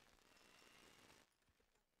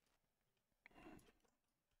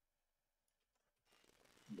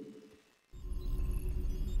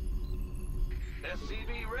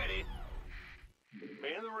 SCV ready.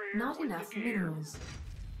 In the rear. Not enough minerals.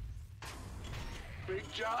 Big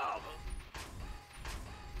job.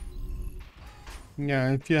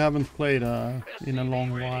 Yeah, if you haven't played in a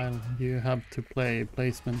long while, you have to play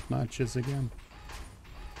placement matches again.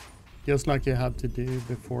 Just like you have to do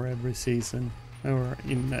before every season, or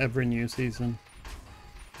in every new season.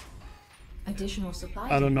 Additional supply.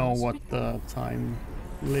 I don't know depots what required. the time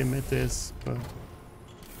limit is, but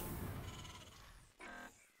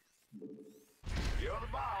You're the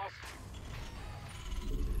boss.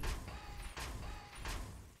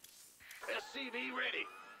 SCV ready.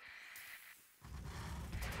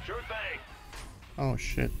 Sure thing. oh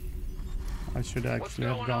shit. I should actually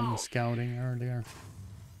have going gone on? scouting earlier.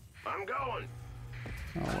 I'm going.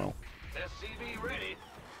 Oh well. SCV ready.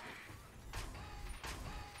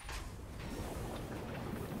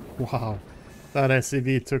 Wow. That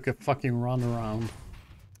SCV took a fucking run around.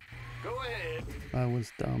 Go ahead. That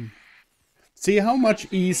was dumb. See how much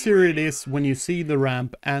easier it is when you see the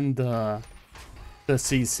ramp and the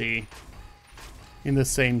CC in the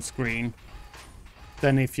same screen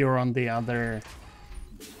than if you're on the other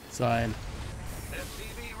side.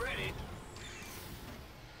 SCV ready.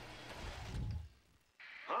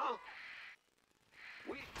 Huh?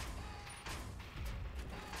 We...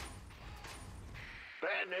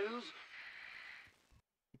 Bad news?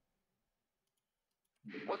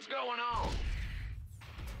 What's going on?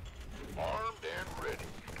 Armed and ready.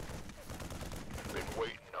 Been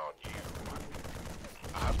waiting on you.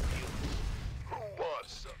 I feel it. Who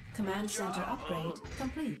wants some? Command center upgrade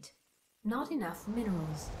complete. Not enough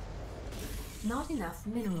minerals. Not enough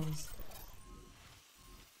minerals.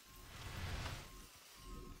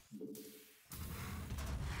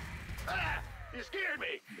 Ah! You scared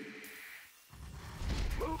me!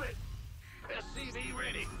 Move it! SCV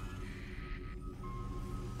ready.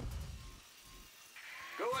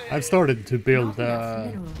 Go ahead. I've started to build Not enough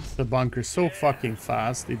minerals. the bunker so fucking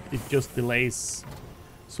fast, it just delays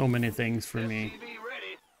so many things for me. SCV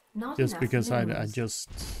ready. Not Just enough because I minerals. just...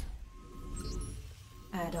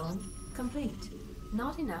 Add-on complete.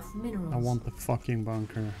 Not enough minerals. I want the fucking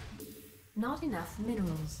bunker. Not enough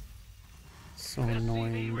minerals. So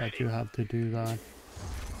annoying that you have to do that.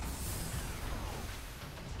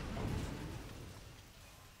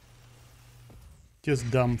 Just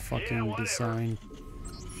dumb fucking whatever. design,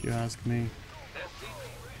 if you ask me.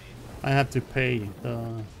 SCV ready. I have to pay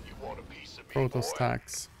the You want a piece of me, Protoss boy?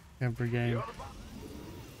 tax every game. You're the boss.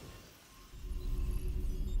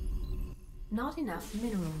 Not enough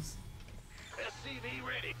minerals. SCV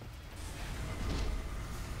ready.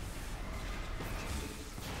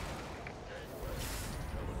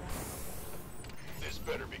 This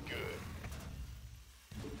better be good.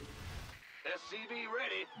 SCV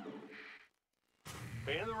ready.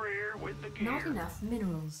 In the rear with the gear. Not enough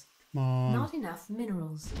minerals. Come on. Not enough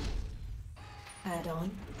minerals.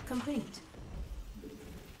 Add-on complete.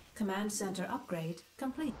 Command center upgrade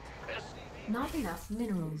complete. SCV. Not enough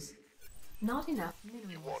minerals. Not enough You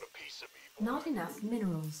minerals. want a piece of me, boy? Not enough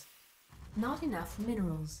minerals. Not enough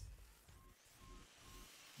minerals.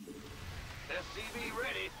 SCV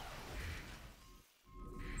ready.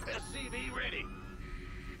 SCV ready.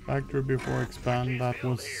 Factory before expand, that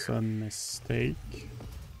was a mistake.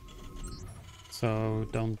 So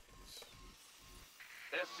don't...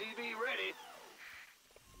 SCV ready.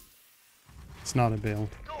 It's not a build.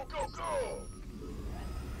 Go, go, go.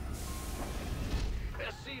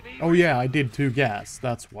 SCV Oh yeah, I did 2 gas,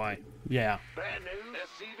 that's why. Yeah. Bad news.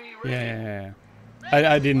 SCV ready. Yeah.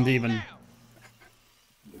 I didn't even...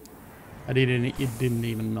 It didn't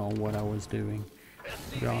even know what I was doing,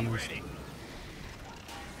 to be honest.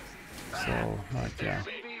 So, like, yeah.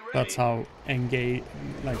 That's how engaged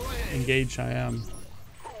I am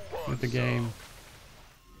with the game.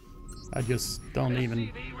 I just don't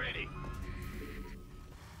even... SCV ready.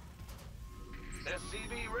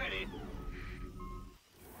 SCV ready.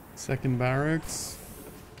 Second barracks.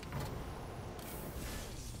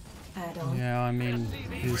 Add-on. Yeah, I mean,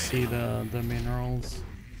 you see the minerals.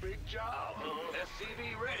 Big job.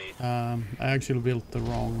 SCV ready. I actually built the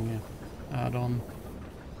wrong add-on.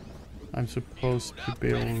 I'm supposed to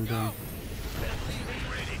build... SCV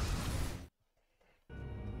ready.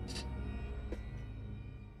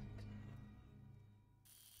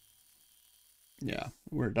 yeah,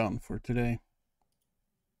 we're done for today.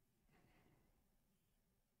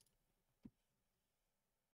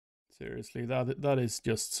 Seriously, that is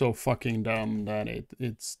just so fucking dumb that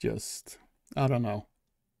it's just... I don't know.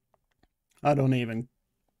 I don't even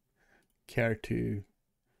care to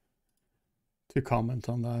comment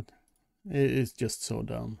on that. It is just so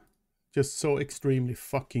dumb. Just so extremely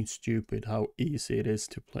fucking stupid how easy it is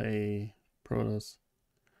to play Protoss.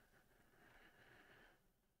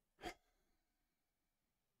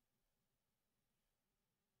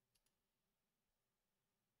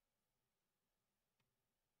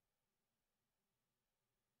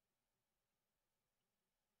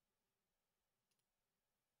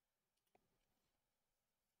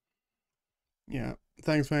 Yeah,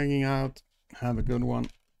 thanks for hanging out. Have a good one.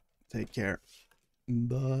 Take care.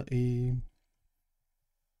 Bye.